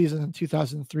best season in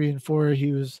 2003 and 4,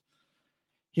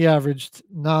 he averaged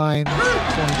 9 points, 3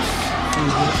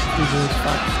 boards,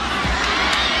 5.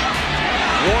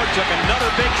 Ward took another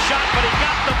big shot, but he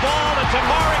got the ball to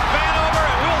Tamarick Vanover,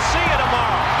 and we'll see you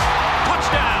tomorrow.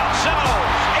 Touchdown,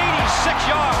 Seminoles, 86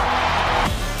 yards.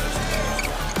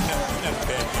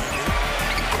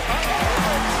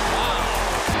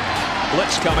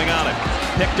 Blitz coming on it.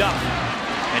 Picked up.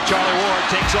 And Charlie Ward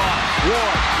takes off.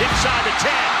 Ward inside the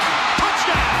 10.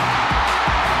 Touchdown!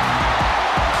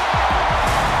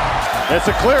 It's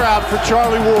a clear out for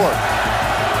Charlie Ward.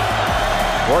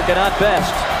 Working on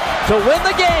best to win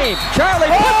the game. Charlie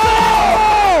puts it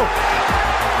in!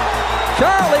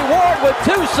 Charlie Ward with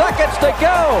 2 seconds to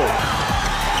go.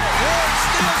 Ward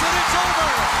steals it. It's over.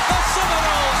 The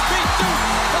Seminoles beat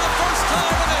Duke for the first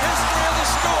time in the history of the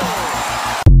school.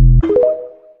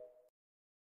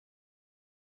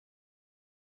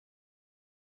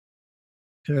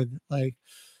 Good. Like,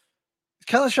 it's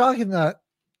kind of shocking that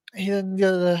he didn't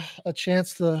get a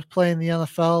chance to play in the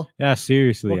NFL. Yeah,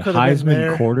 seriously, a What could have been Heisman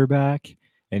there? quarterback,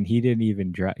 and he didn't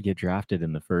even get drafted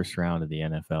in the first round of the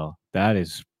NFL. That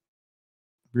is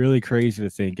really crazy to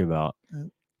think about.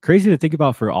 Crazy to think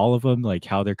about for all of them, like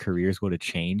how their careers would have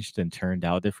changed and turned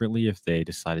out differently if they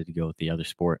decided to go with the other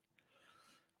sport.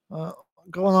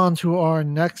 Going on to our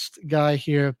next guy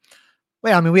here.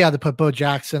 Well, I mean, we had to put Bo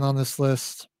Jackson on this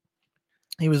list.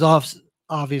 He was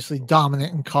obviously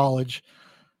dominant in college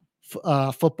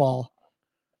football.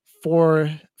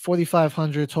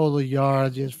 4,500 total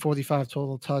yards. He had 45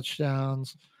 total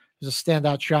touchdowns. He's a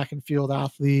standout track and field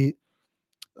athlete.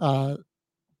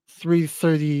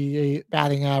 338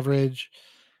 batting average.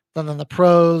 Then in the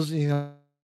pros,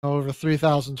 over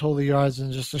 3,000 total yards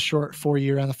in just a short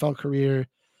 4-year NFL career.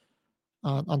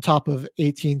 On top of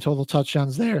 18 total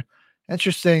touchdowns there.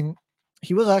 Interesting.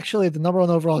 He was actually the number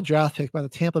 1 overall draft pick by the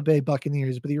Tampa Bay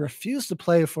Buccaneers, but he refused to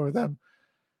play for them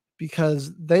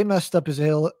because they messed up his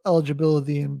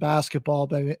eligibility in baseball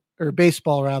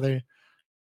rather,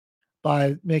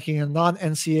 by making a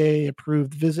non-NCAA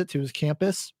approved visit to his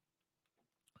campus.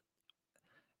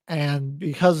 And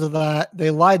because of that,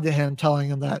 they lied to him, telling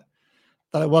him that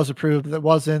it was approved, that it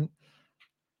wasn't.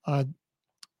 And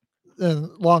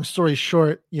long story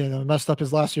short, messed up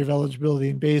his last year of eligibility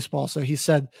in baseball. So he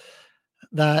said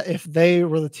that if they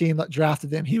were the team that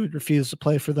drafted him, he would refuse to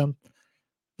play for them.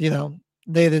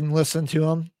 They didn't listen to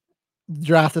him,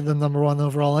 drafted them number 1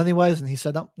 overall anyways. And he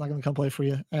said, no, I'm not going to come play for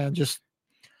you. And just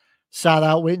sat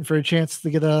out waiting for a chance to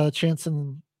get a chance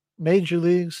in major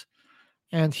leagues.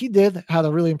 And he did, had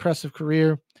a really impressive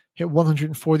career, hit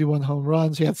 141 home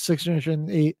runs. He had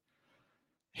 608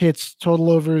 hits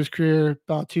total over his career,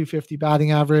 about 250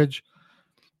 batting average.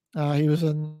 He was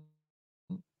an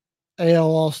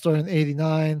AL All-Star in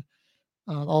 89,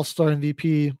 All-Star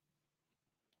MVP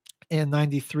in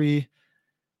 93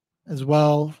 as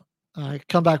well.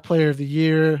 Comeback Player of the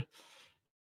Year.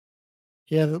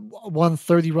 He had one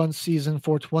 30-run season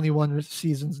for 21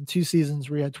 seasons and 2 seasons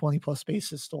where he had 20-plus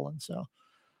bases stolen. So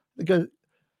a good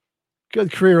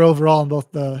career overall in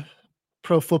both the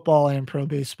pro football and pro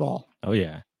baseball. Oh,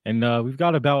 yeah. And we've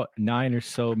got about 9 or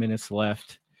so minutes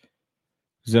left.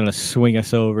 He's going to swing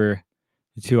us over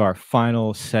to our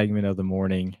final segment of the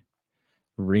morning,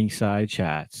 Ringside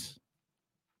Chats.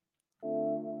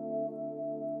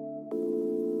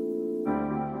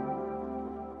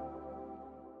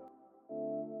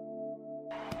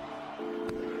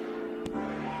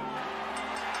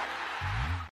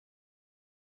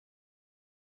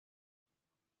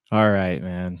 All right,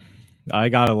 man. I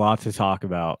got a lot to talk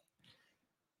about.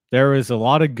 There was a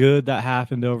lot of good that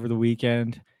happened over the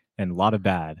weekend and a lot of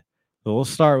bad. So we'll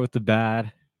start with the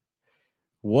bad.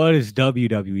 What is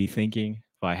WWE thinking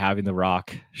by having The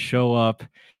Rock show up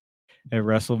at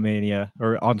WrestleMania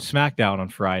or on SmackDown on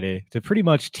Friday to pretty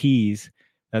much tease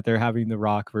that they're having The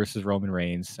Rock versus Roman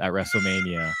Reigns at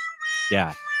WrestleMania?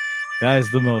 Yeah, that is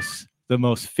the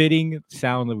most fitting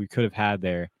sound that we could have had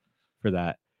there for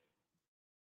that.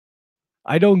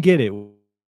 I don't get it.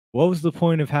 What was the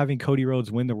point of having Cody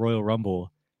Rhodes win the Royal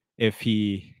Rumble if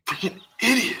he... Freaking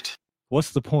idiot.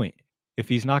 What's the point? If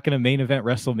he's not going to main event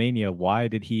WrestleMania, why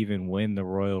did he even win the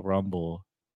Royal Rumble?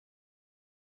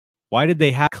 Why did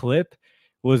they have a clip?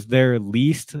 Was their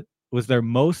most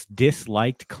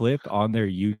disliked clip on their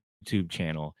YouTube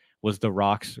channel was The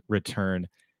Rock's return,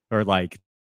 or like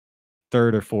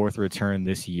 3rd or 4th return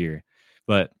this year.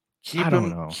 But I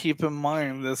don't know. Keep in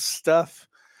mind, this stuff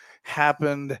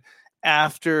happened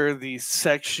after the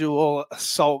sexual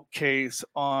assault case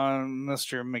on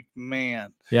Mr. McMahon.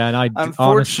 Yeah, and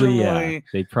honestly,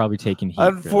 they'd probably taken heat.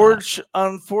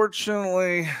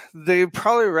 Unfortunately, they'd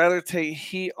probably rather take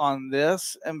heat on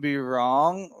this and be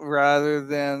wrong rather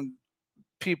than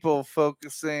people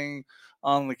focusing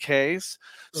on the case.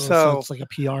 So it's like a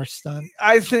PR stunt.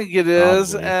 I think it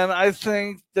is, and I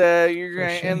think that you're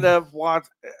going to end up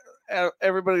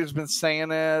everybody's been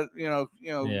saying it. We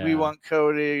Yeah. want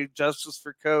Cody, justice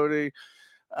for Cody.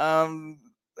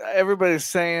 Everybody's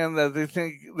saying that they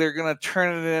think they're going to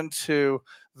turn it into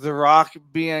The Rock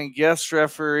being guest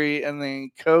referee and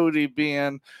then Cody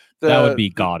being that would be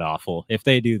god awful. If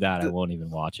they do that, I won't even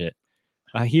watch it.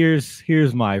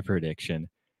 Here's my prediction.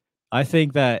 I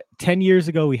think that 10 years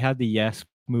ago we had the Yes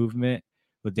movement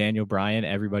with Daniel Bryan.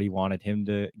 Everybody wanted him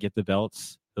to get the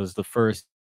belts. It was the first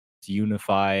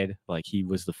unified, like he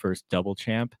was the first double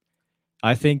champ.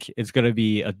 I think it's going to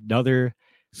be another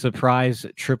surprise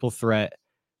triple threat.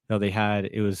 They had,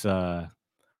 it was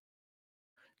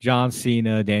John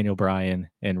Cena, Daniel Bryan,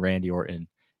 and Randy Orton,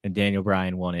 and Daniel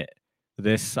Bryan won it.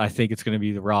 This, I think it's going to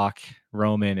be The Rock,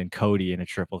 Roman, and Cody in a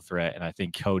triple threat, and I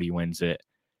think Cody wins it.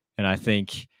 And I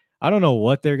think, I don't know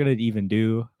what they're going to even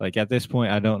do. Like at this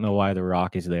point, I don't know why The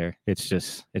Rock is there. It's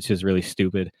just really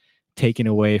stupid. Taken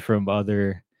away from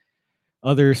other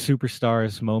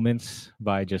superstars' moments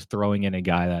by just throwing in a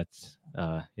guy that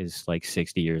is like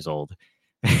 60 years old.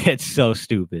 It's so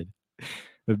stupid.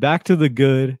 But back to the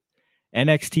good.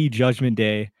 NXT Judgment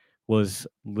Day was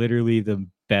literally the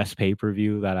best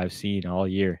pay-per-view that I've seen all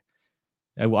year.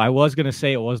 I was going to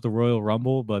say it was the Royal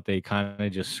Rumble, but they kind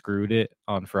of just screwed it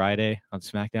on Friday on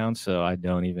SmackDown, so I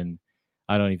don't even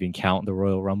count the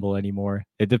Royal Rumble anymore.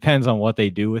 It depends on what they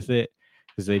do with it,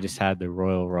 because they just had the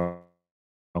Royal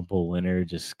Rumble winner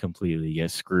just completely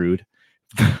get screwed.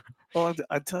 Well,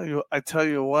 I tell you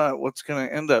what's going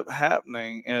to end up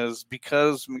happening is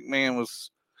because McMahon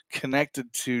was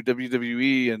connected to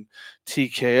WWE and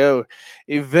TKO,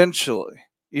 eventually,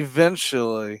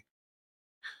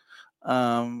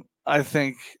 I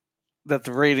think that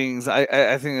the ratings,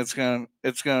 I think it's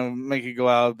gonna make it go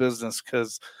out of business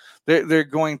because they're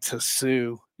going to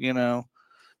sue,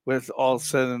 with all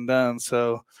said and done.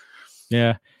 So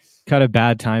yeah, kind of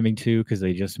bad timing too, because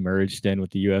they just merged in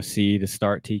with the UFC to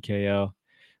start TKO.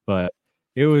 But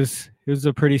it was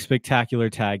a pretty spectacular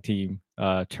tag team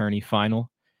tourney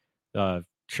final.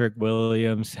 Trick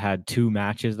Williams had 2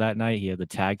 matches that night. He had the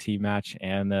tag team match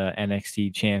and the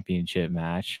NXT championship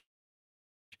match.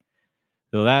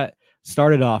 So that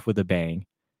started off with a bang.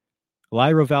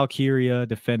 Lyra Valkyria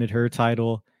defended her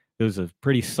title. It was a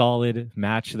pretty solid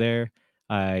match there.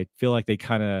 I feel like they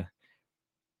kind of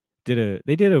did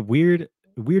a weird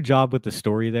job with the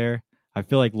story there. I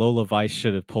feel like Lola Vice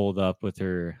should have pulled up with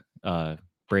her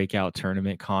breakout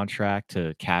tournament contract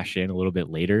to cash in a little bit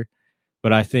later.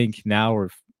 But I think now we're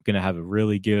going to have a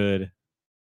really good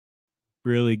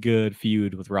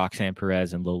feud with Roxanne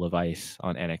Perez and Lola Vice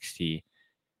on NXT.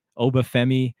 Oba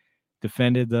Femi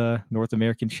defended the North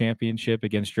American Championship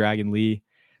against Dragon Lee.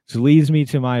 So leads me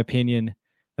to my opinion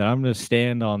that I'm going to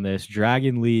stand on this.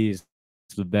 Dragon Lee is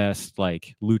the best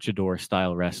like luchador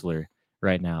style wrestler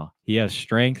right now. He has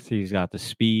strength. He's got the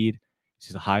speed.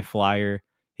 He's a high flyer.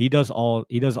 He does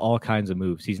all kinds of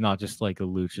moves. He's not just like a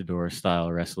luchador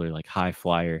style wrestler, like high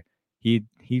flyer. He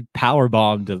power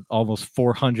bombed an almost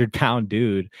 400-pound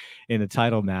dude in a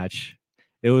title match.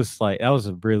 It was like, that was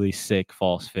a really sick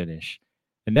false finish.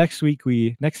 And next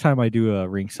time I do a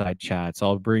ringside chats,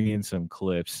 I'll bring in some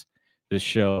clips to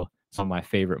show some of my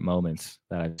favorite moments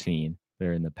that I've seen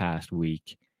there in the past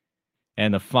week.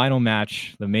 And the final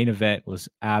match, the main event, was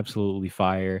absolutely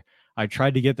fire. I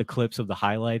tried to get the clips of the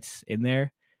highlights in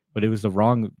there, but it was the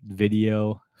wrong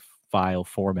video file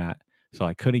format, so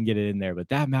I couldn't get it in there. But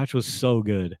that match was so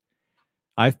good.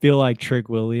 I feel like Trick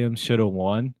Williams should have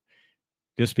won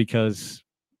just because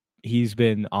he's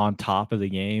been on top of the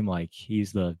game. Like,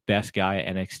 he's the best guy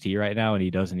at NXT right now, and he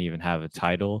doesn't even have a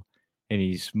title. And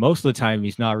he's most of the time,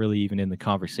 he's not really even in the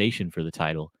conversation for the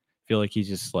title. I feel like he's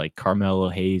just like Carmelo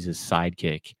Hayes'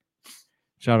 sidekick,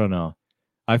 which I don't know.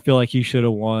 I feel like he should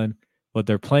have won, but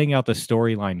they're playing out the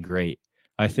storyline great.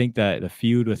 I think that the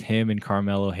feud with him and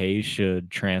Carmelo Hayes should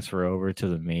transfer over to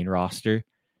the main roster,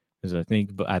 because I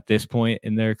think at this point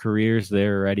in their careers,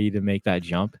 they're ready to make that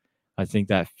jump. I think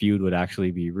that feud would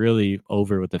actually be really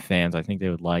over with the fans. I think they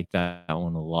would like that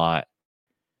one a lot.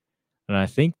 And I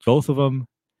think both of them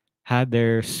had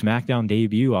their SmackDown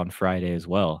debut on Friday as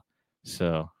well.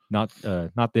 So not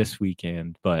this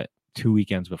weekend, but 2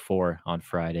 weekends before on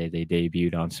Friday, they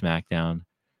debuted on SmackDown.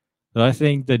 So I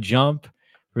think the jump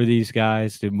for these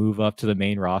guys to move up to the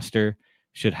main roster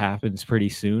should happen pretty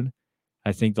soon.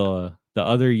 I think the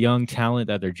other young talent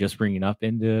that they're just bringing up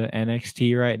into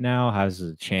NXT right now has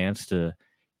a chance to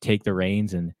take the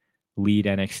reins and lead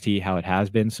NXT how it has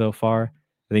been so far.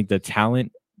 I think the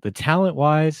talent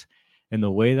wise and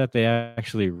the way that they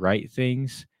actually write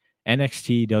things,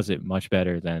 NXT does it much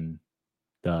better than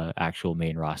the actual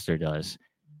main roster does.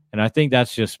 And I think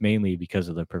that's just mainly because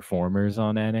of the performers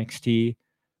on NXT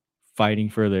fighting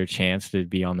for their chance to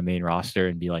be on the main roster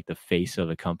and be like the face of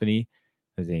the company.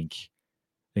 I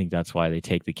think that's why they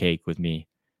take the cake with me.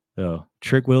 So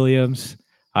Trick Williams,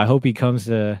 I hope he comes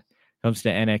to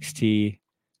NXT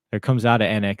or comes out of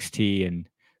NXT and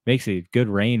makes a good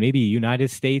reign, maybe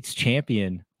United States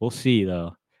champion. We'll see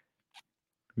though.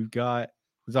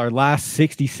 It's our last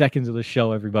 60 seconds of the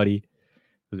show, everybody.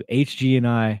 With HG and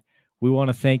I, we want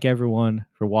to thank everyone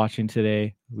for watching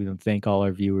today. We want to thank all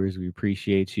our viewers. We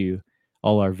appreciate you.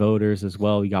 All our voters as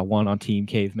well. We got one on Team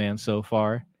Caveman so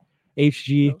far.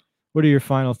 HG, what are your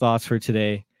final thoughts for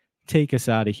today? Take us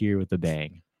out of here with a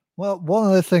bang. Well, one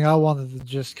other thing I wanted to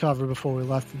just cover before we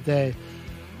left today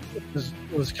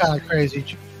was kind of crazy.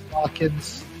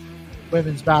 Watkins,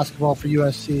 women's basketball for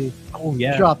USC. Oh,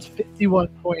 yeah. Dropped 51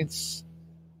 points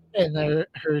in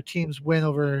her team's win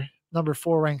over number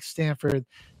 4 ranked Stanford.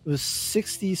 It was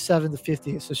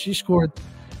 67-50. So she scored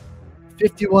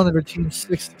 51 of her team's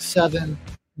 67. And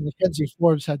Mackenzie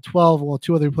Forbes had 12, while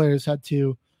 2 other players had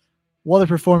 2. What a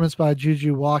performance by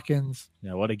Juju Watkins.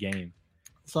 Yeah, what a game.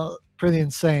 So pretty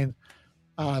insane.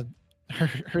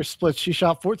 Her splits, she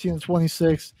shot 14 of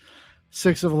 26,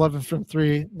 6 of 11 from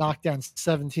 3, knocked down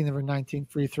 17 of her 19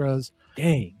 free throws.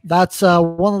 Dang. That's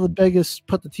one of the biggest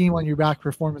put the team on your back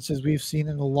performances we've seen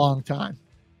in a long time.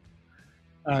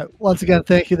 All right. Once again,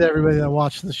 thank you to everybody that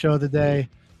watched the show today.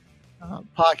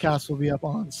 Podcast will be up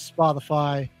on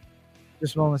Spotify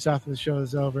just moments after the show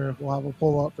is over. We'll have a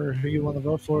poll up for who you want to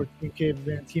vote for, Team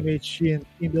Caveman, Team HG, and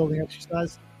Team Building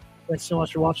Exercise. Thanks so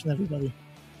much for watching, everybody.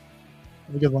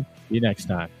 Have a good one. See you next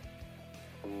time.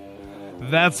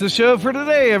 That's the show for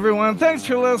today, everyone. Thanks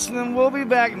for listening. We'll be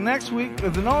back next week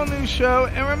with an all-new show.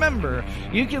 And remember,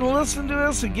 you can listen to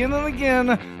us again and again.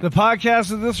 The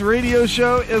podcast of this radio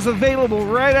show is available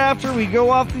right after we go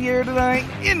off the air tonight,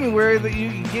 anywhere that you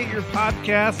can get your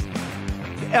podcast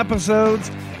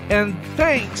episodes. And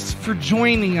thanks for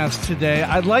joining us today.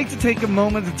 I'd like to take a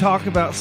moment to talk about